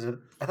racism.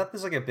 I thought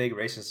this was like a big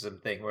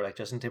racism thing where like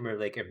Justin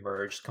Timberlake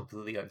emerged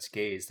completely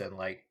unscathed, and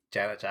like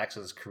Janet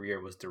Jackson's career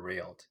was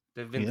derailed.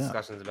 There've been Yeah.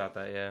 discussions about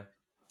that. Yeah.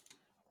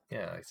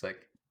 Yeah, it's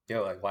like,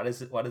 yo, like why does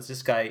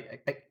this guy?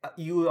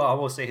 You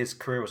almost say his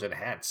career was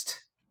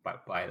enhanced by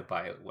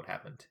what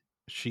happened.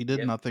 She did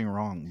Yep. nothing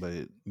wrong,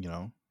 but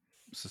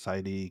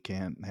society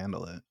can't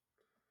handle it.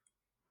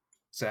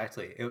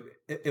 Exactly.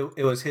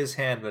 It was his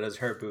hand, but it was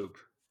her boob,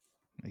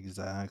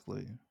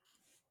 Exactly.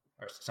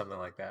 or something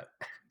like that.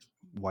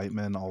 White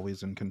men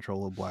always in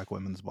control of black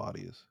women's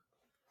bodies.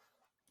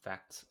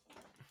 Facts.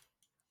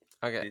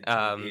 Okay. Indeed.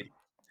 All right.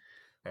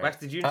 Max,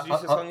 did you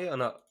introduce your song yet or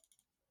not?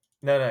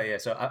 No, yeah.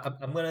 So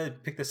I'm gonna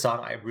pick the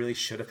song I really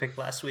should have picked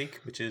last week,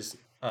 which is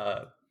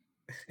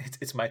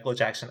it's Michael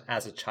Jackson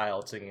as a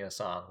child singing a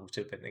song, which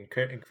would have been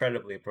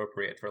incredibly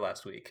appropriate for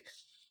last week.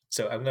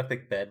 So I'm gonna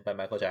pick "Ben" by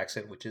Michael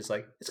Jackson, which is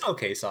like it's an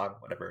okay song,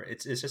 whatever.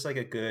 It's just like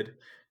a good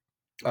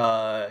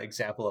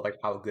example of like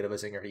how good of a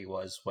singer he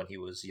was when he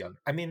was young.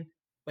 I mean,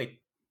 wait,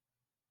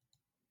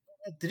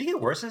 did he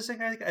get worse as a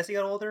singer as he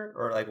got older,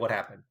 or like what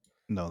happened?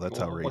 No, that's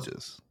Well, what's-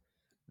 outrageous.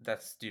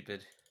 That's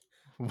stupid.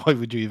 Why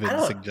would you I even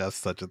don't-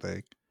 suggest such a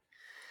thing?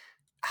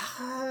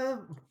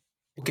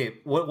 Okay,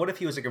 what if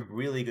he was like a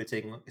really good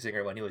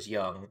singer when he was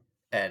young,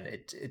 and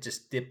it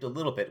just dipped a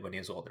little bit when he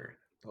was older?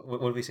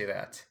 What do we say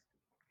that?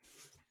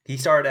 He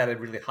started at a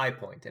really high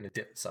point and it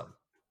dipped some.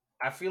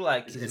 I feel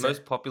like Is his it-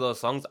 most popular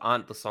songs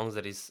aren't the songs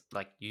that he's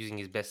like using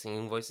his best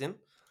singing voice in,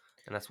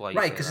 and that's why you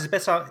Right, say because that. his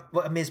best song.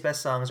 Well, I mean, his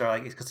best songs are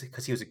like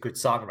because he was a good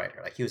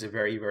songwriter. Like he was a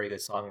very very good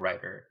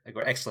songwriter, like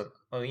or excellent.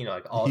 Well,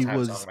 like all He time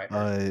was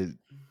songwriter.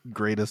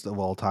 greatest of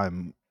all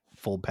time,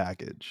 full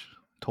package,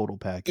 total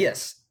package.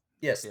 Yes.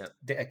 Yeah.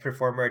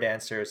 Performer,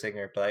 dancer,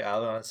 singer. But like, I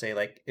want to say,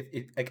 like,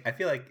 if like, I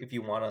feel like if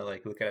you want to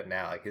like look at it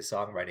now, like his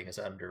songwriting is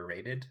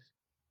underrated,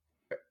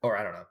 or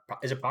I don't know,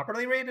 is it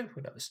properly rated?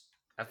 Who knows?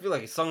 I feel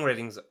like his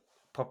songwriting's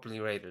popularly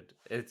rated.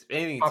 It's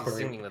anything it's his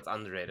Properly. singing that's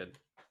underrated.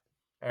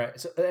 All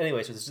right. So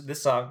anyway, so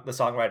this song, the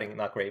songwriting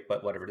not great,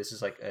 but whatever. This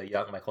is like a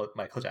young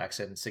Michael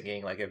Jackson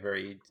singing like a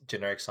very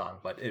generic song,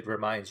 but it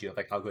reminds you of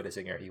like how good a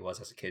singer he was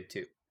as a kid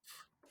too.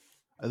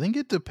 I think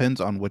it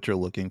depends on what you're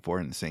looking for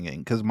in singing.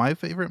 Because my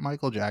favorite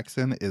Michael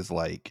Jackson is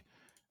like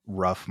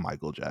rough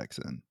Michael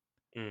Jackson.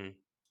 Mm.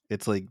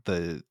 It's like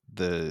the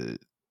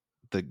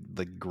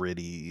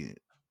gritty,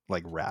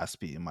 like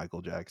raspy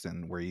Michael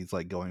Jackson, where he's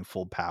like going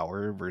full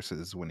power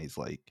versus when he's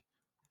like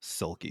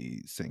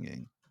silky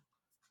singing,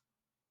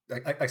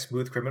 Like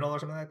Smooth Criminal or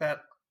something like that.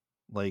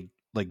 like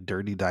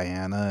Dirty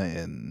Diana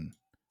and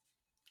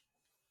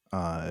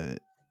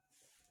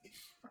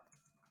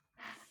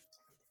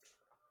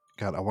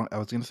God, I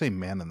was gonna say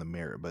Man in the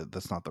Mirror, but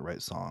that's not the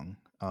right song.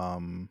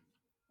 I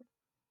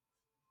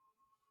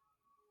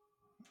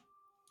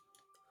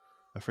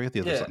forget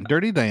the other Yeah. song.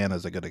 Dirty Diana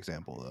is a good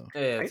example though.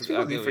 Yeah, I guess I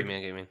people get do what you mean.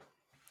 I get what you mean.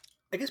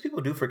 I guess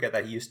people do forget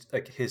that he used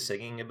like his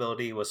singing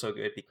ability was so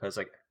good because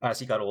like as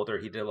he got older,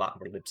 he did a lot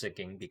more lip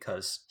syncing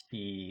because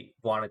he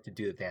wanted to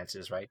do the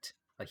dances, right?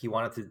 Like he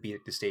wanted to be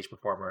the stage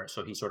performer,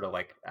 so he sort of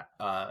like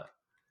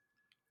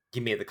he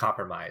made the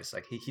compromise.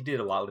 Like he did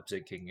a lot of lip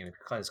syncing in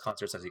his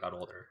concerts as he got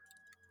older,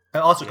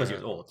 and also because he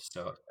was old.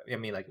 So I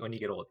mean, like when you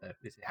get old, it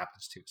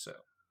happens too. So,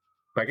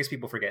 but I guess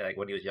people forget like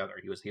when he was younger,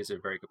 he was a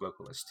very good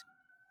vocalist.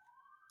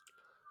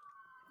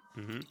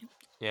 Mm-hmm.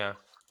 Yeah.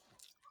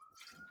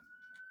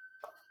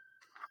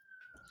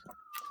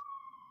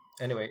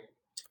 Anyway,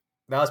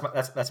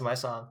 that's my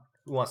song.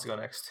 Who wants to go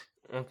next?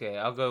 Okay,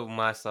 I'll go with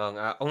my song.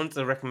 I want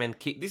to recommend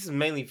Keith. This is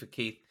mainly for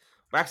Keith.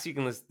 Max, you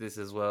can listen to this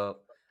as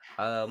well.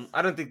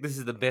 I don't think this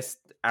is the best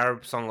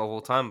Arab song of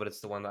all time, but it's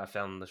the one that I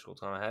found in the short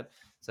time I had.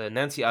 So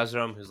Nancy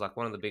Ajram, who's like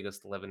one of the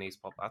biggest Lebanese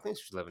pop. I think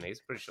she's Lebanese,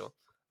 pretty sure.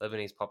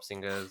 Lebanese pop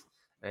singers,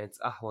 and it's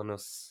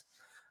Ahwanus.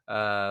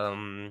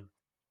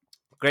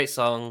 Great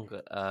song.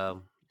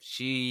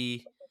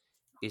 She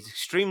is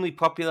extremely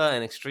popular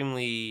and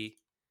extremely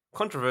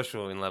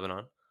controversial in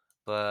Lebanon,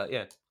 but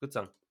yeah, good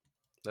song.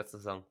 That's the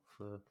song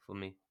for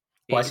me.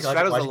 It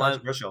straddles Why the is she line.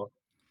 controversial?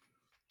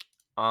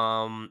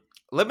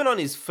 Lebanon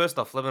is first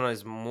off. Lebanon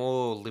is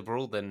more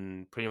liberal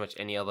than pretty much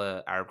any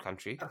other Arab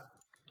country.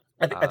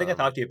 I think I Um,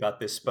 talked to you about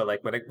this, but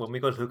like when we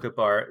go to hookah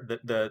bar,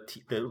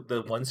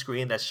 the one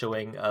screen that's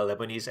showing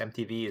Lebanese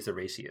MTV is the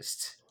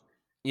raciest.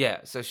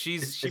 yeah, so she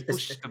It's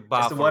pushed the it's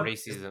bar the for one.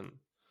 racism.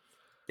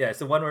 Yeah, it's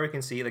the one where we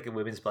can see like a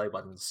women's belly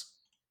buttons,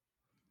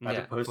 as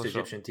Yeah, opposed for to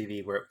sure. Egyptian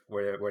TV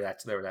where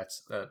that's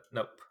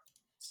nope,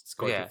 it's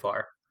going too Yeah,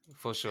 far.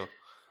 for sure.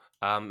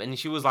 And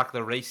she was like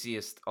the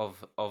raciest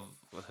of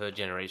her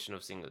generation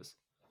of singers.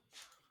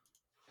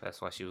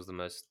 That's why she was the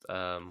most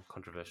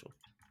controversial.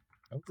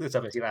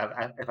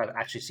 If I've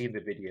actually seen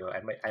the video,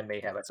 I may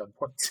have at some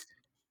point.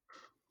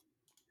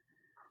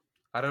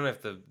 I don't know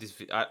if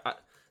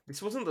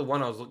this wasn't the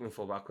one I was looking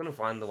for, but I couldn't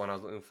find the one I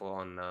was looking for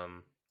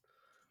on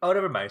Oh,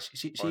 never mind.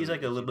 She's on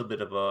like a YouTube. little bit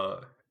of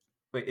a.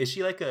 Wait, is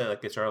she like a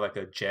sort of like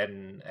a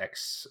Gen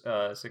X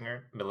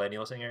singer,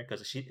 millennial singer?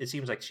 Because it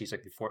seems like she's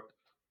like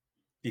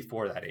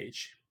before that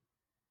age.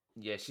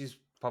 Yeah, she's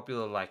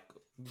popular like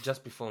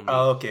just before me.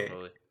 Oh, okay.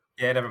 Probably.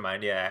 Yeah, never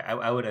mind. Yeah,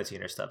 I would have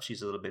seen her stuff.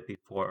 She's a little bit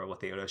before what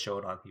they would have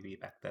shown on TV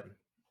back then.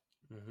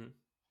 Mm-hmm.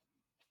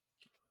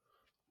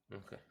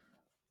 Okay.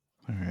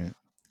 All right.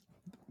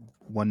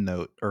 One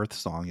note: Earth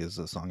Song is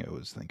the song I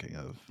was thinking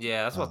of.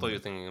 Yeah, that's what I thought you were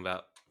thinking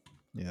about.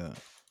 Yeah.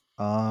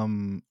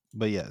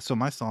 But yeah, so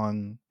my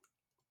song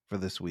for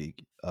this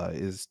week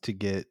is to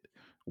get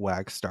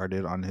Wax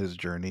started on his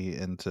journey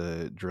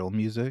into drill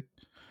music.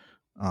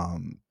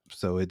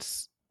 So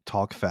it's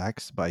Talk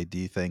Facts by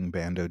D Thing,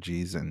 Bando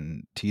G's,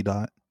 and T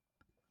Dot.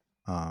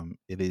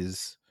 It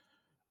is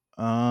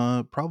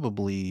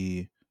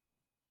probably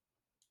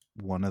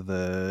one of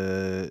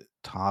the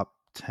top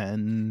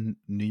 10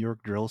 New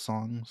York drill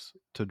songs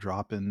to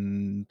drop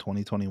in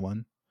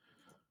 2021.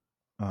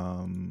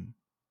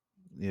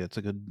 Yeah, it's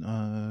a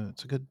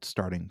good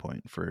starting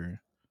point for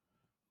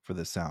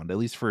the sound, at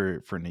least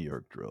for New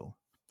York drill.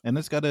 And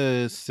it's got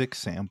a sick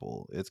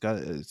sample. It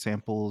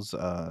samples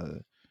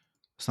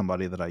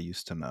somebody that I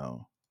used to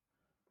know.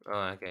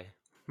 Oh, okay.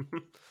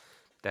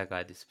 That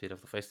guy disappeared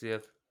off the face of the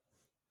earth.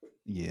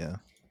 Yeah.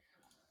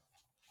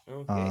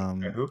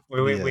 Okay. Who?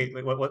 yeah. Wait.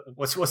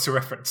 What's the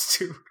reference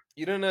to?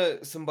 You don't know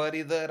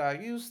somebody that I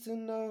used to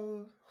know? You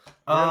know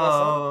that Oh,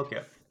 song?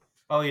 okay.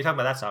 Oh, you're talking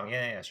about that song?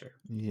 Yeah, sure.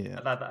 Yeah.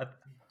 That-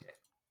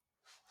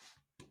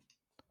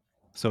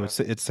 So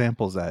it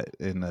samples that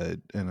in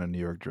a New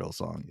York drill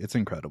song. It's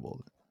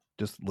incredible.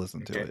 Just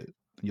listen to Okay. it.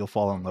 You'll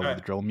fall in love Alright.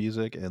 with drill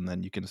music, and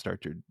then you can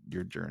start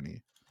your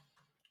journey.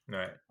 All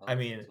right. I'll I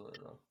listen mean, to it,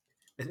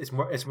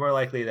 though. it's more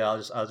likely that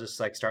I'll just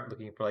like start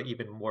looking for like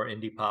even more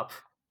indie pop.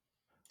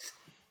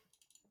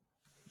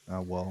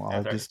 Well, Yeah,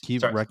 I'll sorry. just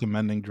keep Sorry.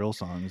 recommending drill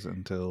songs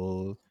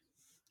until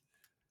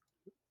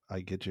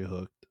I get you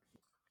hooked.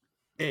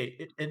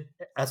 Hey,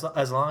 as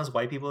long as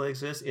white people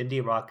exist,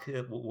 indie rock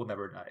will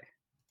never die.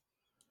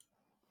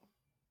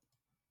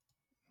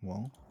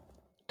 Well,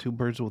 two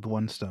birds with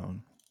one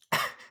stone.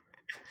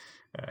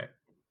 All right.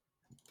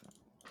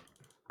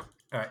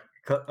 All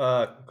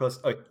right. Close.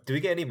 Oh, do we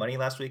get any money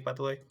last week, by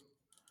the way?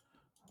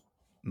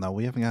 No,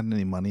 we haven't gotten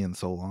any money in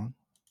so long.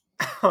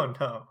 Oh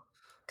no.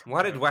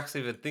 Why did Wax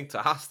even think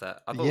to ask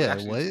that? I thought we Yeah,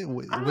 actually...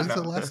 when's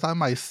the last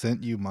time I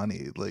sent you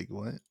money? Like,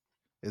 what?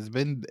 It's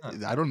been.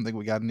 I don't think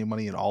we got any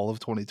money in all of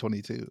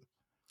 2022.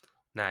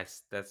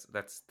 Nice. That's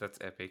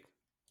epic.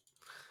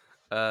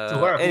 So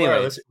for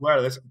Anyway,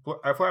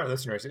 our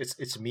listeners,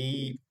 it's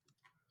me,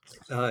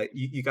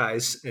 you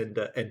guys, and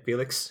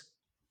Felix.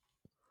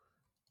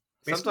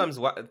 Basically?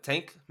 sometimes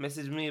Tank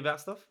messaged me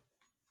about stuff.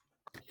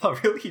 Oh,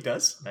 really? He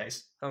does?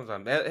 Nice.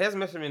 Sometimes he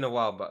hasn't messaged me in a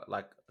while, but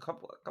like a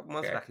couple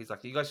months Okay. back, he's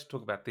like, "You guys should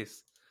talk about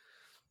this."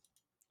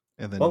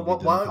 And then Well, we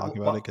didn't why- talk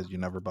about it because you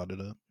never brought it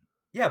up.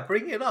 Yeah,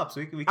 bring it up so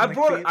we can. I like,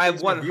 brought create it. I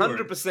things for viewers.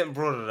 100%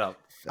 brought it up.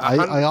 I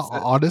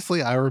 100%.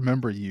 honestly, I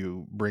remember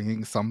you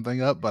bringing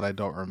something up, but I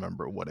don't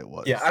remember what it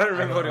was. Yeah, I don't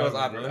remember what it I was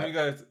don't either. remember.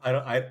 Let me go. I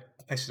don't. I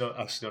actually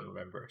don't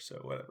remember. So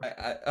whatever.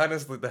 I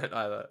honestly don't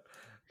either.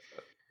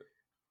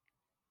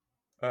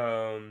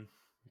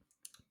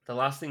 The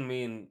last thing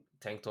me and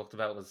Tank talked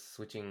about was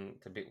switching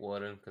to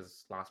Bitwarden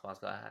because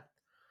LastPass got hacked.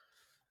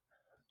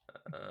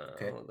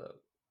 Okay. Hold up.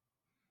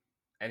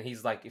 And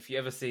he's like, if you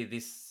ever see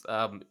this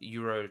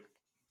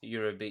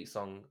Eurobeat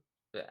song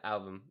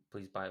album,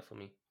 please buy it for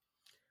me.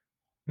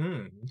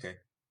 Okay.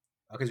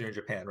 Because you're in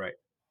Japan, right?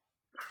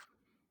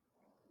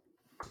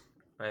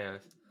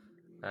 Anyways,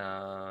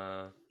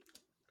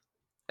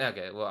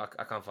 okay. Well,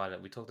 I can't find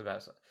it. We talked about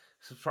it.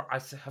 I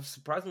have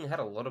surprisingly had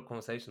a lot of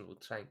conversations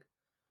with Tank.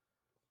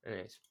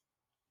 Anyways,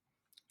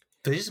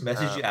 Did he just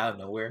message you out of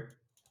nowhere?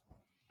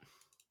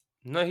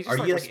 no, he just Are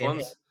like you, like,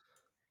 responds.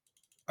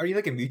 Are you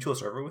like a mutual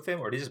server with him,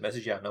 or did he just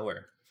message you out of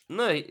nowhere?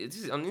 No,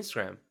 it's on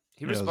Instagram.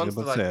 He Yeah, I was responds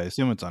to about to like say, I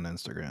assume it's on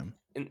Instagram.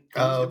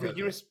 Oh, okay,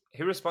 okay.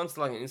 He responds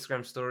to like an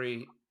Instagram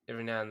story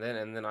every now and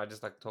then I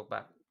just like talk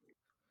back.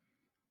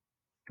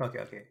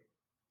 Okay.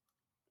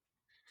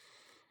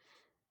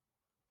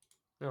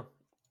 No.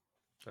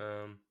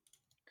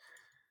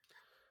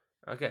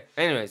 Okay.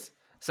 Anyways,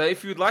 so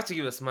if you'd like to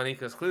give us money,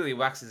 because clearly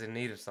Wax is in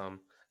need of some,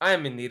 I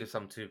am in need of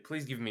some too.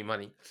 Please give me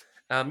money.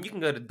 You can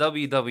go to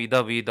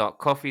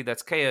www.coffee,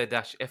 that's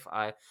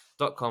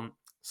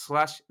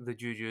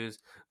ko-fi.com/thejujus.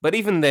 But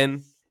even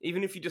then,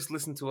 even if you just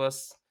listen to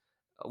us,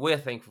 we're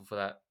thankful for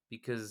that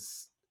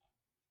because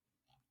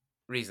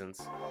reasons.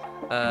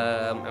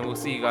 And we'll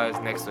see you guys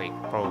next week,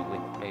 probably,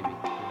 maybe.